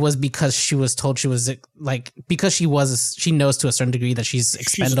it was because she was told she was like, because she knows to a certain degree that she's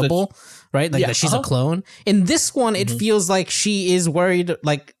expendable, right? Like Yeah, that she's a clone. In this one, it feels like she is worried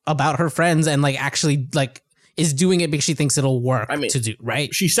like about her friends and like actually like is doing it because she thinks it'll work to do,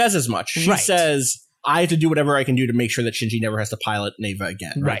 right? she says as much. She Right. says, I have to do whatever I can do to make sure that Shinji never has to pilot Neva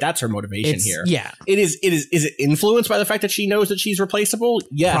again. Right. Right. That's her motivation It's- here. Yeah. Is it influenced by the fact that she knows that she's replaceable?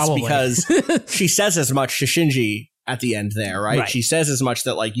 Yes, Probably. because she says as much to Shinji at the end there, right? Right. She says as much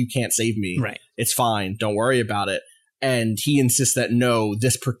that, like, you can't save me. Right. It's fine. Don't worry about it. And he insists that no,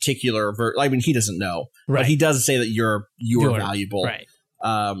 this particular I mean, he doesn't know, Right. but he does say that you're valuable, Right.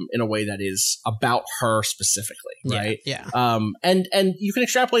 in a way that is about her specifically, right? Yeah. And you can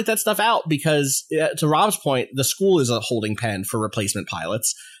extrapolate that stuff out because, to Rob's point, the school is a holding pen for replacement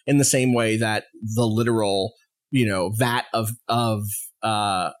pilots in the same way that the literal, vat of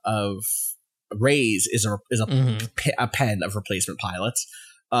Rays is a pen of replacement pilots.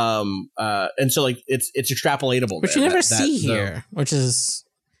 And so, like, it's extrapolatable, Which there, you never that see here, which is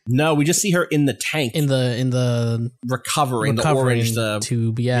no, we just see her in the tank in the recovering the orange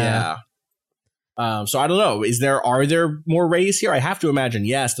tube. Yeah. So I don't know. Are there more Rays here? I have to imagine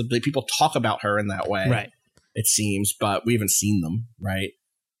yes. The people talk about her in that way, Right. It seems, but we haven't seen them, right?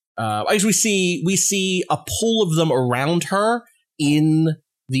 I guess we see a pool of them around her in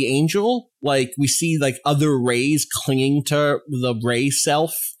the Angel. Like, we see like other Rays clinging to the Rey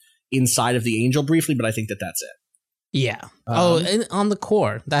self inside of the Angel briefly, but I think that's it. Yeah. And on the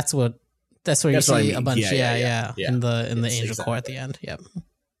core. That's where you That's what I see mean. a bunch. Yeah. In the Yes, Angel core exactly. at the end. Yep.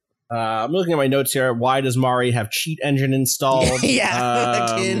 I'm looking at my notes here. Why does Mari have cheat engine installed?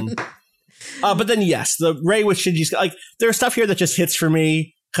 Yeah. Again. But then, yes, the Rey with Shinji's, like, there's stuff here that just hits for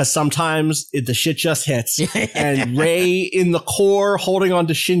me because sometimes the shit just hits. And Rey in the core holding on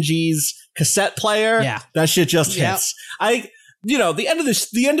to Shinji's cassette player, Yeah. that shit just Yep. hits.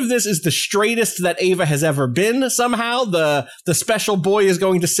 The end of this is the straightest that Ava has ever been. Somehow, the special boy is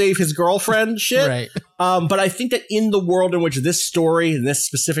going to save his girlfriend. Shit, Right. But I think that in the world in which this story and this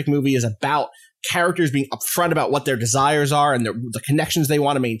specific movie is about characters being upfront about what their desires are and the connections they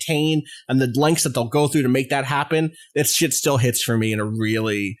want to maintain and the lengths that they'll go through to make that happen, that shit still hits for me in a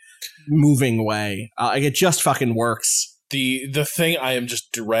really moving way. Like, it just fucking works. The thing I am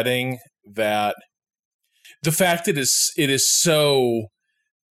just dreading, that the fact it is so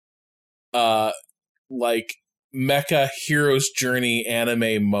like mecha hero's journey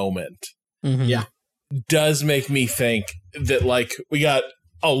anime moment Mhm. Yeah. does make me think that, like, we got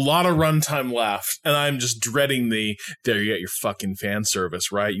a lot of runtime left, and I'm just dreading there you got your fucking fan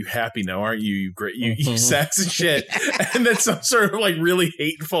service, right? You happy now, aren't you? You great, you sex and shit, and then some sort of like really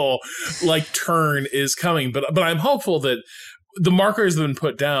hateful like turn is coming. But I'm hopeful that the markers have been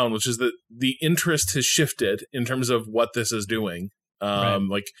put down, which is that the interest has shifted in terms of what this is doing,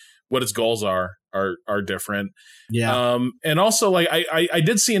 like what its goals are different. Yeah. And also, like, I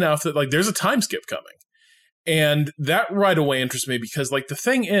did see enough that, like, there's a time skip coming. And that right away interests me because, like, the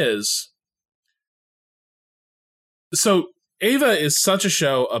thing is, so Ava is such a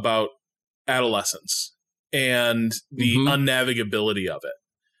show about adolescence and the unnavigability of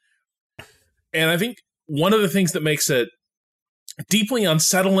it. And I think one of the things that makes it deeply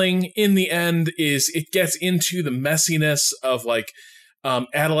unsettling in the end is it gets into the messiness of, like,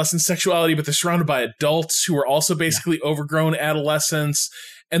 adolescent sexuality, but they're surrounded by adults who are also basically overgrown adolescents.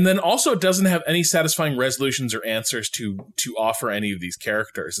 And then also it doesn't have any satisfying resolutions or answers to offer any of these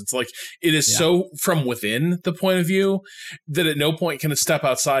characters. It's like it is so from within the point of view that at no point can it step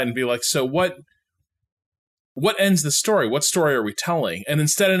outside and be like, so what ends the story? What story are we telling? And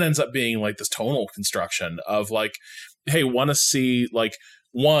instead it ends up being like this tonal construction of like, hey, want to see like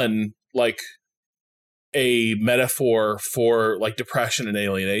a metaphor for like depression and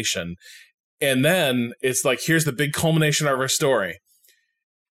alienation. And then it's like, here's the big culmination of our story.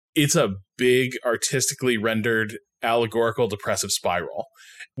 It's a big artistically rendered allegorical depressive spiral.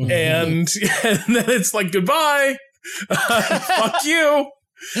 Mm-hmm. And then it's like, goodbye. Fuck you.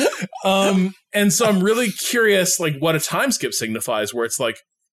 And so I'm really curious, like, what a time skip signifies, where it's like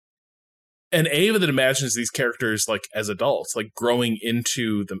an Ava that imagines these characters like as adults, like growing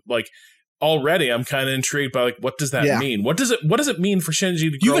into them. Like already I'm kind of intrigued by like, what does that mean? What does it mean for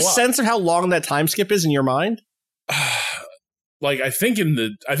Shinji to grow up? You have a sense of how long that time skip is in your mind? Like I think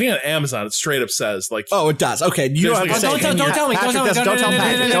on Amazon it straight up says like, oh, it does. Okay, you don't have to say. Don't tell me. Don't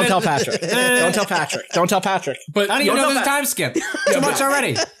tell Patrick. Don't tell Patrick. Don't tell Patrick. But I don't even know there's a time skip. Too much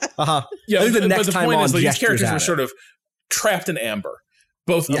already. Yeah, but the point is like these characters were sort of trapped in amber,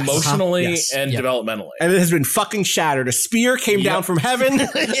 both emotionally and developmentally. And it has been fucking shattered. A spear came down from heaven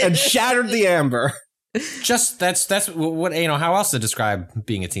and shattered the amber. Just that's what, you know, how else to describe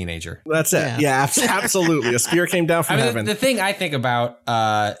being a teenager. That's it. Yeah, absolutely. A spear came down from heaven. The thing I think about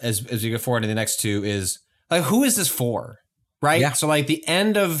as we go forward to the next two is like, who is this for? Right? Yeah. So like the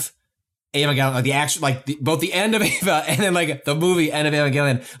end of Evangelion, like the actual, like both the end of Eva and then like the movie end of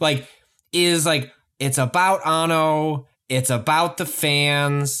Evangelion, like is like, it's about Anno, it's about the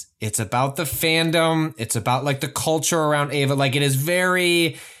fans, it's about the fandom, it's about like the culture around Eva. Like it is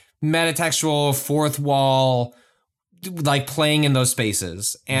very metatextual, fourth wall, like playing in those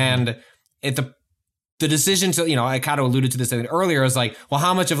spaces. And the decision to, you know, I kind of alluded to this earlier, is like, well,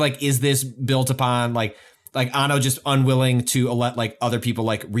 how much of like, is this built upon like Anno just unwilling to let like other people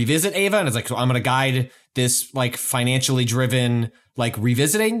like revisit Eva? And it's like, so I'm going to guide this like financially driven, like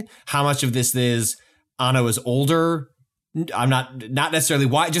revisiting. How much of this is Anno is older? I'm not necessarily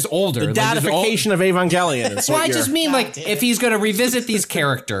why, just older. The datification of Evangelion. Well, I just mean like if he's going to revisit these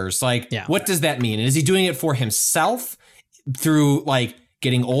characters, like what does that mean? And is he doing it for himself through like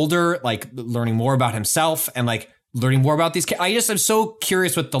getting older, like learning more about himself and like learning more about these? I'm so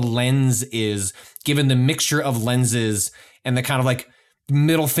curious what the lens is, given the mixture of lenses and the kind of like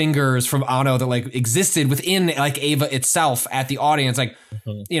middle fingers from Anno that like existed within like Eva itself at the audience. Like,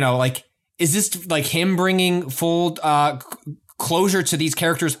 you know, like, is this like him bringing full closure to these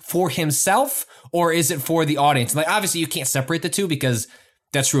characters for himself, or is it for the audience? Like, obviously you can't separate the two because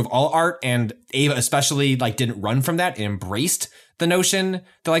that's true of all art, and Eva especially like didn't run from that. It embraced the notion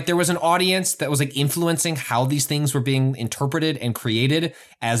that like there was an audience that was like influencing how these things were being interpreted and created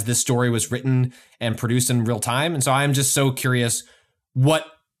as this story was written and produced in real time. And so I'm just so curious what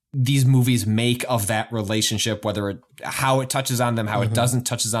these movies make of that relationship, how it touches on them, how it doesn't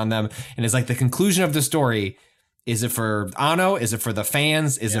touches on them. And it's like the conclusion of the story. Is it for Anno? Is it for the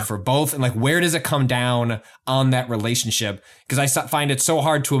fans? Is it for both? And like, where does it come down on that relationship? Because I find it so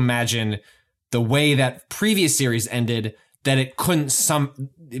hard to imagine the way that previous series ended, that it couldn't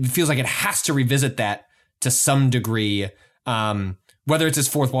it feels like it has to revisit that to some degree. Whether it's as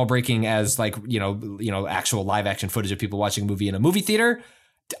fourth wall breaking as like, you know, actual live action footage of people watching a movie in a movie theater.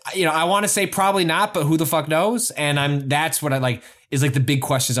 You know, I want to say probably not, but who the fuck knows? And that's what I like is like the big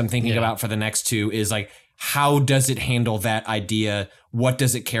questions I'm thinking about for the next two is like, how does it handle that idea? What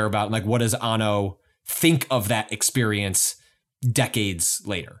does it care about? Like, what does Anno think of that experience decades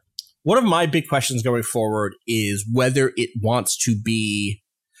later? One of my big questions going forward is whether it wants to be,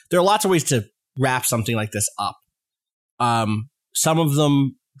 there are lots of ways to wrap something like this up. Some of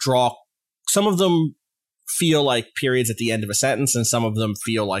them feel like periods at the end of a sentence, and some of them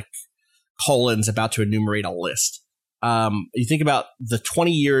feel like colons about to enumerate a list. You think about the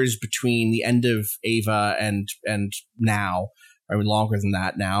 20 years between the end of Eva and now, I mean longer than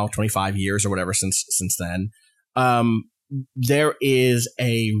that now, 25 years or whatever since then. There is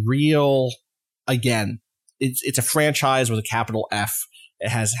a real, again, it's a franchise with a capital F. It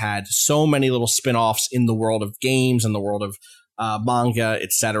has had so many little spin-offs in the world of games and the world of manga,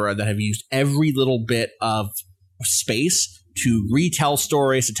 etc., that have used every little bit of space to retell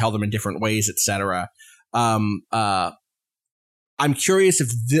stories, to tell them in different ways, etc. I'm curious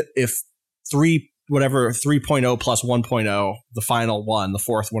if 3.0 plus 1.0, the final one, the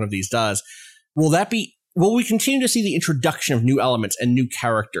fourth one of these does, will we continue to see the introduction of new elements and new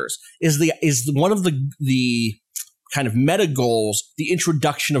characters? Is one of the kind of meta goals the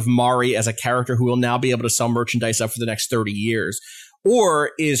introduction of Mari as a character who will now be able to sell merchandise up for the next 30 years?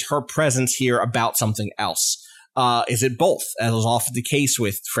 Or is her presence here about something else? Is it both, as is often the case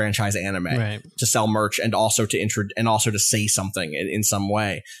with franchise anime, Right. to sell merch and also to say something in some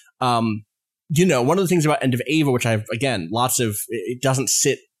way? One of the things about End of Eva, which I've, again, it doesn't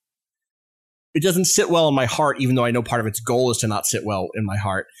sit well in my heart, even though I know part of its goal is to not sit well in my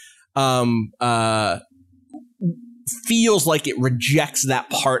heart. Feels like it rejects that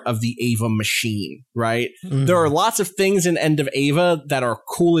part of the Eva machine, right? Mm. There are lots of things in End of Eva that are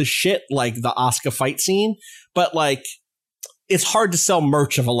cool as shit, like the Asuka fight scene, but like it's hard to sell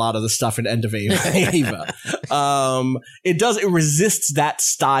merch of a lot of the stuff in End of Eva. It resists that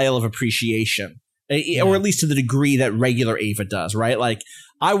style of appreciation, or at least to the degree that regular Eva does, right? Like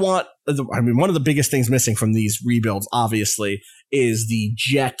one of the biggest things missing from these rebuilds, obviously, is the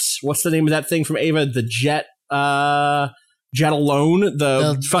jet. What's the name of that thing from Eva? The jet. Jet Alone,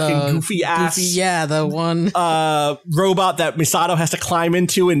 the fucking goofy ass, the one robot that Misato has to climb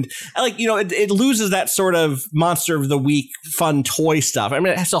into, and like it loses that sort of monster of the week fun toy stuff. I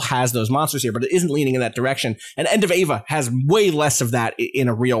mean, it still has those monsters here, but it isn't leaning in that direction. And End of Eva has way less of that in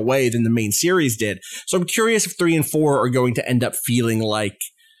a real way than the main series did. So I'm curious if 3 and 4 are going to end up feeling like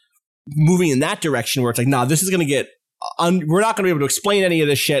moving in that direction, where it's like, nah, this is going to get. We're not going to be able to explain any of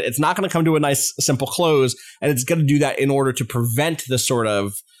this shit. It's not going to come to a nice, simple close, and it's going to do that in order to prevent the sort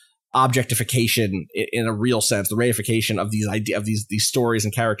of objectification in a real sense, the reification of these stories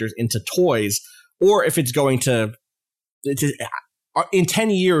and characters into toys, or if it's going to in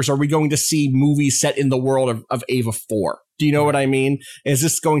 10 years, are we going to see movies set in the world of Eva 4? Do you know what I mean? Is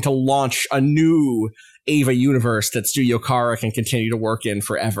this going to launch a new Eva universe that Studio Kara can continue to work in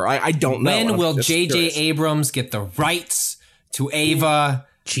forever? I don't know. When will J.J. Abrams get the rights to Eva?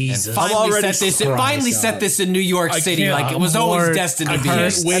 Jesus. Finally set this in New York City like it was always destined to be.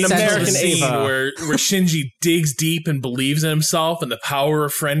 Wait An American scene Eva. where Shinji digs deep and believes in himself and the power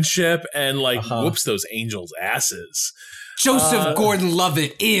of friendship and whoops those angels' asses. Joseph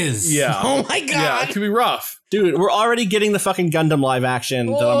Gordon-Levitt is. Yeah. Oh my God. Yeah, it could be rough. Dude, we're already getting the fucking Gundam live action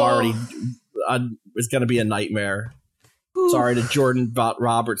that I'm already is going to be a nightmare. Sorry to Jordan Bot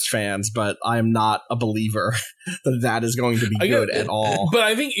Roberts fans, but I am not a believer that is going to be good at all. But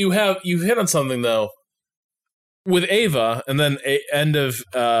I think you've hit on something though. With Eva and then end of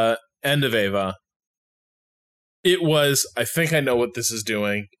Eva, it was, I think I know what this is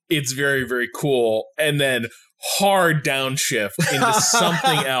doing. It's very, very cool. And then hard downshift into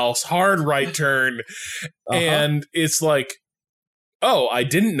something else, hard right turn. And it's like, oh, I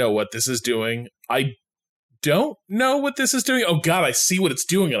didn't know what this is doing. I don't know what this is doing. Oh God, I see what it's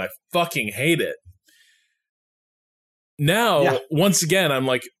doing and I fucking hate it. Now, once again, I'm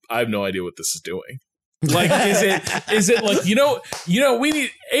like, I have no idea what this is doing. Like, is it like,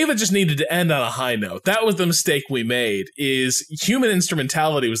 Ava just needed to end on a high note. That was the mistake we made, is human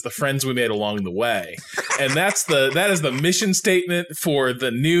instrumentality was the friends we made along the way. And that is the mission statement for the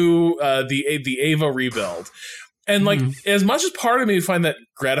new, the Ava rebuild. And like, as much as part of me would find that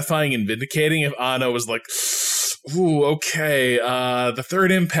gratifying and vindicating if Anno was like, ooh, okay, the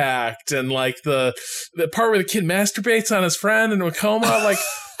third impact and like the part where the kid masturbates on his friend in a coma, like,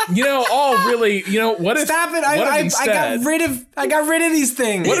 all really, what if? Stop it! I got rid of these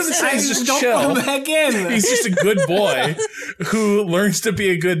things. What if the things just don't chill? put them back in. He's just a good boy who learns to be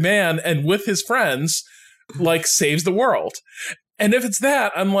a good man and with his friends, like, saves the world. And if it's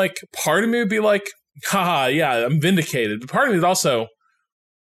that, I'm like, part of me would be like, haha, yeah, I'm vindicated. But part of me is also,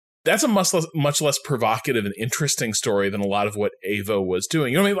 that's a much less provocative and interesting story than a lot of what Ava was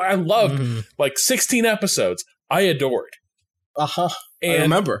doing. You know what I mean? I loved like 16 episodes. I adored. And I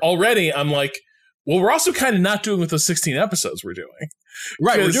remember. Already, I'm like, well, we're also kind of not doing with those 16 episodes we're doing.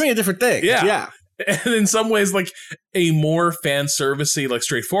 Right, we're doing a different thing. Yeah. And in some ways, like, a more fan servicey, like,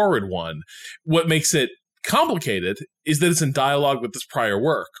 straightforward one. What makes it complicated is that it's in dialogue with this prior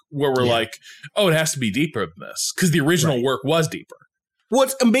work, where we're like, oh, it has to be deeper than this, because the original work was deeper.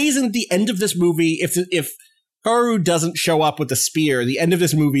 What's amazing at the end of this movie, if Kaoru doesn't show up with the spear, the end of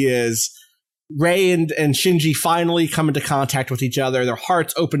this movie is Rei and Shinji finally come into contact with each other. Their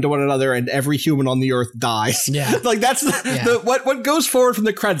hearts open to one another, and every human on the earth dies. Yeah, like that's what goes forward from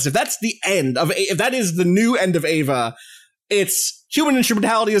the credits. If that's the end of, if that is the new end of Ava, it's human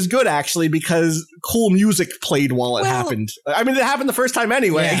instrumentality is good actually, because cool music played while it happened. I mean, it happened the first time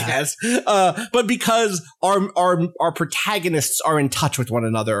anyway, I guess. But because our protagonists are in touch with one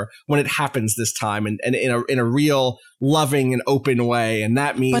another when it happens this time, and in a real loving and open way, and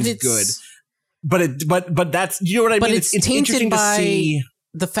that means good. But that's, you know what I mean? But it's tainted interesting by to see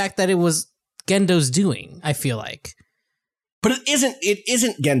the fact that it was Gendo's doing, I feel like. But it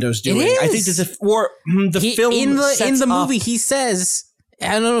isn't Gendo's doing. It I think is. this is for the film in the movie. up, He says,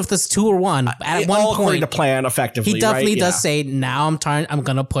 I don't know if that's 2 or 1. But at one all according point, to plan, effectively. he definitely right? does say, "Now I'm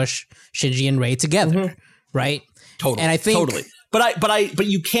gonna push Shinji and Rei together." Right? Totally. And I think totally. But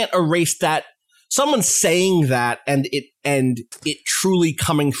you can't erase that. Someone saying that and it truly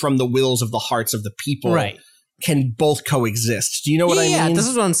coming from the wills of the hearts of the people, right, can both coexist. Do you know what I mean? Yeah, this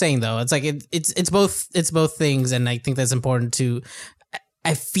is what I'm saying though. It's like it's both things, and I think that's important to.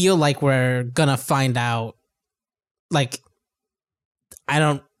 I feel like we're gonna find out. Like, I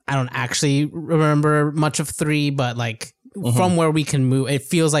don't actually remember much of 3, but like from where we can move, it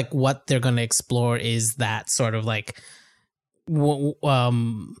feels like what they're gonna explore is that sort of like, to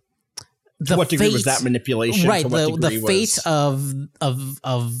what degree was that manipulation? Right, To what the degree fate of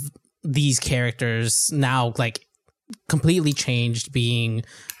these characters now like completely changed, being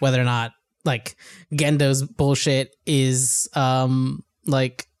whether or not like Gendo's bullshit is because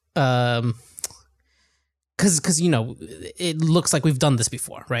it looks like we've done this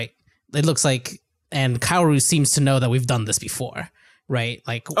before, right? It looks like, and Kaoru seems to know that we've done this before, right?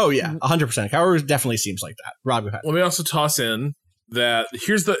 Like, oh yeah, 100%. Kaoru definitely seems like that. Rob, go ahead. Let me also toss in that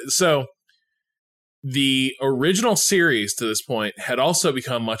the original series to this point had also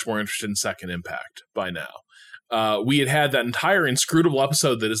become much more interested in Second Impact by now. We had that entire inscrutable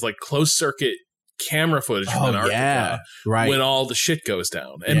episode that is like closed circuit camera footage from Antarctica when all the shit goes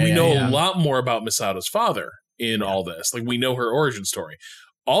down. And we know a lot more about Misato's father in all this. Like, we know her origin story.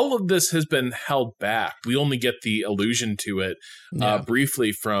 All of this has been held back. We only get the allusion to it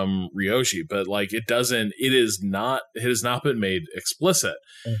briefly from Ryoji, but like it has not been made explicit.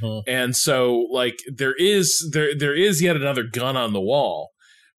 And so like there is yet another gun on the wall,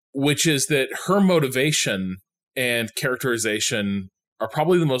 which is that her motivation and characterization are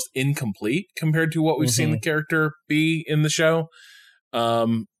probably the most incomplete compared to what we've seen the character be in the show.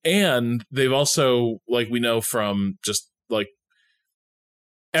 And they've also, like, we know from just like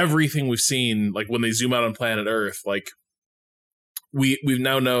everything we've seen, like when they zoom out on planet Earth, like we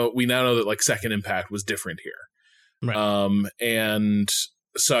now know that like Second Impact was different here. Right. And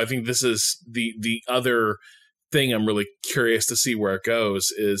so I think this is the other thing I'm really curious to see where it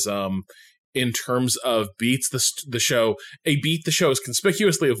goes is in terms of beats the show. A beat the show is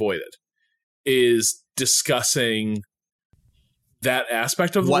conspicuously avoided is discussing that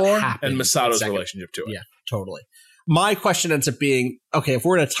aspect of the lore and Misato's relationship to it. Yeah, totally. My question ends up being, okay, if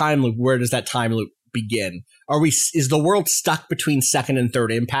we're in a time loop, where does that time loop begin? Is the world stuck between Second and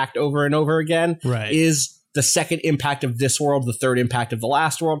Third Impact over and over again? Right. Is the Second Impact of this world the Third Impact of the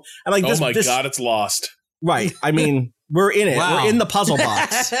last world? And like, God, it's lost. Right. I mean, we're in it. Wow. We're in the puzzle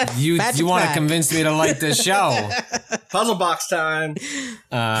box. You want to convince me to like this show? Puzzle box time.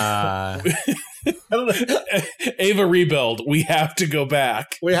 Ava Rebuild. We have to go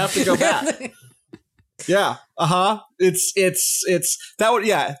back. We have to go back. Yeah. It's that would,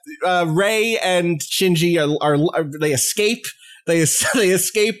 yeah. Rei and Shinji are they escape. They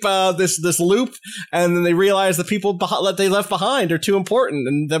escape this loop, and then they realize the people that they left behind are too important,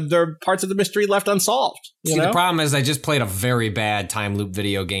 and there are parts of the mystery left unsolved. The problem is I just played a very bad time loop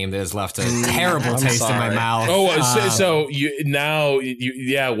video game that has left a terrible taste in my mouth. So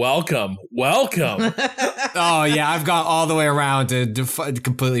welcome. Oh yeah, I've got all the way around to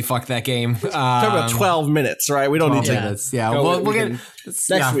completely fuck that game. Talk about 12 minutes, right? We don't need to. Minutes. Yeah, we'll get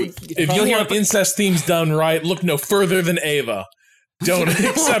next week. If you want incest themes done right, look no further than Ava. Don't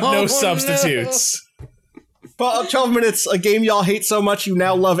accept no substitutes. But 12 minutes, a game y'all hate so much, you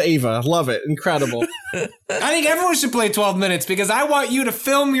now love Ava. Love it. Incredible. I think everyone should play 12 minutes because I want you to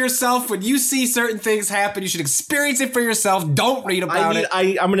film yourself when you see certain things happen. You should experience it for yourself. Don't read about it.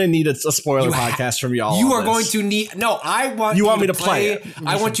 I'm going to need a spoiler podcast from y'all. You are going to need... No, I want you want me to play it.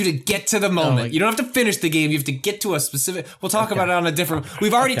 I want you to get to the moment. You don't have to finish the game. You have to get to a specific... We'll talk about it on a different...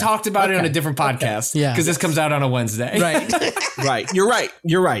 We've already talked about it on a different podcast. Yeah. Because this comes out on a Wednesday. Right. Right. You're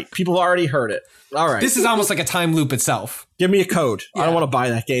right. People already heard it. All right. This is almost like a time loop itself. Give me a code. Yeah. I don't want to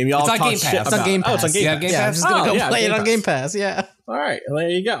buy that game. Y'all it's on Game Pass. It's on Game Pass. Oh, it's on Game Pass. Game Pass. I'm just going to go play it on Game Pass. Yeah. All right. Well,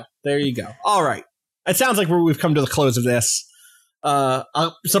 there you go. All right. It sounds like we've come to the close of this. A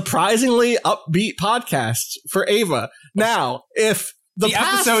surprisingly upbeat podcast for Ava. Now, if the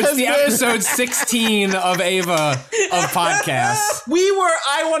episode 16 of Ava of podcasts.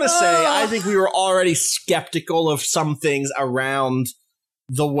 I think we were already skeptical of some things around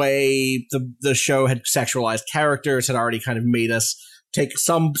the way the show had sexualized characters, had already kind of made us take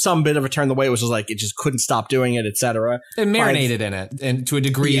some bit of a turn the way, which was like it just couldn't stop doing it, etc. It marinated in it, and to a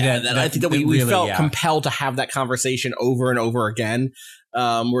degree that I think that we really felt compelled to have that conversation over and over again.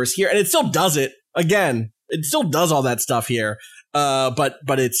 Whereas here, and it still does it again. it still does all that stuff here. But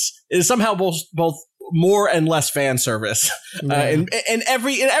it is somehow both more and less fan service in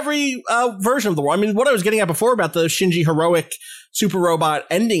every version of the world. I mean, what I was getting at before about the Shinji heroic super robot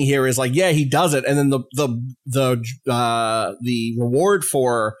ending here is like, yeah, he does it, and then the reward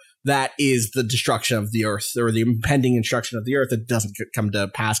for that is the destruction of the Earth, or the impending destruction of the Earth that doesn't come to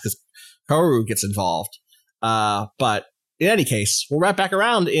pass because Kaoru gets involved. But in any case, we'll wrap back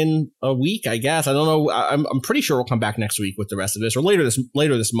around in a week, I guess. I don't know. I'm pretty sure we'll come back next week with the rest of this, or later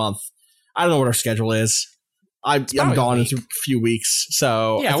this month. I don't know what our schedule is. I'm gone in a few weeks,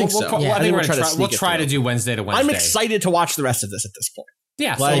 so yeah, I think so. I think we'll try to do Wednesday to Wednesday. I'm excited to watch the rest of this at this point.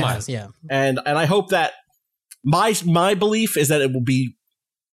 Yeah, like, so am I. Yeah, and I hope that my belief is that it will be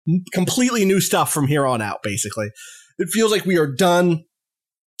completely new stuff from here on out. Basically, it feels like we are done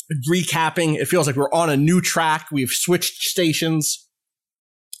recapping. It feels like we're on a new track. We've switched stations,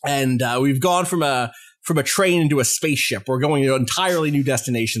 and we've gone from a train into a spaceship. We're going to entirely new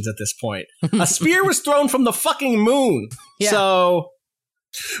destinations at this point. A spear was thrown from the fucking moon. Yeah. So,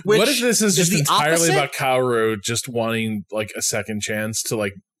 what if this is just entirely opposite? about Kaoru just wanting like a second chance to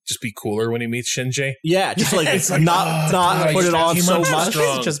like just be cooler when he meets Shinji? Yeah, just like it's like, not put it on so much.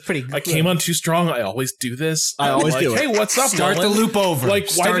 It's just pretty good. I came on too strong. I always do this. I always like, do it. Hey, what's up? Start Nolan? the loop over. Like,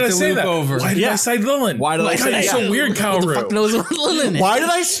 why did I say that? Why did I say Lilin? Why did I say that? that? So weird, Who the fuck Kaoru. knows what Lilin is? Why did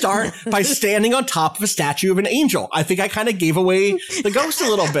I start by standing on top of a statue of an angel? I think I kind of gave away the ghost a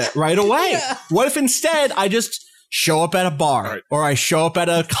little bit right away. Yeah. What if instead I just show up at a bar or I show up at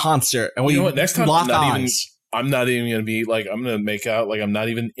a concert and we next time lock eyes? I'm not even going to be like, I'm going to make out like I'm not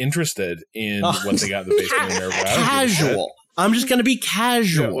even interested in what they got in the basement. Casual. I'm just going to be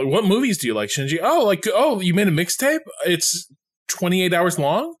casual. Yeah, like, what movies do you like, Shinji? Oh, you made a mixtape? It's 28 hours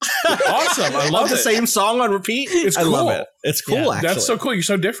long? Awesome. I love the it. same song on repeat? It's cool. I love it. It's cool, actually. That's so cool. You're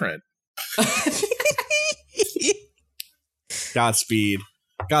so different. Godspeed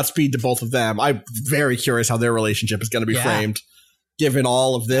to both of them. I'm very curious how their relationship is going to be framed, given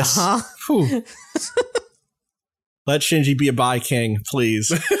all of this. Let Shinji be a bi king,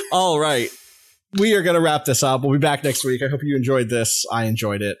 please. All right. We are going to wrap this up. We'll be back next week. I hope you enjoyed this. I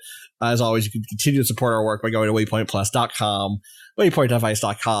enjoyed it. As always, you can continue to support our work by going to waypointplus.com,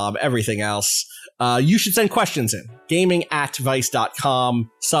 waypointdevice.com, everything else. You should send questions in. gaming@vice.com.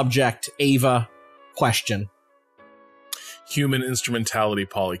 Subject, Ava. Question. Human instrumentality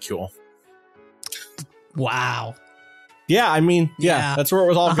polycule. Wow. Yeah, I mean, that's where it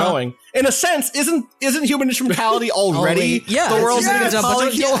was all going. In a sense, isn't human instrumentality already the world's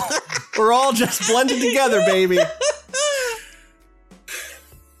polycule? We're all just blended together, baby.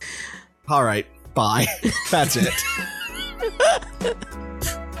 All right, bye. That's it.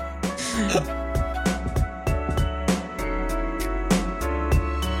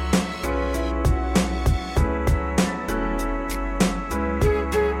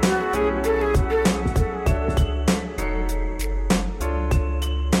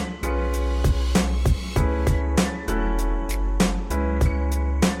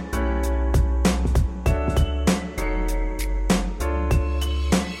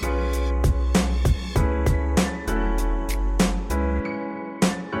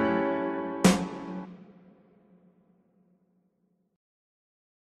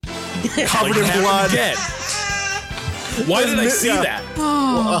 Covered in blood. Why did I see that?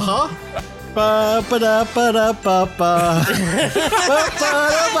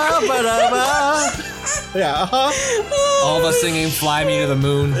 All of us singing "Fly Me to the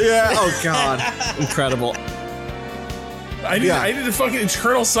Moon." Yeah. Oh God. Incredible. I need to fucking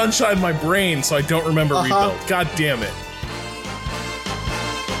Eternal Sunshine in my brain so I don't remember Rebuild. God damn it.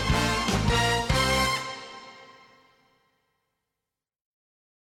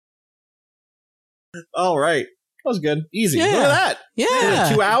 All right. That was good. Easy. Yeah. Look at that.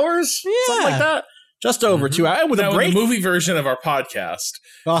 Yeah. 2 hours? Something like that. Just over 2 hours. With Now, a break. in the movie version of our podcast,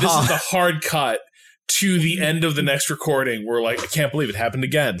 this is the hard cut to the end of the next recording. We're like, I can't believe it happened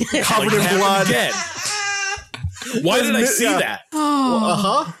again. Covered in blood. Again. Why did I see that?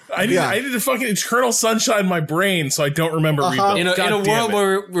 I need to fucking Eternal Sunshine in my brain so I don't remember Rebuild. In a world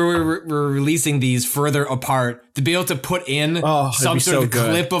where we're releasing these further apart, to be able to put in some sort of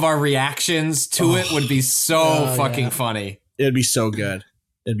clip of our reactions to it would be so fucking funny. It'd be so good.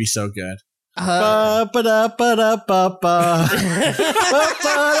 It'd be so good.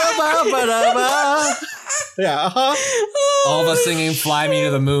 Yeah. All of us singing "Fly Me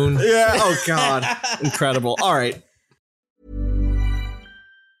to the Moon." Yeah. Oh God. Incredible. All right.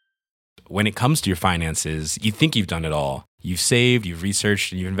 When it comes to your finances, you think you've done it all. You've saved, you've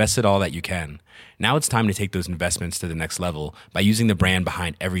researched, and you've invested all that you can. Now it's time to take those investments to the next level by using the brand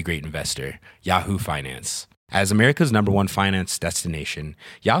behind every great investor, Yahoo Finance. As America's #1 finance destination,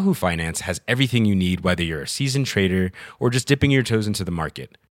 Yahoo Finance has everything you need, whether you're a seasoned trader or just dipping your toes into the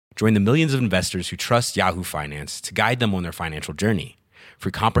market. Join the millions of investors who trust Yahoo Finance to guide them on their financial journey.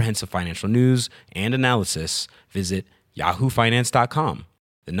 For comprehensive financial news and analysis, visit yahoofinance.com,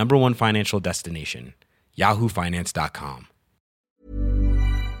 the #1 financial destination, yahoofinance.com.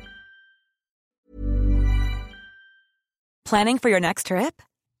 Planning for your next trip?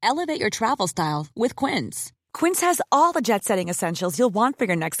 Elevate your travel style with Quince. Quince has all the jet-setting essentials you'll want for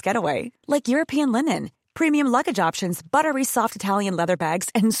your next getaway, like European linen, premium luggage options, buttery soft Italian leather bags,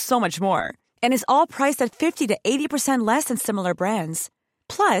 and so much more. And is all priced at 50 to 80% less than similar brands.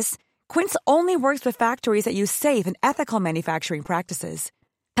 Plus, Quince only works with factories that use safe and ethical manufacturing practices.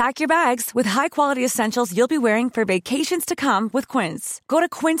 Pack your bags with high-quality essentials you'll be wearing for vacations to come with Quince. Go to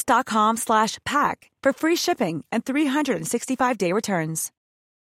quince.com/pack for free shipping and 365-day returns.